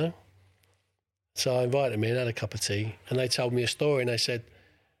 you know? So I invited them in, had a cup of tea, and they told me a story, and they said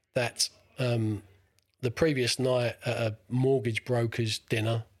that the previous night at a mortgage broker's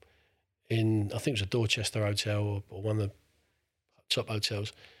dinner in, I think it was a Dorchester hotel or one of the top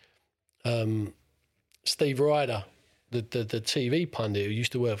hotels, Steve Ryder, the TV pundit who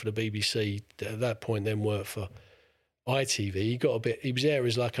used to work for the BBC, at that point then worked for ITV, he was there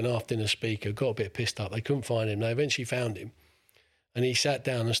as like an after-dinner speaker, got a bit pissed up. They couldn't find him. They eventually found him. And he sat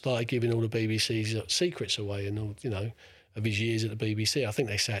down and started giving all the BBC's secrets away and all, you know, of his years at the BBC. I think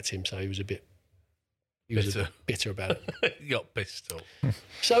they sacked him, so he was a bit bitter about it. He got pissed off.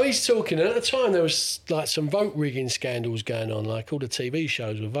 So he's talking, and at the time there was like some vote rigging scandals going on, like all the TV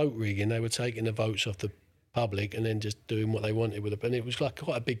shows were vote rigging. They were taking the votes off the public and then just doing what they wanted with it. And it was like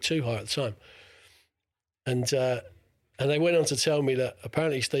quite a big two-high at the time. And they went on to tell me that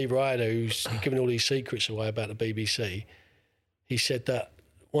apparently Steve Ryder, who's giving all these secrets away about the BBC, he said that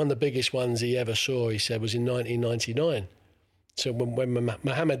one of the biggest ones he ever saw, he said, was in 1999. So when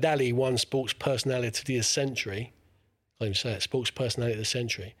Muhammad Ali won Sports Personality of the Century, I can't even say it, Sports Personality of the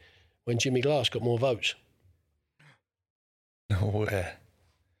Century, when Jimmy Glass got more votes. No way.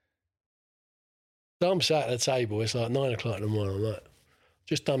 So I'm sat at the table, it's like 9 o'clock in the morning, I'm like,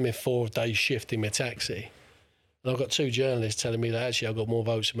 just done my 4-day shift in my taxi. And I've got two journalists telling me that actually I've got more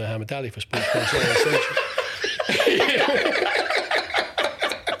votes than Muhammad Ali for Sports Personality of the Century.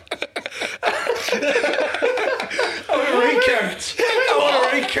 I want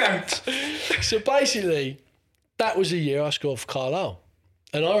a recount. So basically, that was the year I scored for Carlisle.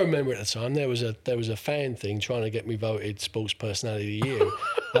 And I remember at the time there was a fan thing trying to get me voted Sports Personality of the Year.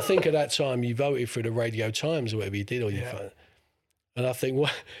 I think at that time you voted for the Radio Times or whatever you did, or your phone. And I think,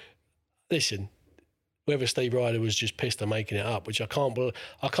 well, listen, whether Steve Ryder was just pissed at making it up, which I can't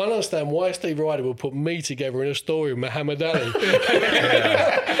understand why Steve Ryder would put me together in a story with Muhammad Ali.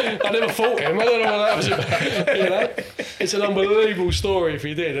 I never fought him. I don't know what that was about. You know? It's an unbelievable story if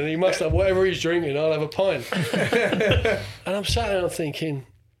he did, and he must have whatever he's drinking, I'll have a pint. And I'm sat there and I'm thinking,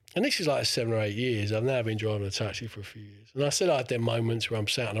 and this is like 7 or 8 years, I've now been driving a taxi for a few years. And I said I had them moments where I'm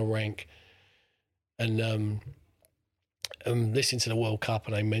sat on a rank and listening to the World Cup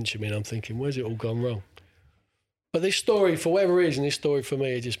and they mention me and I'm thinking, where's it all gone wrong? But this story, for whatever reason, this story for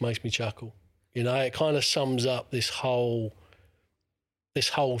me, it just makes me chuckle. You know, it kind of sums up this whole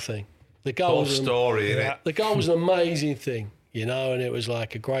thing. The goal story, innit? The goal was an amazing thing, you know, and it was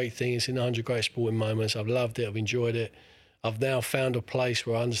like a great thing. It's in 100 great sporting moments. I've loved it. I've enjoyed it. I've now found a place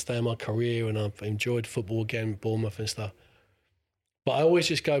where I understand my career and I've enjoyed football again, Bournemouth and stuff. But I always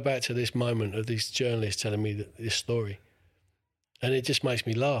just go back to this moment of these journalists telling me this story. And it just makes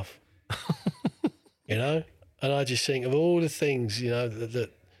me laugh, you know? And I just think of all the things, you know,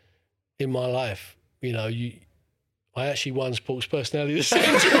 that in my life, you know, I actually won Sports Personality of the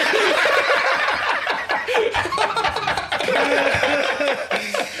Century.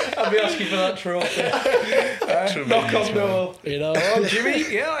 I'll be asking for that trophy. Knock on door. You know, oh, Jimmy,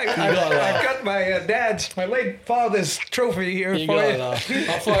 yeah, I've got my late father's trophy here you for gotta you. laugh.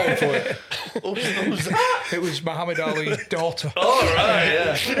 I'll fight for it. It was Muhammad Ali's daughter. Oh, right,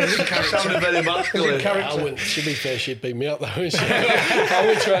 yeah. Sounded very masculine. To be fair, she'd beat me up though, wouldn't she? I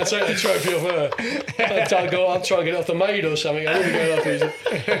would try and take the trophy off her. I'll try and get it off the maid or something. I wouldn't go off his...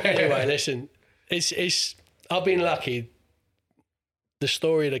 Anyway, listen, I've been lucky. The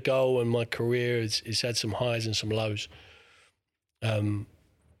story of the goal and my career has had some highs and some lows. But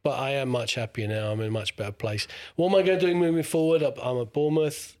I am much happier now. I'm in a much better place. What am I going to do moving forward? I'm at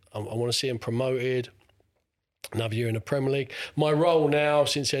Bournemouth. I want to see him promoted. Another year in the Premier League. My role now,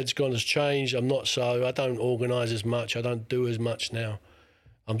 since Ed's gone, has changed. I don't organise as much. I don't do as much now.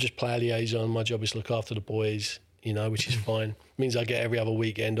 I'm just player liaison. My job is to look after the boys, you know, which is fine. It means I get every other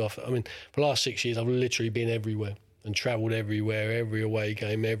weekend off. I mean, for the last 6 years, I've literally been everywhere and travelled everywhere, every away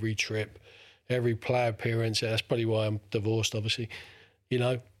game, every trip, every player appearance. That's probably why I'm divorced, obviously, you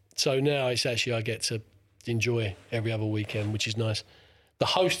know. So now it's actually I get to enjoy every other weekend, which is nice. The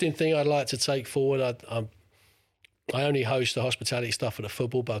hosting thing I'd like to take forward. I only host the hospitality stuff for the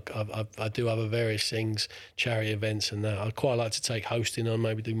football, but I do other various things, charity events and that. I'd quite like to take hosting on,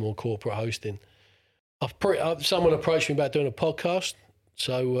 maybe do more corporate hosting. Someone approached me about doing a podcast,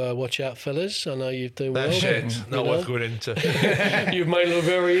 so watch out, fellas. I know you're doing well. That shit, not worth going into. You've made it look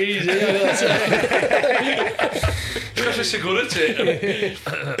very easy. Because it's so good at it.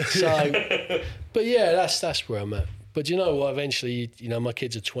 So, but yeah, that's where I'm at. But you know what? Eventually, my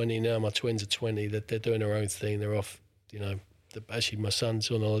kids are 20 now. My twins are 20. They're doing their own thing. They're off. Actually, my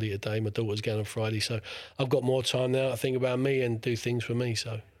son's on holiday today. My daughter's going on Friday. So I've got more time now to think about me and do things for me.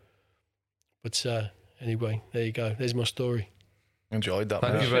 So, but anyway, there you go. There's my story. Enjoyed that.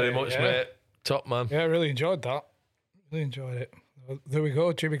 Thank you very much, mate. Top man. Yeah, I really enjoyed that. Really enjoyed it. There we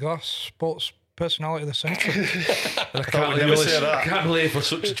go. Jimmy Glass, sports personality of the century. I can't believe for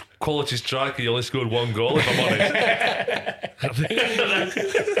such a quality striker you only scored one goal, if I'm honest.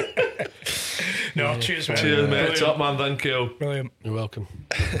 No, cheers, mate. Cheers, mate. Top man, thank you. Brilliant. You're welcome.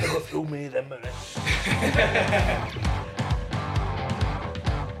 Go through me then, mate.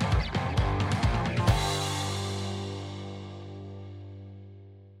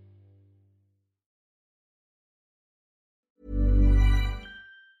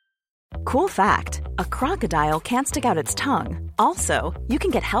 Cool fact, a crocodile can't stick out its tongue. Also, you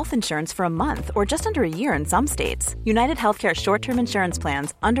can get health insurance for a month or just under a year in some states. United Healthcare short-term insurance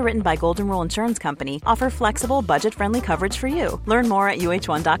plans, underwritten by Golden Rule Insurance Company, offer flexible, budget-friendly coverage for you. Learn more at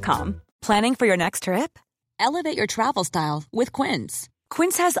uh1.com. Planning for your next trip? Elevate your travel style with Quince.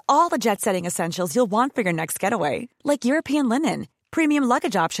 Quince has all the jet-setting essentials you'll want for your next getaway, like European linen, premium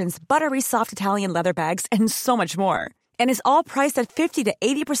luggage options, buttery soft Italian leather bags, and so much more. And is all priced at 50 to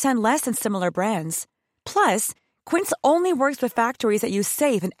 80% less than similar brands. Plus, Quince only works with factories that use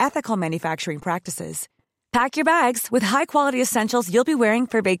safe and ethical manufacturing practices. Pack your bags with high-quality essentials you'll be wearing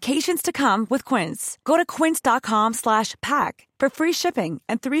for vacations to come with Quince. Go to quince.com/pack for free shipping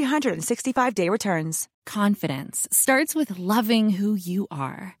and 365-day returns. Confidence starts with loving who you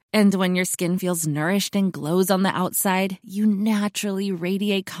are. And when your skin feels nourished and glows on the outside, you naturally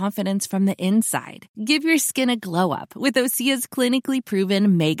radiate confidence from the inside. Give your skin a glow up with Osea's clinically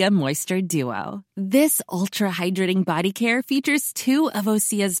proven Mega Moisture Duo. This ultra-hydrating body care features 2 of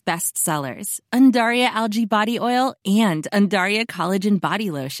Osea's best sellers, Undaria Algae Body Oil and Undaria Collagen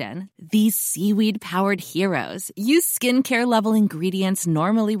Body Lotion. These seaweed-powered heroes use skincare-level ingredients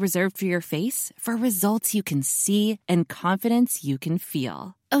normally reserved for your face for results you can see and confidence you can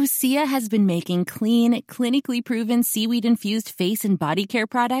feel. Osea has been making clean, clinically proven seaweed-infused face and body care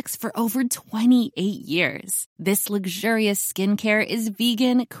products for over 28 years. This luxurious skincare is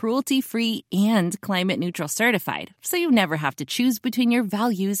vegan, cruelty-free, and climate-neutral certified, so you never have to choose between your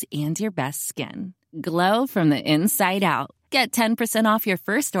values and your best skin. Glow from the inside out. Get 10% off your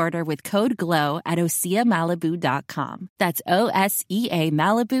first order with code GLOW at OseaMalibu.com. That's OSEA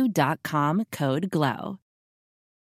Malibu.com, code GLOW.